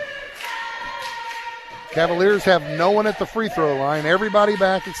 Cavaliers have no one at the free throw line. Everybody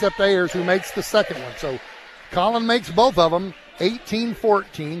back except Ayers, who makes the second one. So Colin makes both of them.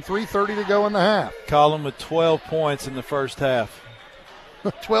 18-14, 3:30 to go in the half. Colin with 12 points in the first half.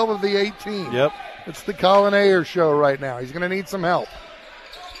 12 of the 18. Yep. It's the Colin Ayers show right now. He's going to need some help.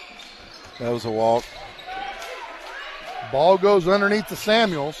 That was a walk. Ball goes underneath to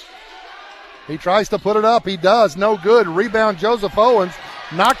Samuels. He tries to put it up. He does. No good. Rebound, Joseph Owens.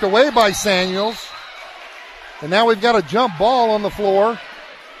 Knocked away by Samuels. And now we've got a jump ball on the floor.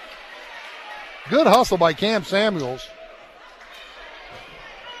 Good hustle by Cam Samuels.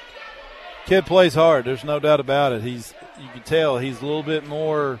 Kid plays hard. There's no doubt about it. You can tell he's a little bit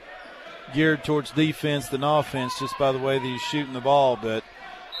more geared towards defense than offense just by the way that he's shooting the ball. But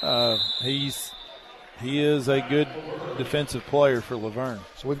he is a good defensive player for LaVergne.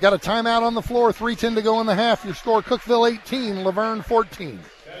 So we've got a timeout on the floor. 3:10 to go in the half. Your score, Cookeville 18, LaVergne 14.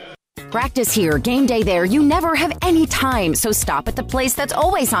 Practice here, game day there. You never have any time, so stop at the place that's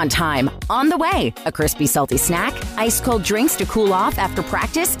always on time. On the Way, a crispy, salty snack, ice-cold drinks to cool off after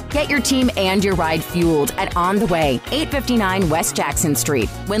practice. Get your team and your ride fueled at On the Way, 859 West Jackson Street.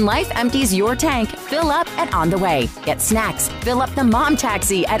 When life empties your tank, fill up at On the Way. Get snacks, fill up the mom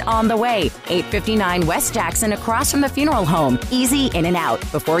taxi at On the Way, 859 West Jackson, across from the funeral home. Easy in and out.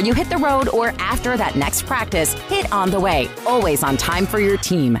 Before you hit the road or after that next practice, hit On the Way. Always on time for your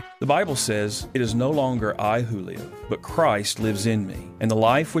team. The Bible says, "It is no longer I who live, but Christ lives in me. And the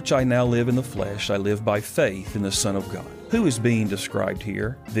life which I now live in the flesh, I live by faith in the Son of God." Who is being described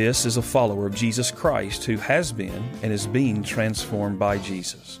here? This is a follower of Jesus Christ who has been and is being transformed by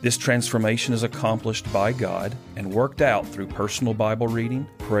Jesus. This transformation is accomplished by God and worked out through personal Bible reading,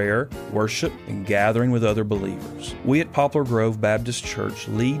 prayer, worship, and gathering with other believers. We at Poplar Grove Baptist Church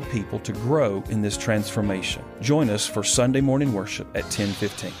lead people to grow in this transformation. Join us for Sunday morning worship at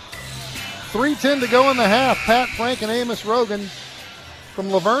 10:15. 3:10 to go in the half. Pat Frank and Amos Rogan from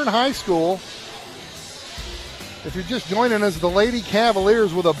LaVergne High School. If you're just joining us, the Lady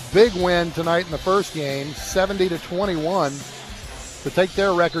Cavaliers with a big win tonight in the first game, 70-21, to take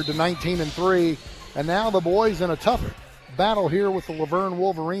their record to 19-3. And now the boys in a tough battle here with the LaVergne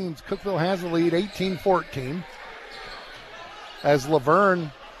Wolverines. Cookeville has the lead, 18-14, as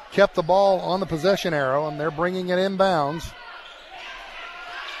LaVergne kept the ball on the possession arrow, and they're bringing it inbounds.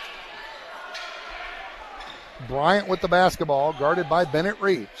 Bryant with the basketball, guarded by Bennett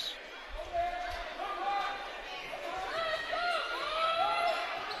Reeves.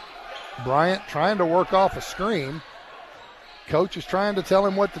 Bryant trying to work off a screen. Coach is trying to tell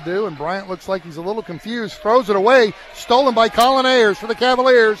him what to do, and Bryant looks like he's a little confused. Throws it away. Stolen by Colin Ayers for the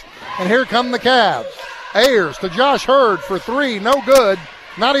Cavaliers. And here come the Cavs. Ayers to Josh Hurd for three. No good.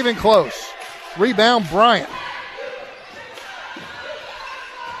 Not even close. Rebound Bryant.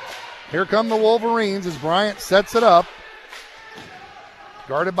 Here come the Wolverines as Bryant sets it up.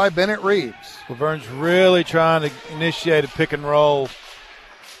 Guarded by Bennett Reeves. LaVergne's really trying to initiate a pick and roll.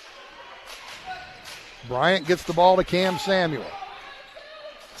 Bryant gets the ball to Cam Samuel.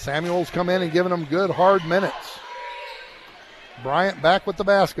 Samuel's come in and given him good, hard minutes. Bryant back with the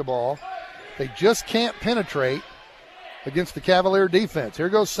basketball. They just can't penetrate against the Cavalier defense. Here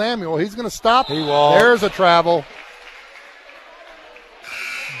goes Samuel. He's going to stop. He walked. There's a travel.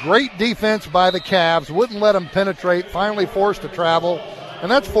 Great defense by the Cavs. Wouldn't let him penetrate. Finally forced to travel.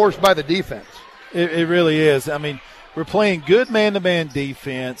 And that's forced by the defense. It really is. I mean, we're playing good man-to-man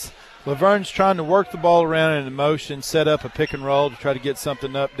defense. LaVergne's trying to work the ball around in motion, set up a pick and roll to try to get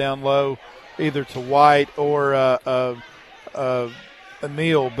something up down low, either to White or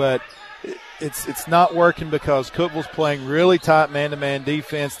Emile, but it's not working because Cookeville's playing really tight man-to-man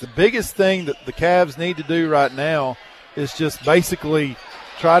defense. The biggest thing that the Cavs need to do right now is just basically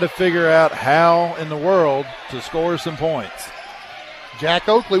try to figure out how in the world to score some points. Jack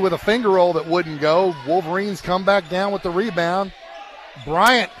Oakley with a finger roll that wouldn't go. Wolverines come back down with the rebound.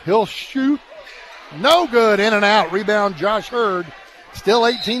 Bryant, he'll shoot. No good, in and out. Rebound Josh Hurd. Still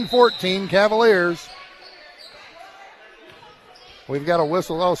 18-14, Cavaliers. We've got a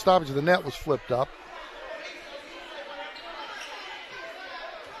whistle. Oh, stoppage of the net was flipped up.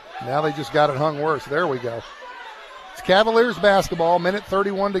 Now they just got it hung worse. There we go. It's Cavaliers basketball. Minute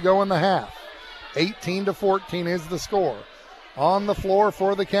 31 to go in the half. 18-14 is the score. On the floor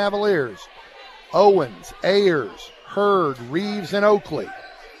for the Cavaliers, Owens, Ayers, Hurd, Reeves, and Oakley.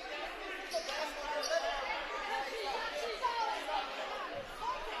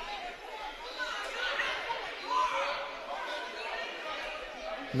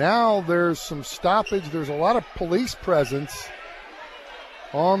 Now there's some stoppage. There's a lot of police presence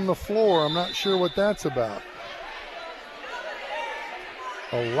on the floor. I'm not sure what that's about.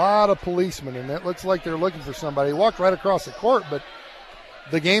 A lot of policemen, and it looks like they're looking for somebody. He walked right across the court, but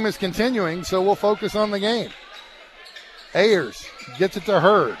the game is continuing, so we'll focus on the game. Ayers gets it to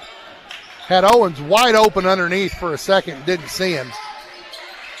Hurd. Had Owens wide open underneath for a second, didn't see him.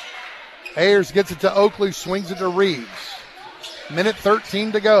 Ayers gets it to Oakley, swings it to Reeves. Minute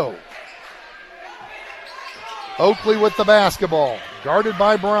 13 to go. Oakley with the basketball, guarded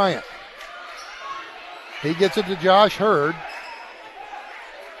by Bryant. He gets it to Josh Hurd.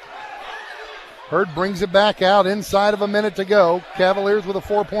 Hurd brings it back out inside of a minute to go. Cavaliers with a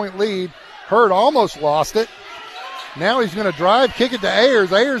 4-point lead. Hurd almost lost it. Now he's going to drive, kick it to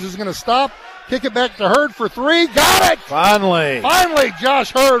Ayers. Ayers is going to stop, kick it back to Hurd for three. Got it! Finally,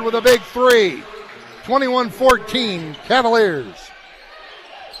 Josh Hurd with a big three. 21-14, Cavaliers.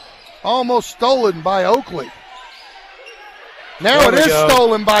 Almost stolen by Oakley. Now it is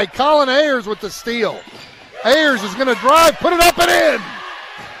stolen by Colin Ayers with the steal. Ayers is going to drive, put it up and in.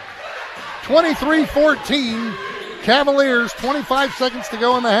 23-14. Cavaliers, 25 seconds to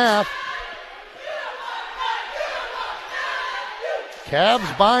go in the half.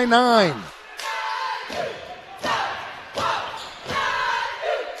 Cavs by 9.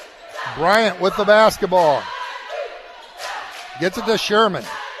 Bryant with the basketball. Gets it to Sherman.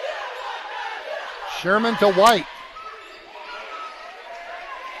 Sherman to White.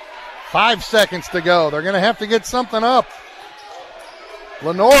 5 seconds to go. They're going to have to get something up.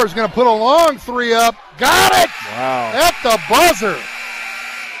 Lenore's going to put a long three up. Got it! Wow. At the buzzer.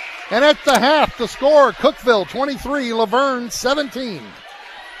 And at the half, the score, Cookeville 23, LaVergne 17.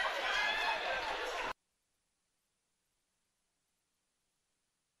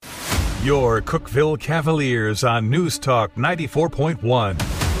 Your Cookeville Cavaliers on News Talk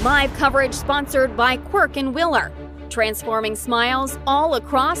 94.1. Live coverage sponsored by Quirk and Wheeler, transforming smiles all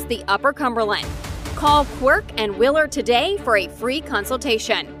across the Upper Cumberland. Call Quirk and Wheeler today for a free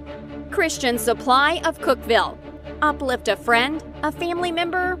consultation. Christian Supply of Cookeville. Uplift a friend, a family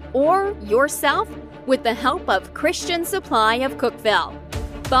member, or yourself with the help of Christian Supply of Cookeville.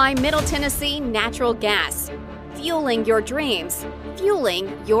 By Middle Tennessee Natural Gas. Fueling your dreams, fueling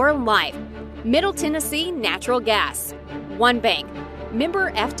your life. Middle Tennessee Natural Gas. One Bank.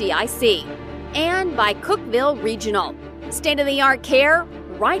 Member FDIC. And by Cookeville Regional. State-of-the-art care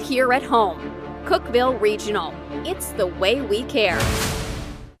right here at home. Cookeville Regional. It's the way we care.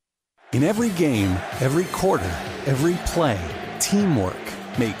 In every game, every quarter, every play, teamwork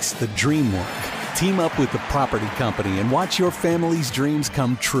makes the dream work. Team up with the property company and watch your family's dreams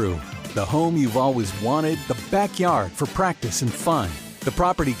come true. The home you've always wanted, the backyard for practice and fun. The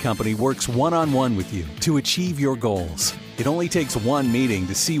property company works one-on-one with you to achieve your goals. It only takes one meeting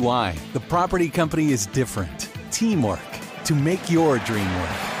to see why. The property company is different. Teamwork to make your dream work.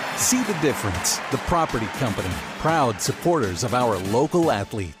 See the difference. The Property Company, proud supporters of our local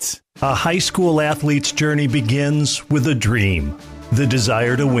athletes. A high school athlete's journey begins with a dream, the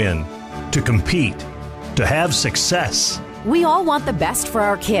desire to win, to compete, to have success. We all want the best for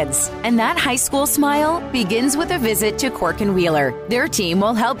our kids, and that high school smile begins with a visit to Quirk and Wheeler. Their team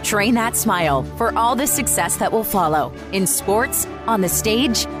will help train that smile for all the success that will follow in sports, on the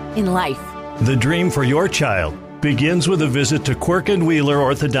stage, in life. The dream for your child begins with a visit to Quirk and Wheeler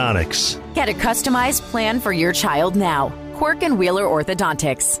Orthodontics. Get a customized plan for your child now. Quirk and Wheeler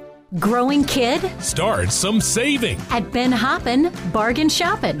Orthodontics. Growing kid? Start some saving. At Ben Hoppin' Bargain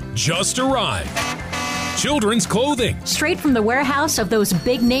Shoppin'. Just arrived. Children's clothing. Straight from the warehouse of those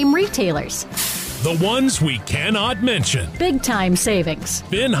big name retailers. The ones we cannot mention. Big time savings.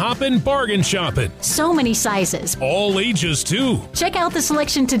 Ben Hoppin' Bargain Shoppin'. So many sizes. All ages too. Check out the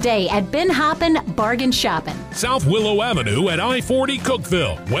selection today at Ben Hoppin' Bargain Shoppin'. South Willow Avenue at I-40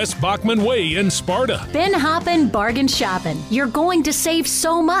 Cookeville. West Bachman Way in Sparta. Ben Hoppin' Bargain Shoppin'. You're going to save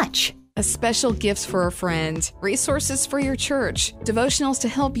so much. A special gifts for a friend, resources for your church, devotionals to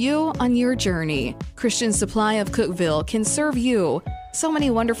help you on your journey. Christian Supply of Cookeville can serve you. So many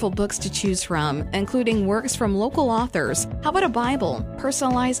wonderful books to choose from, including works from local authors. How about a Bible,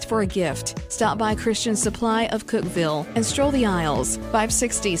 personalized for a gift? Stop by Christian Supply of Cookeville and stroll the aisles.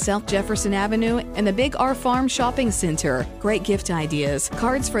 560 South Jefferson Avenue and the Big R Farm Shopping Center. Great gift ideas,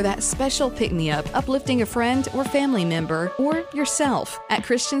 cards for that special pick-me-up, uplifting a friend or family member, or yourself at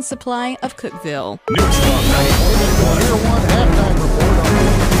Christian Supply of Cookeville. News Talk 94.1 halftime report on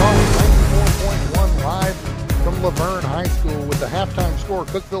News Talk 94.1 live from LaVergne High School with the halftime score,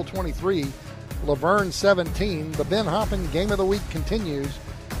 Cookeville 23, LaVergne 17. The Ben Hoppin' Game of the Week continues.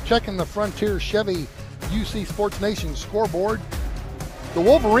 Checking the Frontier Chevy UC Sports Nation scoreboard. The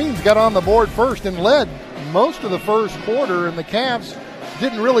Wolverines got on the board first and led most of the first quarter, and the Cavs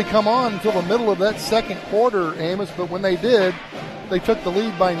didn't really come on until the middle of that second quarter, Amos, but when they did, they took the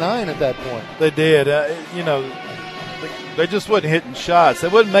lead by 9 at that point. They did. They just wasn't hitting shots. They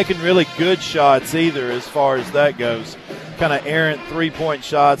wasn't making really good shots either as far as that goes. Kind of errant three-point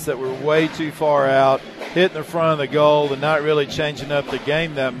shots that were way too far out, hitting the front of the goal and not really changing up the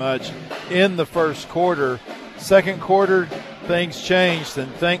game that much in the first quarter. Second quarter, things changed,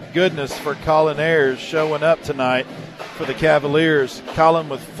 and thank goodness for Colin Ayers showing up tonight for the Cavaliers. Colin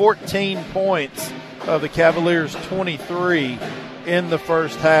with 14 points of the Cavaliers' 23 in the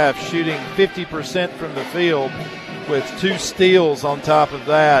first half, shooting 50% from the field, with 2 steals on top of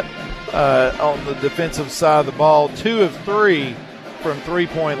that on the defensive side of the ball. 2 of 3 from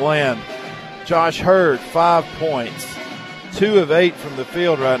three-point land. Josh Hurd, 5 points. 2 of 8 from the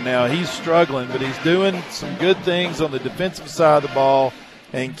field right now. He's struggling, but he's doing some good things on the defensive side of the ball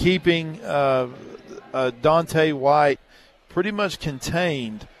and keeping Dante White pretty much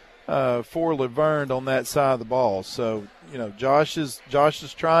contained for LaVergne on that side of the ball. So, Josh is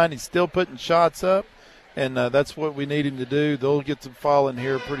trying. He's still putting shots up, and that's what we need him to do. They'll get some falling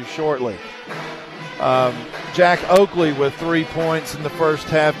here pretty shortly. Jack Oakley with 3 points in the first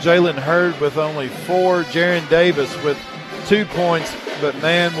half. Jalen Hurd with only 4. Jaron Davis with 2 points. But,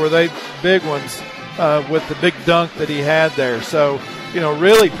 man, were they big ones with the big dunk that he had there. So,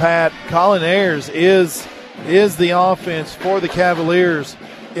 really, Pat, Colin Ayers is the offense for the Cavaliers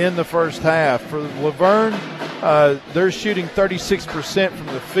in the first half. For LaVergne, they're shooting 36% from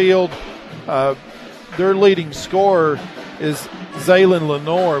the field. Their leading scorer is Zaylen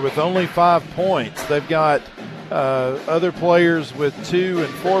Lenore with only 5 points. They've got other players with 2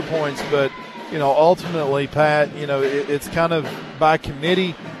 and 4 points, but, ultimately, Pat, it's kind of by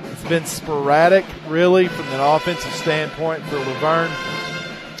committee. It's been sporadic, really, from an offensive standpoint for LaVergne.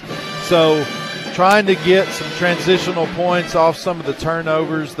 So trying to get some transitional points off some of the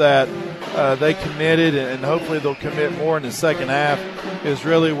turnovers that they committed, and hopefully they'll commit more in the second half, is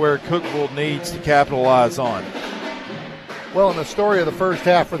really where Cookeville needs to capitalize on. Well, and the story of the first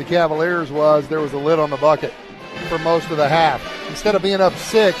half for the Cavaliers was there was a lid on the bucket for most of the half. Instead of being up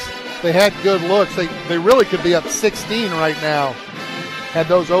 6, they had good looks. They really could be up 16 right now had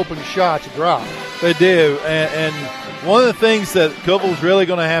those open shots dropped. They do, and one of the things that Cookeville's really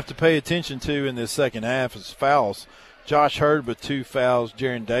going to have to pay attention to in this second half is fouls. Josh Hurd with 2 fouls,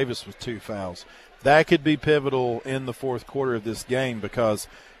 Jaron Davis with 2 fouls. That could be pivotal in the fourth quarter of this game, because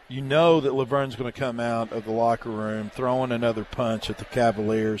you know that LaVergne's going to come out of the locker room throwing another punch at the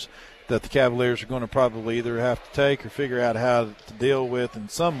Cavaliers that the Cavaliers are going to probably either have to take or figure out how to deal with in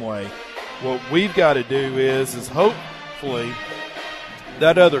some way. What we've got to do is hopefully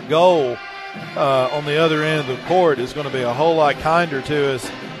that other goal on the other end of the court is going to be a whole lot kinder to us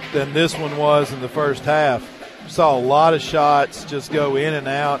than this one was in the first half. We saw a lot of shots just go in and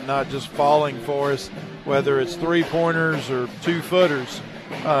out, not just falling for us, whether it's 3-pointers or 2-footers.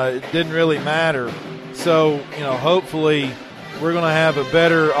 It didn't really matter. So, hopefully we're going to have a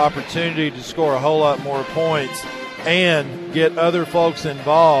better opportunity to score a whole lot more points and get other folks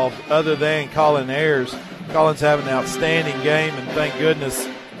involved other than Colin Ayers. Colin's having an outstanding game, and thank goodness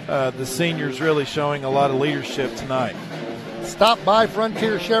the seniors really showing a lot of leadership tonight. Stop by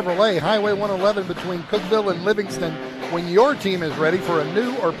Frontier Chevrolet, Highway 111 between Cookeville and Livingston when your team is ready for a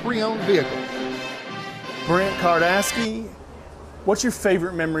new or pre-owned vehicle. Brent Kardaski, what's your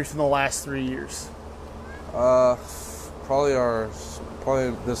favorite memory from the last 3 years? Probably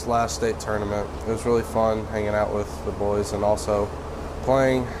this last state tournament. It was really fun hanging out with the boys and also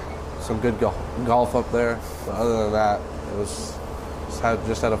playing some good golf up there. But other than that, it was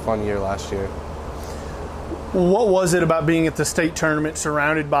just had a fun year last year. What was it about being at the state tournament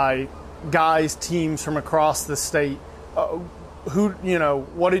surrounded by guys, teams from across the state?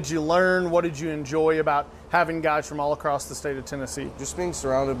 What did you learn? What did you enjoy about having guys from all across the state of Tennessee? Just being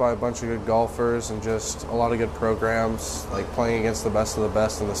surrounded by a bunch of good golfers and just a lot of good programs, like playing against the best of the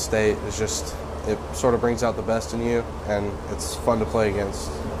best in the state it sort of brings out the best in you, and it's fun to play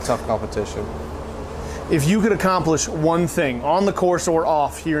against tough competition. If you could accomplish one thing on the course or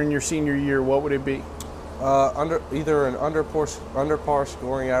off here in your senior year, what would it be? Either an under par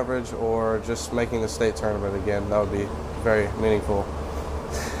scoring average or just making the state tournament again. That would be very meaningful.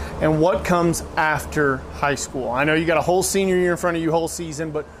 And what comes after high school? I know you got a whole senior year in front of you, whole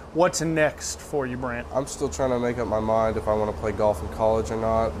season, but what's next for you, Brant? I'm still trying to make up my mind if I want to play golf in college or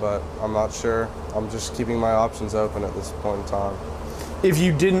not, but I'm not sure. I'm just keeping my options open at this point in time. If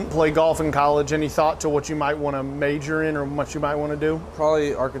you didn't play golf in college, any thought to what you might want to major in or what you might want to do?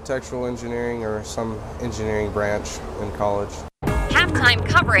 Probably architectural engineering or some engineering branch in college. Halftime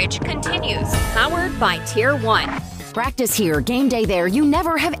coverage continues, powered by Tier 1. Practice here, game day there. You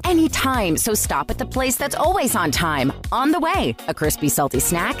never have any time, so stop at the place that's always on time. On the way, a crispy, salty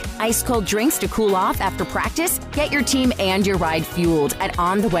snack, ice cold drinks to cool off after practice. Get your team and your ride fueled at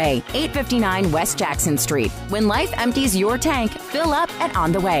On the Way, 859 West Jackson Street. When life empties your tank, fill up at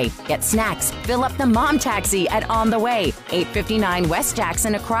On the Way. Get snacks, fill up the mom taxi at On the Way, 859 West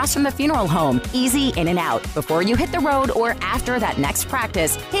Jackson, across from the funeral home. Easy in and out. Before you hit the road or after that next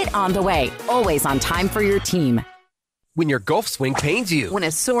practice, hit On the Way. Always on time for your team. When your golf swing pains you. When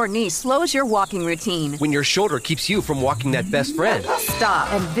a sore knee slows your walking routine. When your shoulder keeps you from walking that best friend. Stop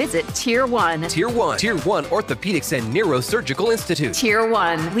and visit Tier 1. Tier 1. Tier 1 Orthopedics and Neurosurgical Institute. Tier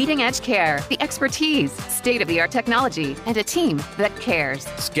 1. Leading edge care, the expertise, state-of-the-art technology, and a team that cares.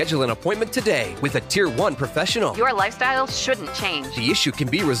 Schedule an appointment today with a Tier 1 professional. Your lifestyle shouldn't change. The issue can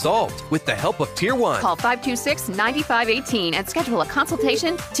be resolved with the help of Tier 1. Call 526-9518 and schedule a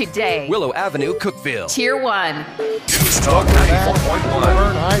consultation today. Willow Avenue, Cookeville. Tier 1. News Talk 94.1.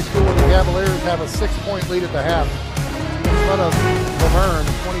 LaVergne High School and the Cavaliers have a 6-point lead at the half in front of LaVergne,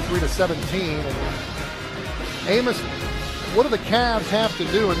 23-17. And Amos, what do the Cavs have to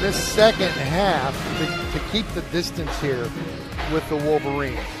do in this second half to keep the distance here with the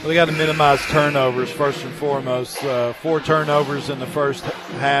Wolverines? Well, they got to minimize turnovers first and foremost. 4 turnovers in the first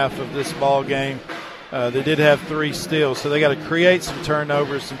half of this ball game. They did have 3 steals, so they got to create some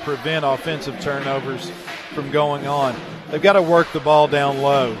turnovers and prevent offensive turnovers from going on. They've got to work the ball down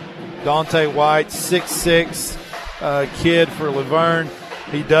low. Dante White, 6'6", kid for LaVergne.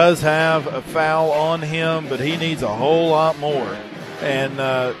 He does have a foul on him, but he needs a whole lot more. And,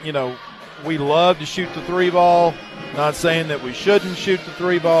 we love to shoot the 3 ball. Not saying that we shouldn't shoot the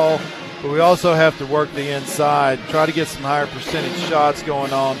 3 ball, but we also have to work the inside, try to get some higher percentage shots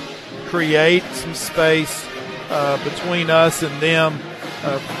going on, create some space between us and them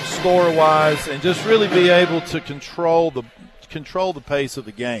score-wise, and just really be able to control the pace of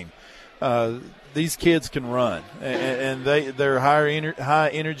the game. These kids can run, and they're high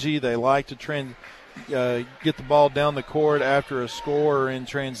energy. They like to get the ball down the court after a score or in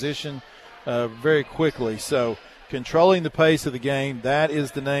transition very quickly. So controlling the pace of the game, that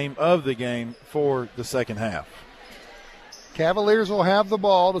is the name of the game for the second half. Cavaliers will have the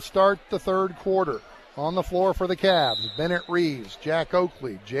ball to start the third quarter. On the floor for the Cavs, Bennett Reeves, Jack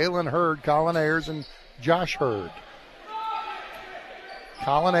Oakley, Jalen Hurd, Colin Ayers, and Josh Hurd.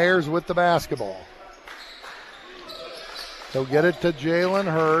 Colin Ayers with the basketball. He'll get it to Jalen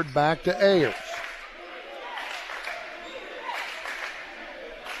Hurd, back to Ayers.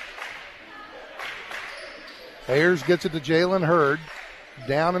 Ayers gets it to Jalen Hurd,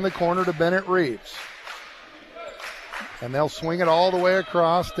 down in the corner to Bennett Reeves. And they'll swing it all the way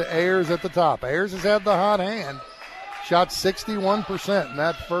across to Ayers at the top. Ayers has had the hot hand. Shot 61% in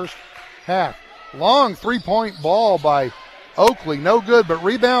that first half. Long three-point ball by Oakley. No good, but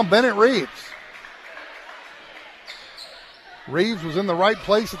rebound Bennett Reeves. Reeves was in the right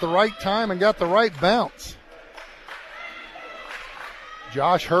place at the right time and got the right bounce.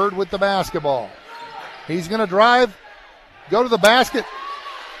 Josh Hurd with the basketball. He's going to drive, go to the basket.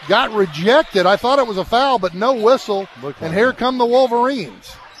 Got rejected. I thought it was a foul, but no whistle. And here come the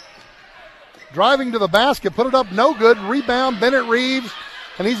Wolverines. Driving to the basket, put it up, no good. Rebound, Bennett Reeves.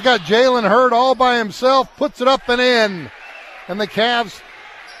 And he's got Jalen Hurd all by himself, puts it up and in. And the Cavs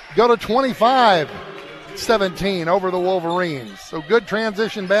go to 25-17 over the Wolverines. So good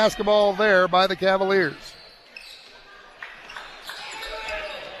transition basketball there by the Cavaliers.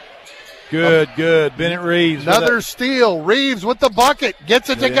 Good. Bennett Reeves. Another steal. Reeves with the bucket. Gets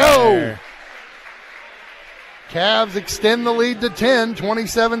it to go. Cavs extend the lead to 10,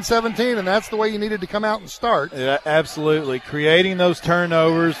 27-17, and that's the way you needed to come out and start. Yeah, absolutely. Creating those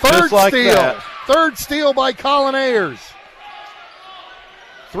turnovers. Third just like steal. That. Third steal by Colin Ayers.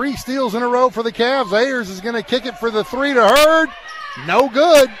 3 steals in a row for the Cavs. Ayers is going to kick it for the 3 to Hurd. No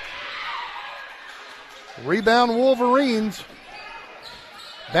good. Rebound Wolverines.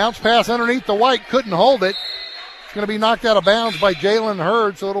 Bounce pass underneath the White, couldn't hold it. It's going to be knocked out of bounds by Jalen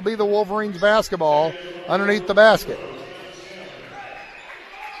Hurd, so it'll be the Wolverines basketball underneath the basket.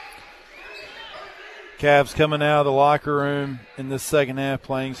 Cavs coming out of the locker room in this second half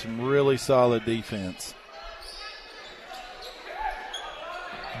playing some really solid defense.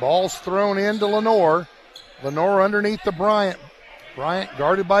 Ball's thrown into Lenore. Lenore underneath to Bryant. Bryant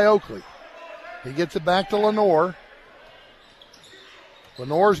guarded by Oakley. He gets it back to Lenore.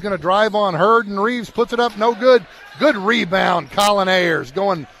 Lenore's going to drive on Hurd, and Reeves puts it up, no good. Good rebound, Colin Ayers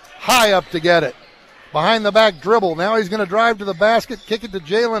going high up to get it. Behind the back dribble. Now he's going to drive to the basket, kick it to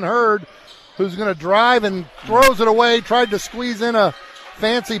Jalen Hurd, who's going to drive and throws it away. Tried to squeeze in a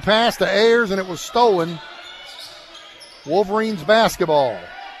fancy pass to Ayers, and it was stolen. Wolverines basketball.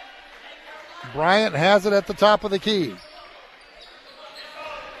 Bryant has it at the top of the key.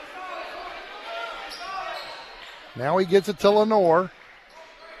 Now he gets it to Lenore.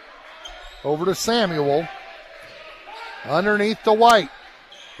 Over to Samuel. Underneath to White.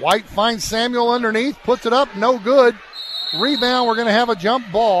 White finds Samuel underneath, puts it up, no good. Rebound, we're going to have a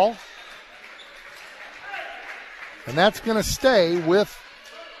jump ball. And that's going to stay with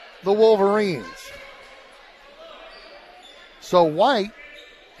the Wolverines. So White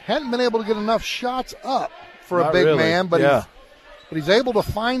hadn't been able to get enough shots up for a big man, but he's able to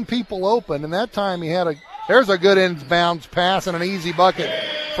find people open. And that time he had there's a good inbounds pass and an easy bucket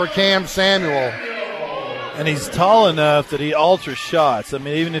for Cam Samuel. And he's tall enough that he alters shots. I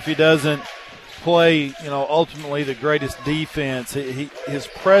mean, even if he doesn't play, ultimately the greatest defense, his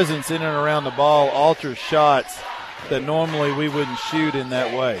presence in and around the ball alters shots that normally we wouldn't shoot in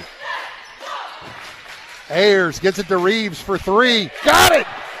that way. Ayers gets it to Reeves for three. Got it!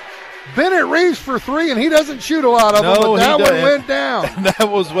 Bennett Reeves for three, and he doesn't shoot a lot of them, but that one went down. That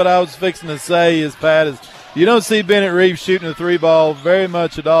was what I was fixing to say, is Pat, is you don't see Bennett Reeves shooting a three ball very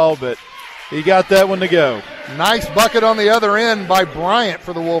much at all, but he got that one to go. Nice bucket on the other end by Bryant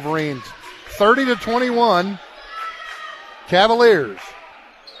for the Wolverines. 30-21, Cavaliers.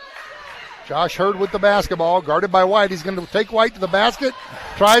 Josh Hurd with the basketball, guarded by White. He's going to take White to the basket,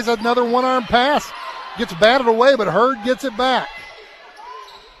 tries another one-arm pass, gets batted away, but Hurd gets it back.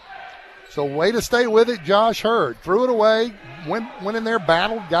 So way to stay with it, Josh Hurd. Threw it away, went in there,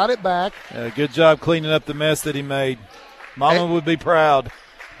 battled, got it back. Good job cleaning up the mess that he made. Mama would be proud.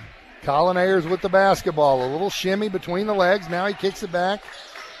 Colin Ayers with the basketball. A little shimmy between the legs. Now he kicks it back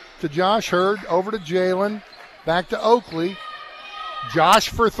to Josh Hurd, over to Jalen, back to Oakley. Josh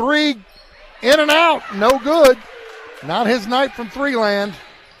for three, in and out, no good. Not his night from three land.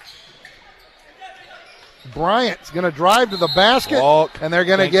 Bryant's going to drive to the basket, and they're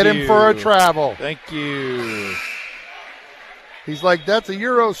going to get him for a travel. Thank you. He's like, that's a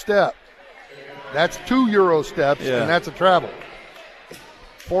Euro step. That's 2 Euro steps, and that's a travel.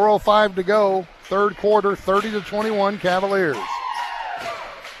 4:05 to go, third quarter, 30-21, Cavaliers.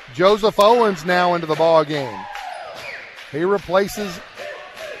 Joseph Owens now into the ball game. He replaces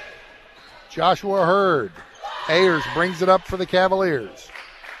Joshua Hurd. Ayers brings it up for the Cavaliers.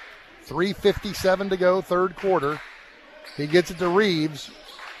 3:57 to go, third quarter. He gets it to Reeves.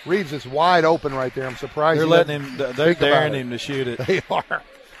 Reeves is wide open right there. I'm surprised they're letting him. They're daring him to shoot it. They are.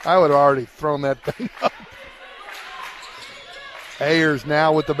 I would have already thrown that thing up. Ayers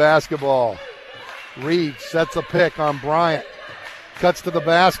now with the basketball. Reeves sets a pick on Bryant. Cuts to the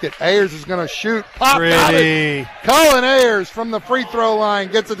basket. Ayers is going to shoot. Pop. Got it. Colin Ayers from the free throw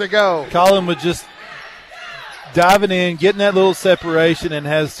line gets it to go. Colin would just diving in, getting that little separation, and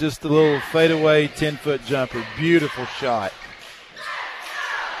has just a little fadeaway 10-foot jumper. Beautiful shot.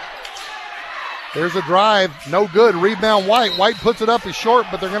 There's a drive. No good. Rebound White. White puts it up as short,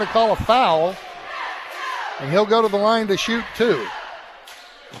 but they're going to call a foul. And he'll go to the line to shoot two.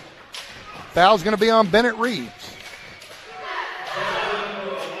 Foul's going to be on Bennett Reeves.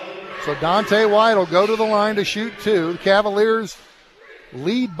 So Dante White will go to the line to shoot two. The Cavaliers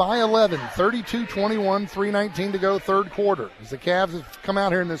lead by 11, 32-21, 3:19 to go, third quarter. As the Cavs have come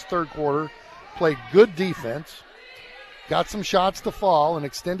out here in this third quarter, played good defense, got some shots to fall, and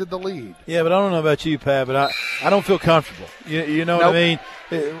extended the lead. Yeah, but I don't know about you, Pat, but I don't feel comfortable. You know what I mean?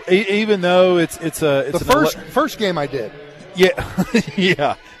 Even though it's the first game I did.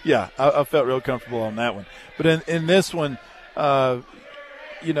 Yeah, yeah. I felt real comfortable on that one. But in this one, because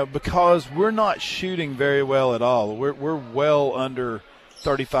we're not shooting very well at all. We're well under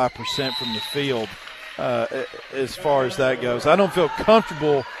 35% from the field as far as that goes. I don't feel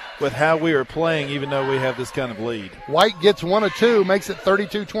comfortable with how we are playing, even though we have this kind of lead. White gets one of two, makes it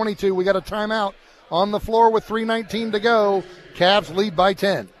 32-22. We got a timeout on the floor with 3:19 to go. Cavs lead by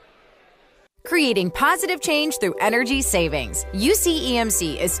 10. Creating positive change through energy savings.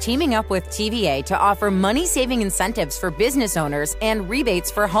 UCEMC is teaming up with TVA to offer money-saving incentives for business owners and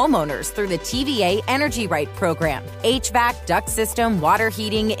rebates for homeowners through the TVA Energy Right program. HVAC, duct system, water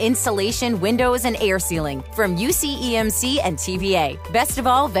heating, insulation, windows, and air sealing from UCEMC and TVA. Best of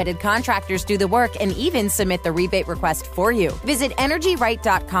all, vetted contractors do the work and even submit the rebate request for you. Visit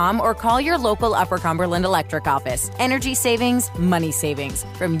EnergyRight.com or call your local Upper Cumberland Electric office. Energy savings, money savings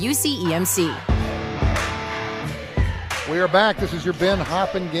from UCEMC. We are back. This is your Ben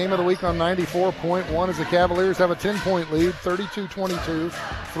Hoppin Game of the Week on 94.1 as the Cavaliers have a 10-point lead, 32-22,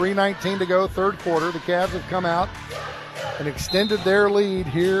 3:19 to go, third quarter. The Cavs have come out and extended their lead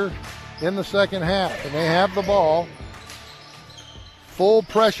here in the second half, and they have the ball. Full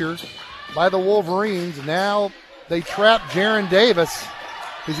pressure by the Wolverines. Now they trap Jaron Davis.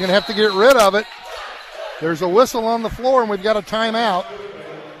 He's going to have to get rid of it. There's a whistle on the floor, and we've got a timeout.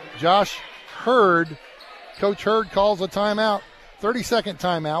 Josh Hurd, Coach Hurd calls a timeout, 30-second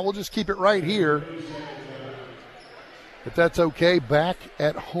timeout. We'll just keep it right here, if that's okay. Back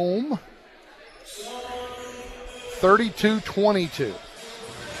at home, 32-22.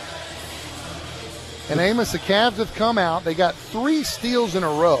 And Amos, the Cavs have come out. They got 3 steals in a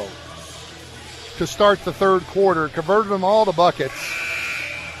row to start the third quarter, converted them all to buckets.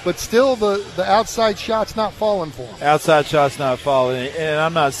 But still the outside shot's not falling for them. Outside shot's not falling. And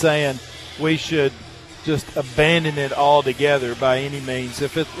I'm not saying we should just abandon it altogether by any means.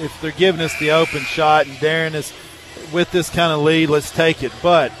 If they're giving us the open shot and daring us with this kind of lead, let's take it.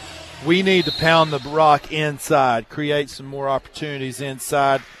 But we need to pound the rock inside, create some more opportunities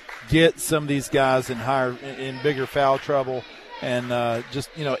inside, get some of these guys in bigger foul trouble, and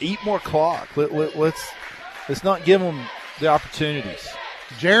just eat more clock. Let's not give them the opportunities.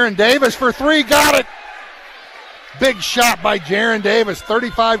 Jaron Davis for three, got it. Big shot by Jaron Davis,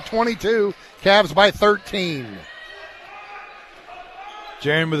 35-22, Cavs by 13.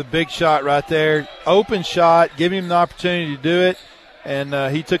 Jaron with a big shot right there. Open shot, give him the opportunity to do it, and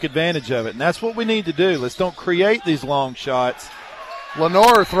he took advantage of it. And that's what we need to do. Let's don't create these long shots.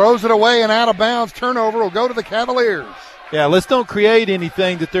 Lenore throws it away and out of bounds. Turnover will go to the Cavaliers. Yeah, let's don't create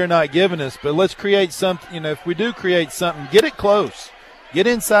anything that they're not giving us, but let's create something. If we do create something, get it close. Get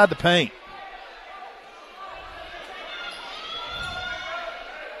inside the paint.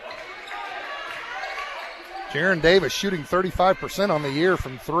 Jaron Davis shooting 35% on the year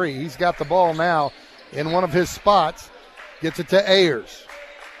from three. He's got the ball now in one of his spots. Gets it to Ayers.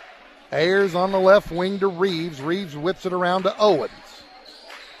 Ayers on the left wing to Reeves. Reeves whips it around to Owens.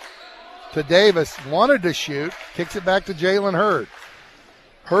 To Davis, wanted to shoot. Kicks it back to Jalen Hurd.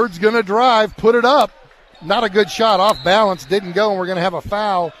 Hurd's going to drive, put it up. Not a good shot, off balance, didn't go, and we're going to have a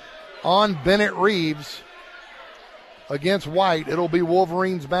foul on Bennett Reeves against White. It'll be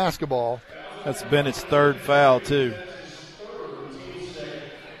Wolverines basketball. That's Bennett's third foul, too.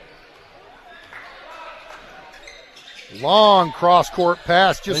 Long cross-court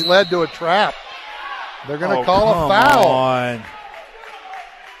pass just led to a trap. They're going to call a foul. On.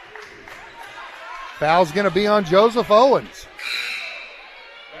 Foul's going to be on Joseph Owens.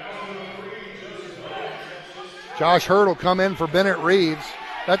 Josh Hurd will come in for Bennett Reeves.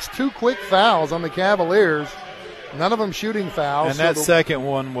 That's two quick fouls on the Cavaliers. None of them shooting fouls. And that second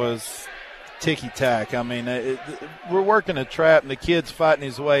one was ticky-tack. I mean, we're working a trap, and the kid's fighting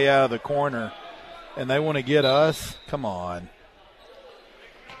his way out of the corner, and they want to get us? Come on.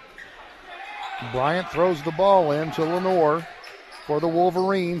 Bryant throws the ball in to Lenore for the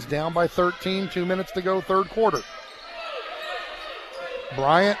Wolverines, down by 13, 2 minutes to go, third quarter.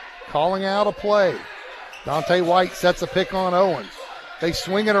 Bryant calling out a play. Dante White sets a pick on Owens. They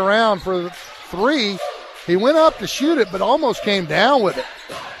swing it around for three. He went up to shoot it, but almost came down with it.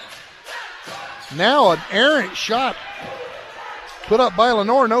 Now an errant shot put up by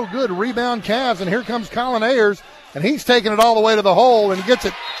Lenore, no good. Rebound Cavs, and here comes Colin Ayers, and he's taking it all the way to the hole and gets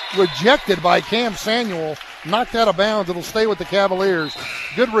it rejected by Cam Samuel. Knocked out of bounds. It'll stay with the Cavaliers.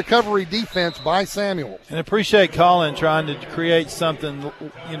 Good recovery defense by Samuel. And appreciate Colin trying to create something,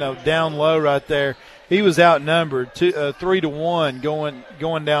 down low right there. He was outnumbered, 3-1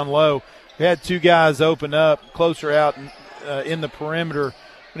 going down low. We had two guys open up, closer out in the perimeter.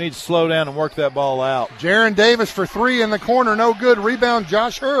 We need to slow down and work that ball out. Jaron Davis for three in the corner, no good. Rebound,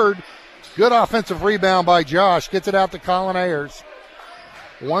 Josh Hurd. Good offensive rebound by Josh. Gets it out to Colin Ayers.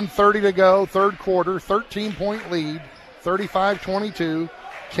 1:30 to go, third quarter, 13-point lead, 35-22.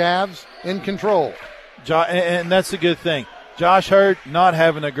 Cavs in control. And that's a good thing. Josh Hurd not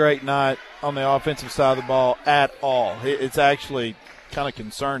having a great night on the offensive side of the ball at all. It's actually kind of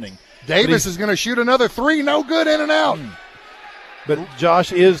concerning. Davis is going to shoot another three, no good, in and out. But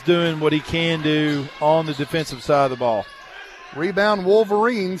Josh is doing what he can do on the defensive side of the ball. Rebound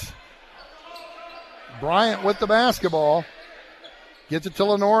Wolverines. Bryant with the basketball. Gets it to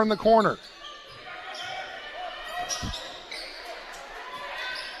Lenore in the corner.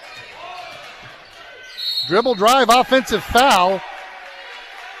 Dribble drive, offensive foul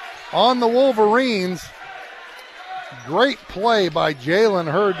on the Wolverines. Great play by Jalen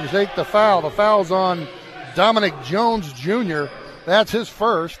Hurd to take the foul. The foul's on Dominic Jones Jr. That's his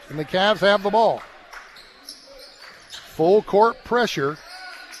first, and the Cavs have the ball. Full court pressure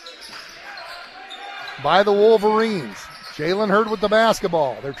by the Wolverines. Jalen Hurd with the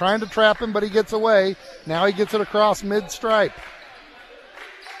basketball. They're trying to trap him, but he gets away. Now he gets it across mid-stripe.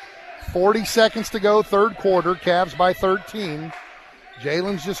 40 seconds to go, third quarter. Cavs by 13.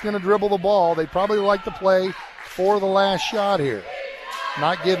 Jalen's just going to dribble the ball. They probably like to play for the last shot here.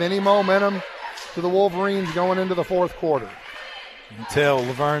 Not give any momentum to the Wolverines going into the fourth quarter. You can tell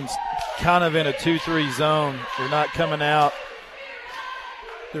LaVergne's kind of in a 2-3 zone. They're not coming out.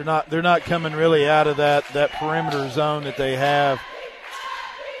 They're not coming really out of that perimeter zone that they have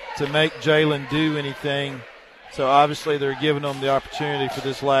to make Jalen do anything. So obviously they're giving them the opportunity for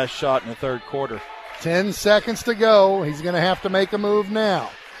this last shot in the third quarter. 10 seconds to go. He's going to have to make a move now.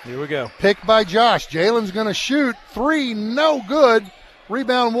 Here we go. Picked by Josh. Jalen's going to shoot. Three, no good.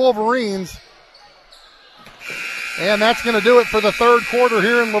 Rebound Wolverines. And that's going to do it for the third quarter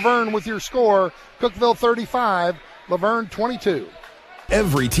here in LaVergne with your score. Cookeville 35, LaVergne 22.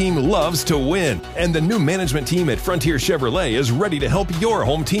 Every team loves to win, and the new management team at Frontier Chevrolet is ready to help your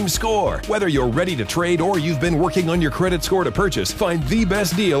home team score. Whether you're ready to trade or you've been working on your credit score to purchase, find the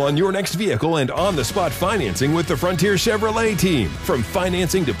best deal on your next vehicle and on-the-spot financing with the Frontier Chevrolet team. From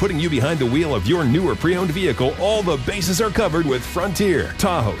financing to putting you behind the wheel of your new or pre-owned vehicle, all the bases are covered with Frontier.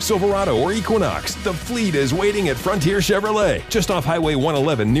 Tahoe, Silverado, or Equinox, the fleet is waiting at Frontier Chevrolet, just off Highway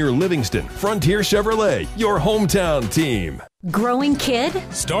 111 near Livingston. Frontier Chevrolet, your hometown team. Growing kid?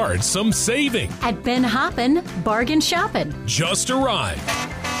 Start some saving. At Ben Hoppin' Bargain Shoppin'. Just arrived.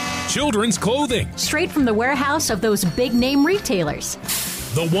 Children's clothing. Straight from the warehouse of those big name retailers.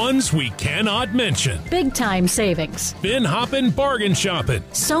 The ones we cannot mention. Big time savings. Ben Hoppin' Bargain Shoppin'.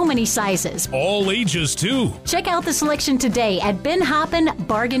 So many sizes. All ages too. Check out the selection today at Ben Hoppin'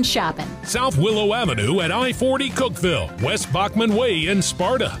 Bargain Shoppin'. South Willow Avenue at I-40 Cookeville. West Bachman Way in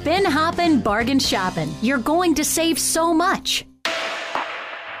Sparta. Ben Hoppin' Bargain Shoppin'. You're going to save so much.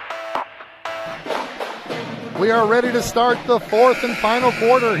 We are ready to start the fourth and final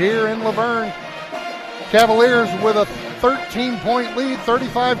quarter here in LaVergne. Cavaliers with a 13-point lead,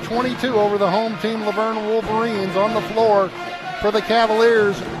 35-22 over the home team LaVergne Wolverines. On the floor for the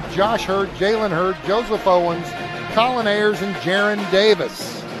Cavaliers, Josh Hurd, Jalen Hurd, Joseph Owens, Colin Ayers, and Jaron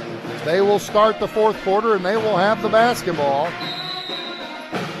Davis. They will start the fourth quarter, and they will have the basketball.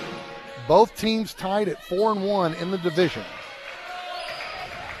 Both teams tied at 4-1 in the division.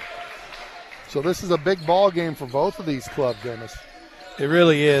 So this is a big ball game for both of these clubs, Dennis. It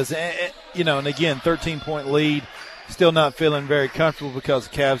really is. And again, 13-point lead. Still not feeling very comfortable because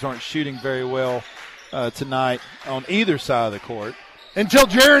the Cavs aren't shooting very well tonight on either side of the court. Until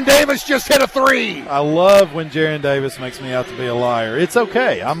Jaron Davis just hit a three. I love when Jaron Davis makes me out to be a liar. It's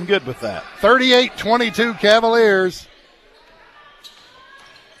okay. I'm good with that. 38-22 Cavaliers.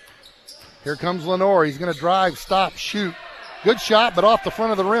 Here comes Lenore. He's going to drive, stop, shoot. Good shot, but off the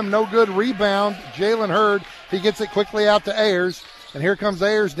front of the rim. No good. Rebound. Jalen Hurd. He gets it quickly out to Ayers. And here comes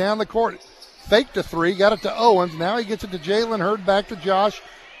Ayers down the court. Faked a three. Got it to Owens. Now he gets it to Jalen Hurd. Back to Josh.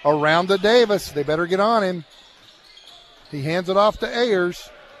 Around to Davis. They better get on him. He hands it off to Ayers.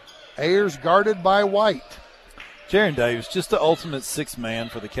 Ayers guarded by White. Jaron Davis, just the ultimate sixth man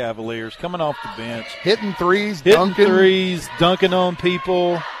for the Cavaliers. Coming off the bench. Hitting threes. Dunking on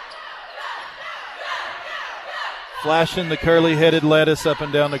people. Flashing the curly-headed lettuce up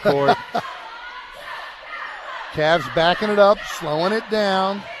and down the court. Cavs backing it up, slowing it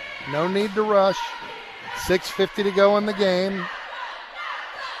down. No need to rush. 6:50 to go in the game.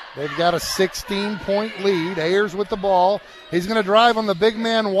 They've got a 16-point lead. Ayers with the ball. He's going to drive on the big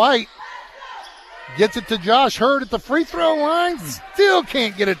man White. Gets it to Josh Hurd at the free throw line. Still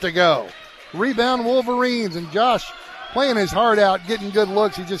can't get it to go. Rebound Wolverines, and Josh playing his heart out, getting good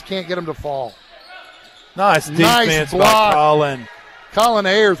looks. He just can't get him to fall. Nice defense by Colin. Colin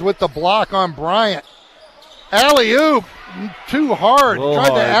Ayers with the block on Bryant. Alley-oop, too hard.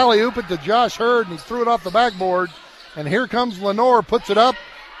 Tried to alley-oop it to Josh Hurd, and he threw it off the backboard. And here comes Lenore, puts it up,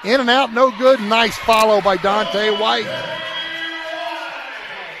 in and out, no good. Nice follow by Dante White.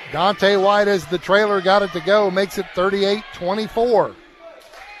 Dante White, as the trailer got it to go, makes it 38-24.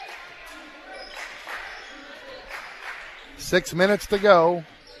 6 minutes to go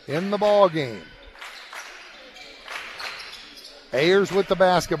in the ball game. Ayers with the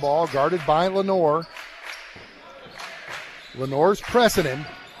basketball, guarded by Lenore. Lenore's pressing him.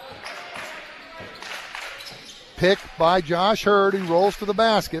 Pick by Josh Hurd. He rolls to the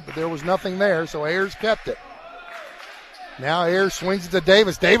basket, but there was nothing there, so Ayers kept it. Now Ayers swings it to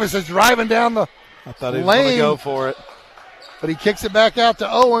Davis. Davis is driving down the I thought he was lane, going to go for it. But he kicks it back out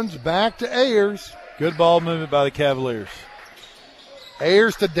to Owens, back to Ayers. Good ball movement by the Cavaliers.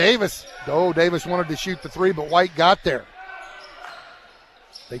 Ayers to Davis. Oh, Davis wanted to shoot the three, but White got there.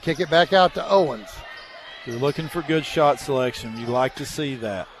 They kick it back out to Owens. You're looking for good shot selection. You like to see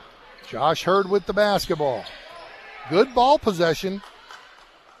that. Josh Hurd with the basketball. Good ball possession.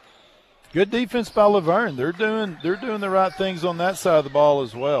 Good defense by LaVergne. They're doing the right things on that side of the ball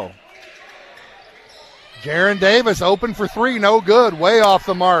as well. Jaron Davis open for three, no good. Way off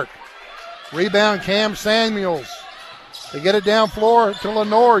the mark. Rebound Cam Samuels. They get it down floor to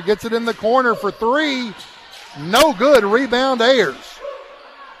Lenore. Gets it in the corner for three. No good. Rebound Ayers.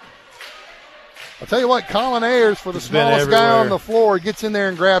 I'll tell you what, Colin Ayers, for the smallest guy on the floor, gets in there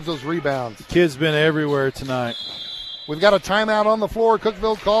and grabs those rebounds. The kid's been everywhere tonight. We've got a timeout on the floor.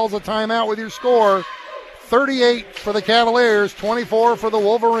 Cookeville calls a timeout with your score. 38 for the Cavaliers, 24 for the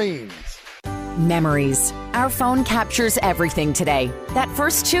Wolverines. Memories. Our phone captures everything today. That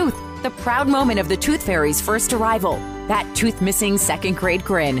first tooth, the proud moment of the Tooth Fairy's first arrival. that tooth-missing second-grade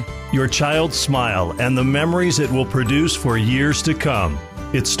grin. Your child's smile and the memories it will produce for years to come.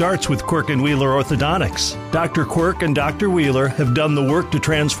 It starts with Quirk and Wheeler Orthodontics. Dr. Quirk and Dr. Wheeler have done the work to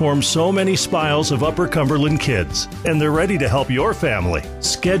transform so many smiles of Upper Cumberland kids, and they're ready to help your family.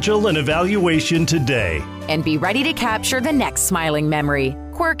 Schedule an evaluation today. And be ready to capture the next smiling memory.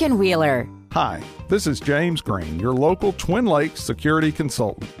 Quirk and Wheeler. Hi, this is James Green, your local Twin Lakes security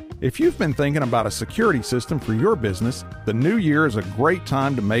consultant. If you've been thinking about a security system for your business, the new year is a great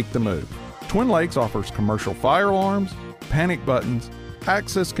time to make the move. Twin Lakes offers commercial fire alarms, panic buttons,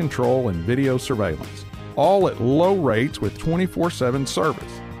 access control, and video surveillance, all at low rates with 24/7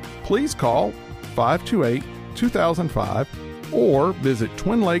 service. Please call 528-2005 or visit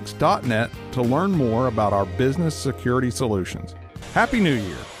twinlakes.net to learn more about our business security solutions. Happy New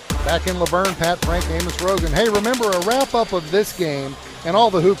Year. Back in LaVergne, Pat Frank, Amos Rogan. Hey, remember a wrap-up of this game and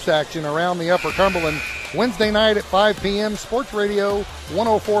all the hoops action around the Upper Cumberland Wednesday night at 5 p.m. Sports Radio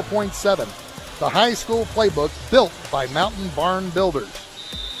 104.7. The high school playbook built by Mountain Barn Builders.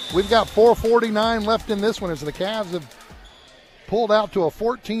 We've got 4:49 left in this one as the Cavs have pulled out to a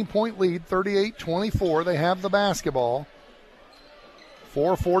 14-point lead, 38-24. They have the basketball.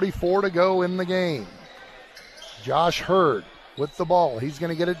 4:44 to go in the game. Josh Hurd with the ball. He's going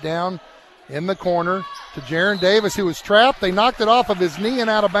to get it down in the corner to Jaron Davis, who was trapped. They knocked it off of his knee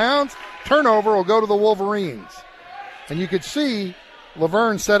and out of bounds. Turnover will go to the Wolverines. And you could see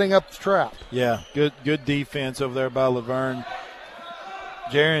LaVergne setting up the trap. Yeah, good defense over there by LaVergne.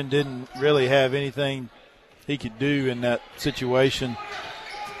 Jaron didn't really have anything he could do in that situation.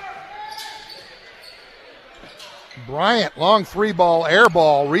 Bryant, long three ball, air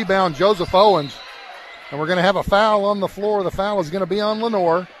ball, rebound Joseph Owens. And we're going to have a foul on the floor. The foul is going to be on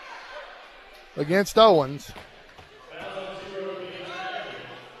Lenore against Owens.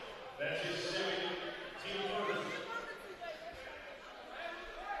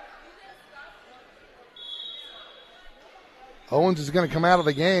 Owens is going to come out of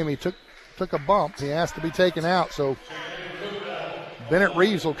the game. He took a bump. He has to be taken out. So Bennett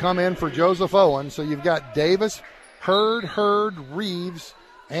Reeves will come in for Joseph Owens. So you've got Davis, Hurd, Reeves,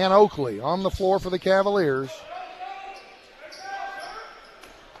 and Oakley on the floor for the Cavaliers.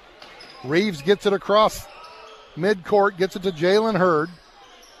 Reeves gets it across midcourt, gets it to Jalen Hurd.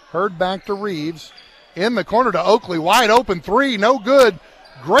 Hurd back to Reeves. In the corner to Oakley. Wide open three, no good.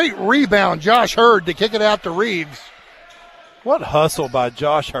 Great rebound, Josh Hurd, to kick it out to Reeves. What hustle by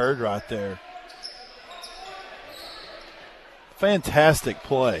Josh Hurd right there. Fantastic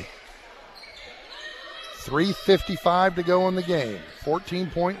play. 3:55 to go in the game.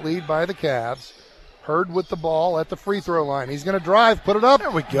 14-point lead by the Cavs. Hurd with the ball at the free throw line. He's going to drive, put it up. There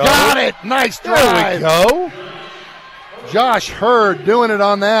we go. Got it. Nice drive. There we go. Josh Hurd doing it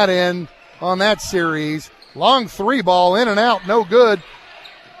on that end, on that series. Long three ball in and out, no good.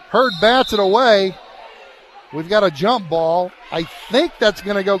 Hurd bats it away. We've got a jump ball. I think that's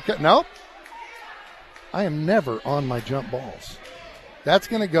going to go. Nope. I am never on my jump balls. That's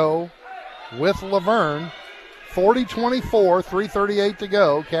going to go with LaVergne. 40-24, 3:38 to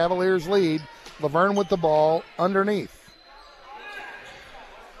go. Cavaliers lead. LaVergne with the ball underneath.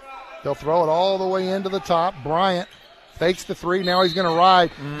 They'll throw it all the way into the top. Bryant fakes the three. Now he's going to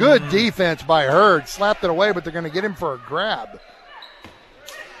ride. Good defense by Hurd. Slapped it away, but they're going to get him for a grab.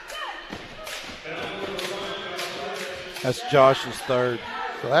 That's Josh's third.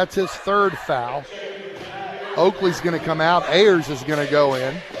 So that's his third foul. Oakley's going to come out. Ayers is going to go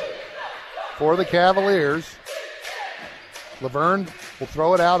in for the Cavaliers. LaVergne will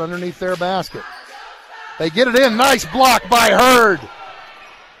throw it out underneath their basket. They get it in. Nice block by Hurd.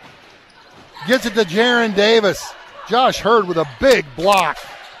 Gets it to Jaron Davis. Josh Hurd with a big block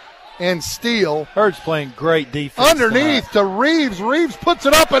and steal. Hurd's playing great defense. Underneath tonight. to Reeves. Reeves puts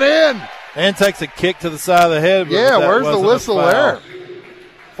it up and in. And takes a kick to the side of the head. Yeah, where's the whistle there?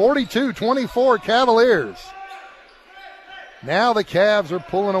 42-24 Cavaliers. Now the Cavs are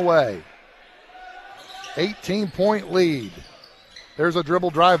pulling away. 18-point lead. There's a dribble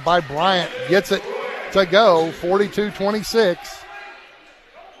drive by Bryant. Gets it to go. 42-26.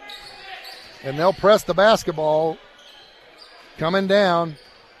 And they'll press the basketball. Coming down.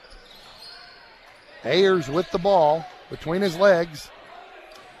 Ayers with the ball between his legs.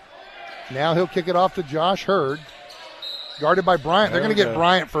 Now he'll kick it off to Josh Hurd. Guarded by Bryant. They're going to get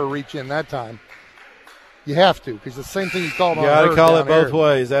Bryant for a reach in that time. You have to, because the same thing you called on Hurd. You got to call it both here.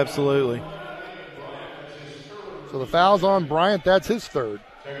 ways, absolutely. So the foul's on Bryant. That's his third.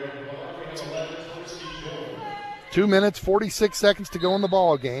 2 minutes, 46 seconds to go in the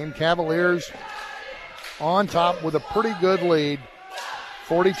ball game. Cavaliers on top with a pretty good lead,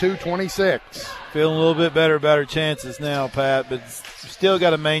 42-26. Feeling a little bit better about her chances now, Pat, but still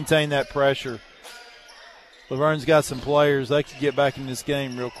got to maintain that pressure. LaVergne's got some players. They could get back in this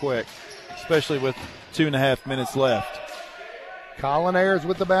game real quick, especially with 2.5 minutes left. Colin Ayers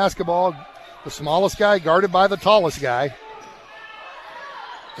with the basketball. The smallest guy guarded by the tallest guy.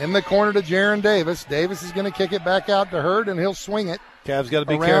 In the corner to Jaron Davis. Davis is going to kick it back out to Hurd, and he'll swing it. Cavs got to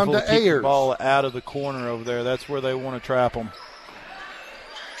be careful to keep the ball out of the corner over there. That's where they want to trap them.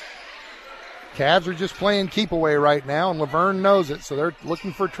 Cavs are just playing keep away right now, and LaVergne knows it, so they're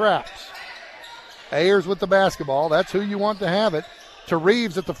looking for traps. Ayers with the basketball. That's who you want to have it. To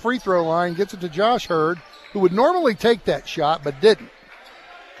Reeves at the free throw line. Gets it to Josh Hurd, who would normally take that shot but didn't.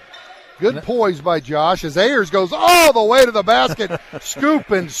 Good poise by Josh as Ayers goes all the way to the basket. Scoop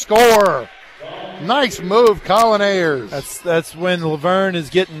and score. Nice move, Colin Ayers. That's when LaVergne is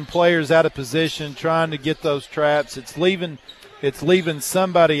getting players out of position, trying to get those traps. It's leaving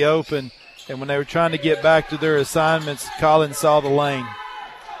somebody open. And when they were trying to get back to their assignments, Colin saw the lane.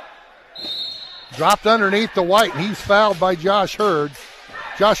 Dropped underneath the White, and he's fouled by Josh Hurd.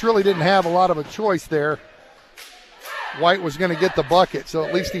 Josh really didn't have a lot of a choice there. White was going to get the bucket, so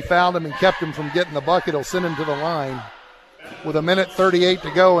at least he fouled him and kept him from getting the bucket. He'll send him to the line with 1:38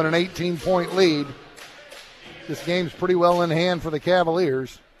 to go and an 18-point lead. This game's pretty well in hand for the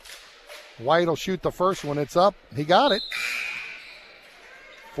Cavaliers. White will shoot the first one. It's up. He got it.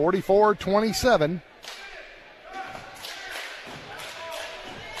 44-27.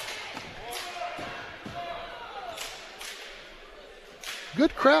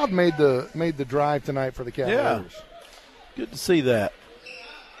 Good crowd made the drive tonight for the Cavaliers. Yeah. Good to see that.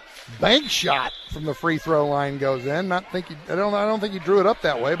 Bank shot from the free throw line goes in. I don't think he drew it up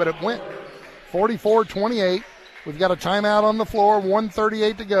that way, but it went. 44-28. We've got a timeout on the floor.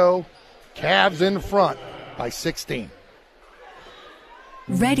 1:38 to go. Cavs in front by 16.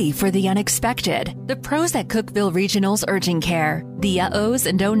 Ready for the unexpected. The pros at Cookeville Regional's Urgent Care. The uh-ohs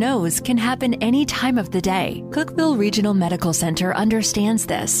and don't-knows can happen any time of the day. Cookeville Regional Medical Center understands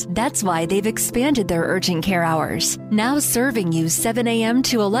this. That's why they've expanded their urgent care hours. Now serving you 7 a.m.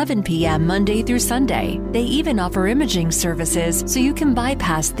 to 11 p.m. Monday through Sunday. They even offer imaging services so you can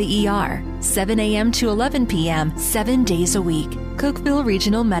bypass the ER. 7 a.m. to 11 p.m. 7 days a week. Cookeville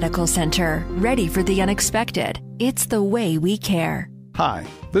Regional Medical Center. Ready for the unexpected. It's the way we care. Hi,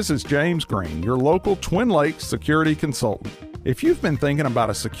 this is James Green, your local Twin Lakes security consultant. If you've been thinking about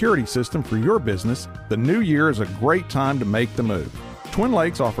a security system for your business, the new year is a great time to make the move. Twin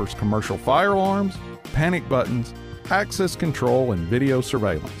Lakes offers commercial fire alarms, panic buttons, access control, and video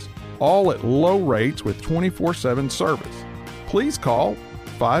surveillance, all at low rates with 24/7 service. Please call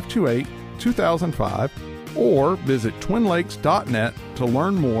 528-2005 or visit twinlakes.net to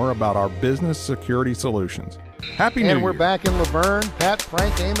learn more about our business security solutions. Happy New Year. And we're back in LaVergne. Pat,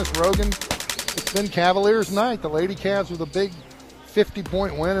 Frank, Amos, Rogan. It's been Cavaliers night. The Lady Cavs with a big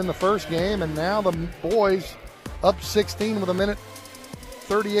 50-point win in the first game, and now the boys up 16 with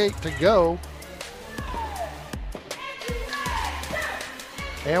 1:38 to go.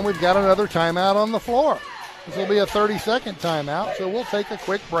 And we've got another timeout on the floor. This will be a 30-second timeout, so we'll take a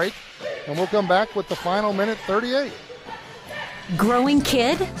quick break, and we'll come back with the final 1:38. Growing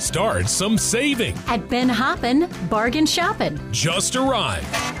kid? Start some saving. At Ben Hoppin' Bargain Shopping. Just arrived.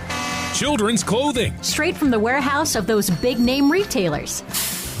 Children's clothing. Straight from the warehouse of those big name retailers.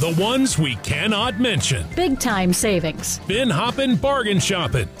 The ones we cannot mention. Big time savings. Ben Hoppin' Bargain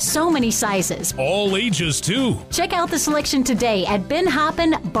Shopping. So many sizes. All ages too. Check out the selection today at Ben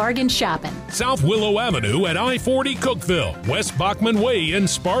Hoppin' Bargain Shopping. South Willow Avenue at I-40 Cookeville. West Bachman Way in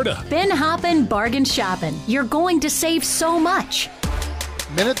Sparta. Ben Hoppin' Bargain Shopping. You're going to save so much.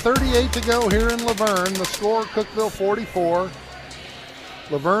 1:38 to go here in LaVergne. The score, Cookeville 44.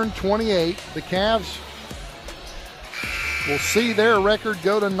 LaVergne 28. The Cavs will see their record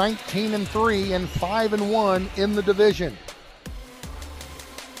go to 19-3 and 5-1 in the division.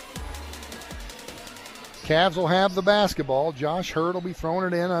 Cavs will have the basketball. Josh Hurd will be throwing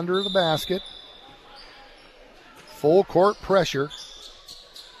it in under the basket. Full court pressure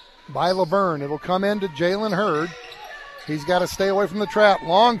by LaVergne. It'll come into Jalen Hurd. He's got to stay away from the trap.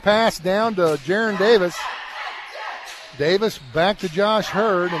 Long pass down to Jaron Davis. Davis back to Josh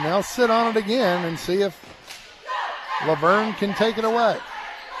Hurd, and they'll sit on it again and see if LaVergne can take it away.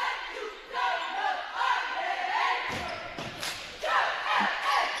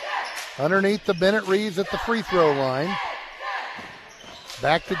 Underneath the Bennett Reeves at the free throw line.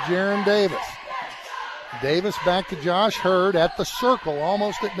 Back to Jaron Davis. Davis back to Josh Hurd at the circle,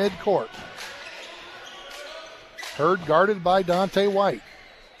 almost at midcourt. Hurd guarded by Dante White.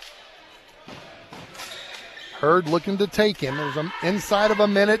 Hurd looking to take him. There's inside of a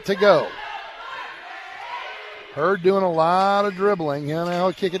minute to go. Hurd doing a lot of dribbling. Now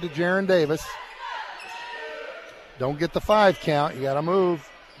he'll kick it to Jaron Davis. Don't get the 5 count. You got to move.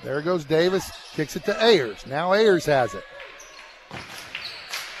 There goes Davis. Kicks it to Ayers. Now Ayers has it.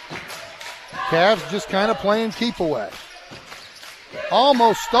 Cavs just kind of playing keep away.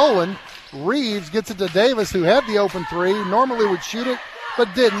 Almost stolen. Reeves gets it to Davis, who had the open 3. Normally would shoot it,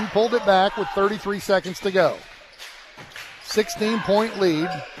 but didn't. Pulled it back with 33 seconds to go. 16-point lead.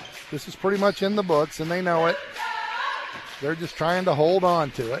 This is pretty much in the books, and they know it. They're just trying to hold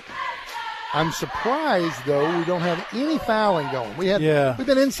on to it. I'm surprised, though, we don't have any fouling going. We've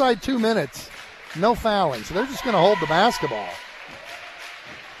been inside 2 minutes. No fouling, so they're just going to hold the basketball.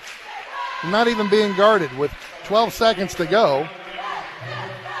 Not even being guarded with 12 seconds to go.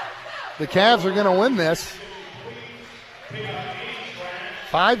 The Cavs are going to win this.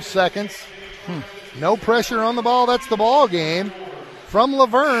 5 seconds. No pressure on the ball. That's the ball game. From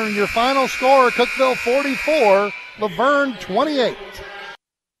LaVergne, your final score, Cookeville 44, LaVergne 28.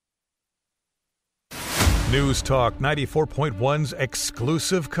 News Talk 94.1's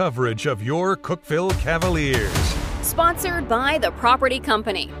exclusive coverage of your Cookeville Cavaliers. Sponsored by The Property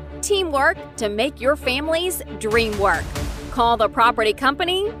Company. Teamwork to make your family's dream work. Call The Property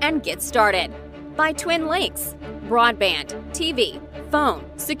Company and get started. By Twin Lakes. Broadband, TV, phone,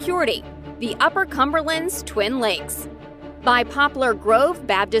 security. The Upper Cumberland's Twin Lakes. By Poplar Grove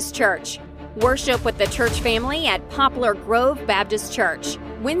Baptist Church. Worship with the church family at Poplar Grove Baptist Church,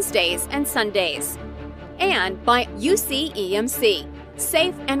 Wednesdays and Sundays. And by UCEMC,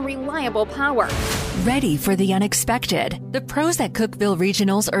 safe and reliable power. Ready for the unexpected. The pros at Cookeville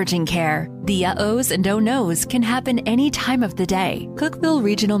Regional's Urgent Care. The uh-ohs and don't-knows can happen any time of the day. Cookeville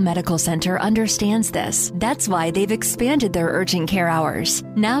Regional Medical Center understands this. That's why they've expanded their urgent care hours.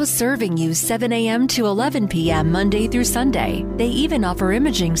 Now serving you 7 a.m. to 11 p.m. Monday through Sunday. They even offer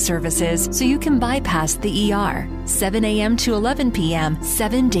imaging services so you can bypass the ER. 7 a.m. to 11 p.m.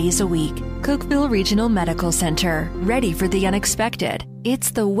 7 days a week. Cookeville Regional Medical Center. Ready for the unexpected.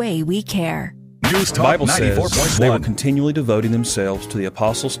 It's the way we care. The Bible says they were continually devoting themselves to the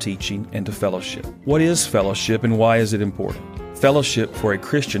apostles' teaching and to fellowship. What is fellowship and why is it important? Fellowship for a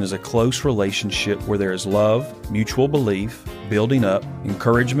Christian is a close relationship where there is love, mutual belief, building up,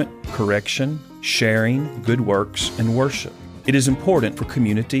 encouragement, correction, sharing, good works, and worship. It is important for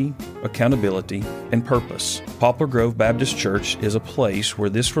community, accountability, and purpose. Poplar Grove Baptist Church is a place where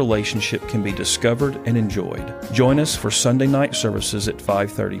this relationship can be discovered and enjoyed. Join us for Sunday night services at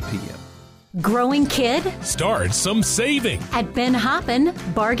 5:30 p.m. Growing kid? Start some saving. At Ben Hoppin'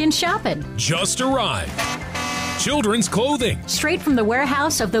 Bargain Shoppin'. Just arrived. Children's clothing. Straight from the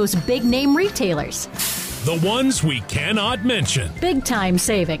warehouse of those big name retailers. The ones we cannot mention. Big time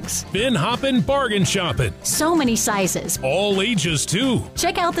savings. Ben Hoppin' Bargain Shoppin'. So many sizes. All ages, too.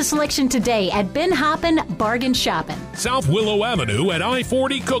 Check out the selection today at Ben Hoppin' Bargain Shoppin'. South Willow Avenue at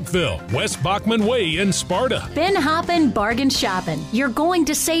I-40 Cookeville. West Bachman Way in Sparta. Ben Hoppin' Bargain Shoppin'. You're going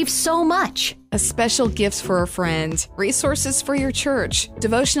to save so much. A special gift for a friend, resources for your church,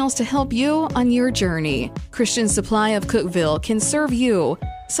 devotionals to help you on your journey. Christian Supply of Cookeville can serve you.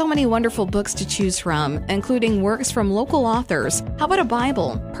 So many wonderful books to choose from, including works from local authors. How about a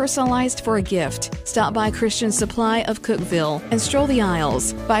Bible, personalized for a gift? Stop by Christian Supply of Cookeville and stroll the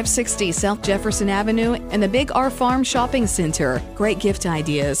aisles. 560 South Jefferson Avenue and the Big R Farm Shopping Center. Great gift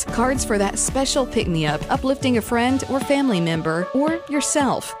ideas, cards for that special pick-me-up, uplifting a friend or family member, or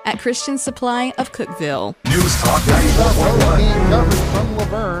yourself at Christian Supply of Cookeville. News Talk 94.1. Game coverage from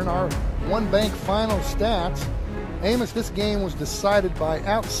LaVergne, our one bank final stats. Amos, this game was decided by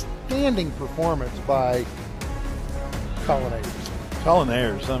outstanding performance by Colin Ayers. Colin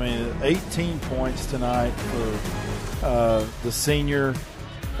Ayers, 18 points tonight for the senior.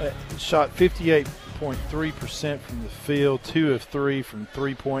 Shot 58.3% from the field, 2 of 3 from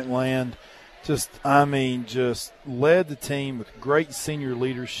three-point land. Just led the team with great senior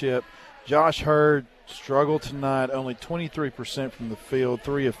leadership. Josh Hurd struggled tonight, only 23% from the field,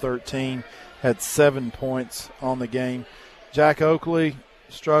 3 of 13. Had 7 points on the game. Jack Oakley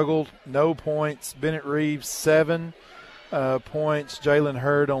struggled, no points. Bennett Reeves, 7 points. Jalen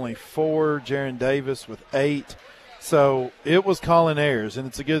Hurd, only 4. Jaron Davis with 8. So it was Colin Ayers, and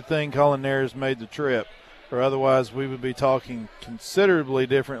it's a good thing Colin Ayers made the trip, or otherwise we would be talking considerably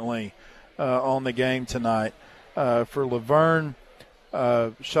differently on the game tonight. For LaVergne,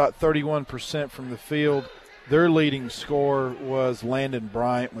 shot 31% from the field. Their leading scorer was Landon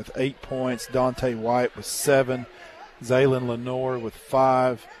Bryant with 8 points. Dante White with 7. Zaylen Lenore with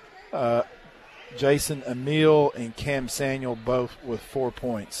 5. Jason Emile and Cam Samuel both with 4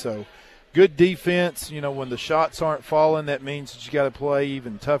 points. So good defense. When the shots aren't falling, that means that you got to play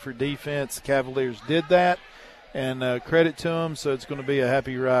even tougher defense. The Cavaliers did that, and credit to them. So it's going to be a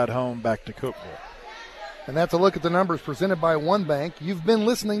happy ride home back to Cookeville. And that's a look at the numbers presented by One Bank. You've been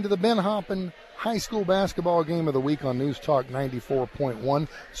listening to the Ben Hoppin High School Basketball Game of the Week on News Talk 94.1.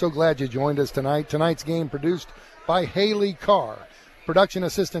 So glad you joined us tonight. Tonight's game produced by Haley Carr. Production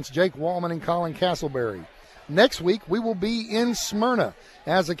assistants Jake Wallman and Colin Castleberry. Next week, we will be in Smyrna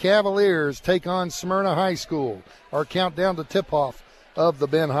as the Cavaliers take on Smyrna High School. Our countdown to tip-off of the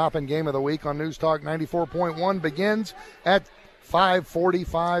Ben Hoppin Game of the Week on News Talk 94.1 begins at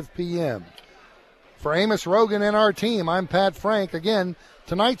 5:45 p.m. For Amos Rogan and our team, I'm Pat Frank. Again,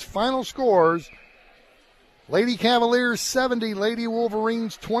 tonight's final scores, Lady Cavaliers 70, Lady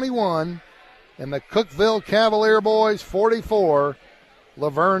Wolverines 21, and the Cookeville Cavalier Boys 44,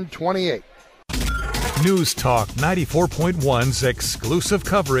 LaVergne 28. News Talk 94.1's exclusive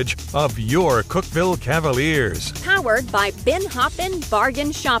coverage of your Cookeville Cavaliers. Powered by Ben Hoppin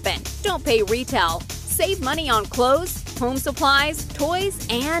Bargain Shopping. Don't pay retail. Save money on clothes, home supplies, toys,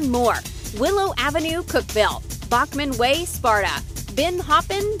 and more. Willow Avenue, Cookeville. Bachman Way, Sparta. Ben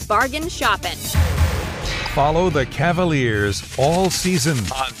Hoppin Bargain Shopping. Follow the Cavaliers all season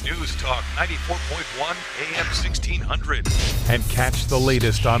on News Talk 94.1 AM 1600. And catch the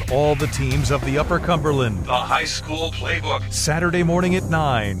latest on all the teams of the Upper Cumberland. The High School Playbook. Saturday morning at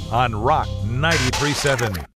 9 on Rock 93.7.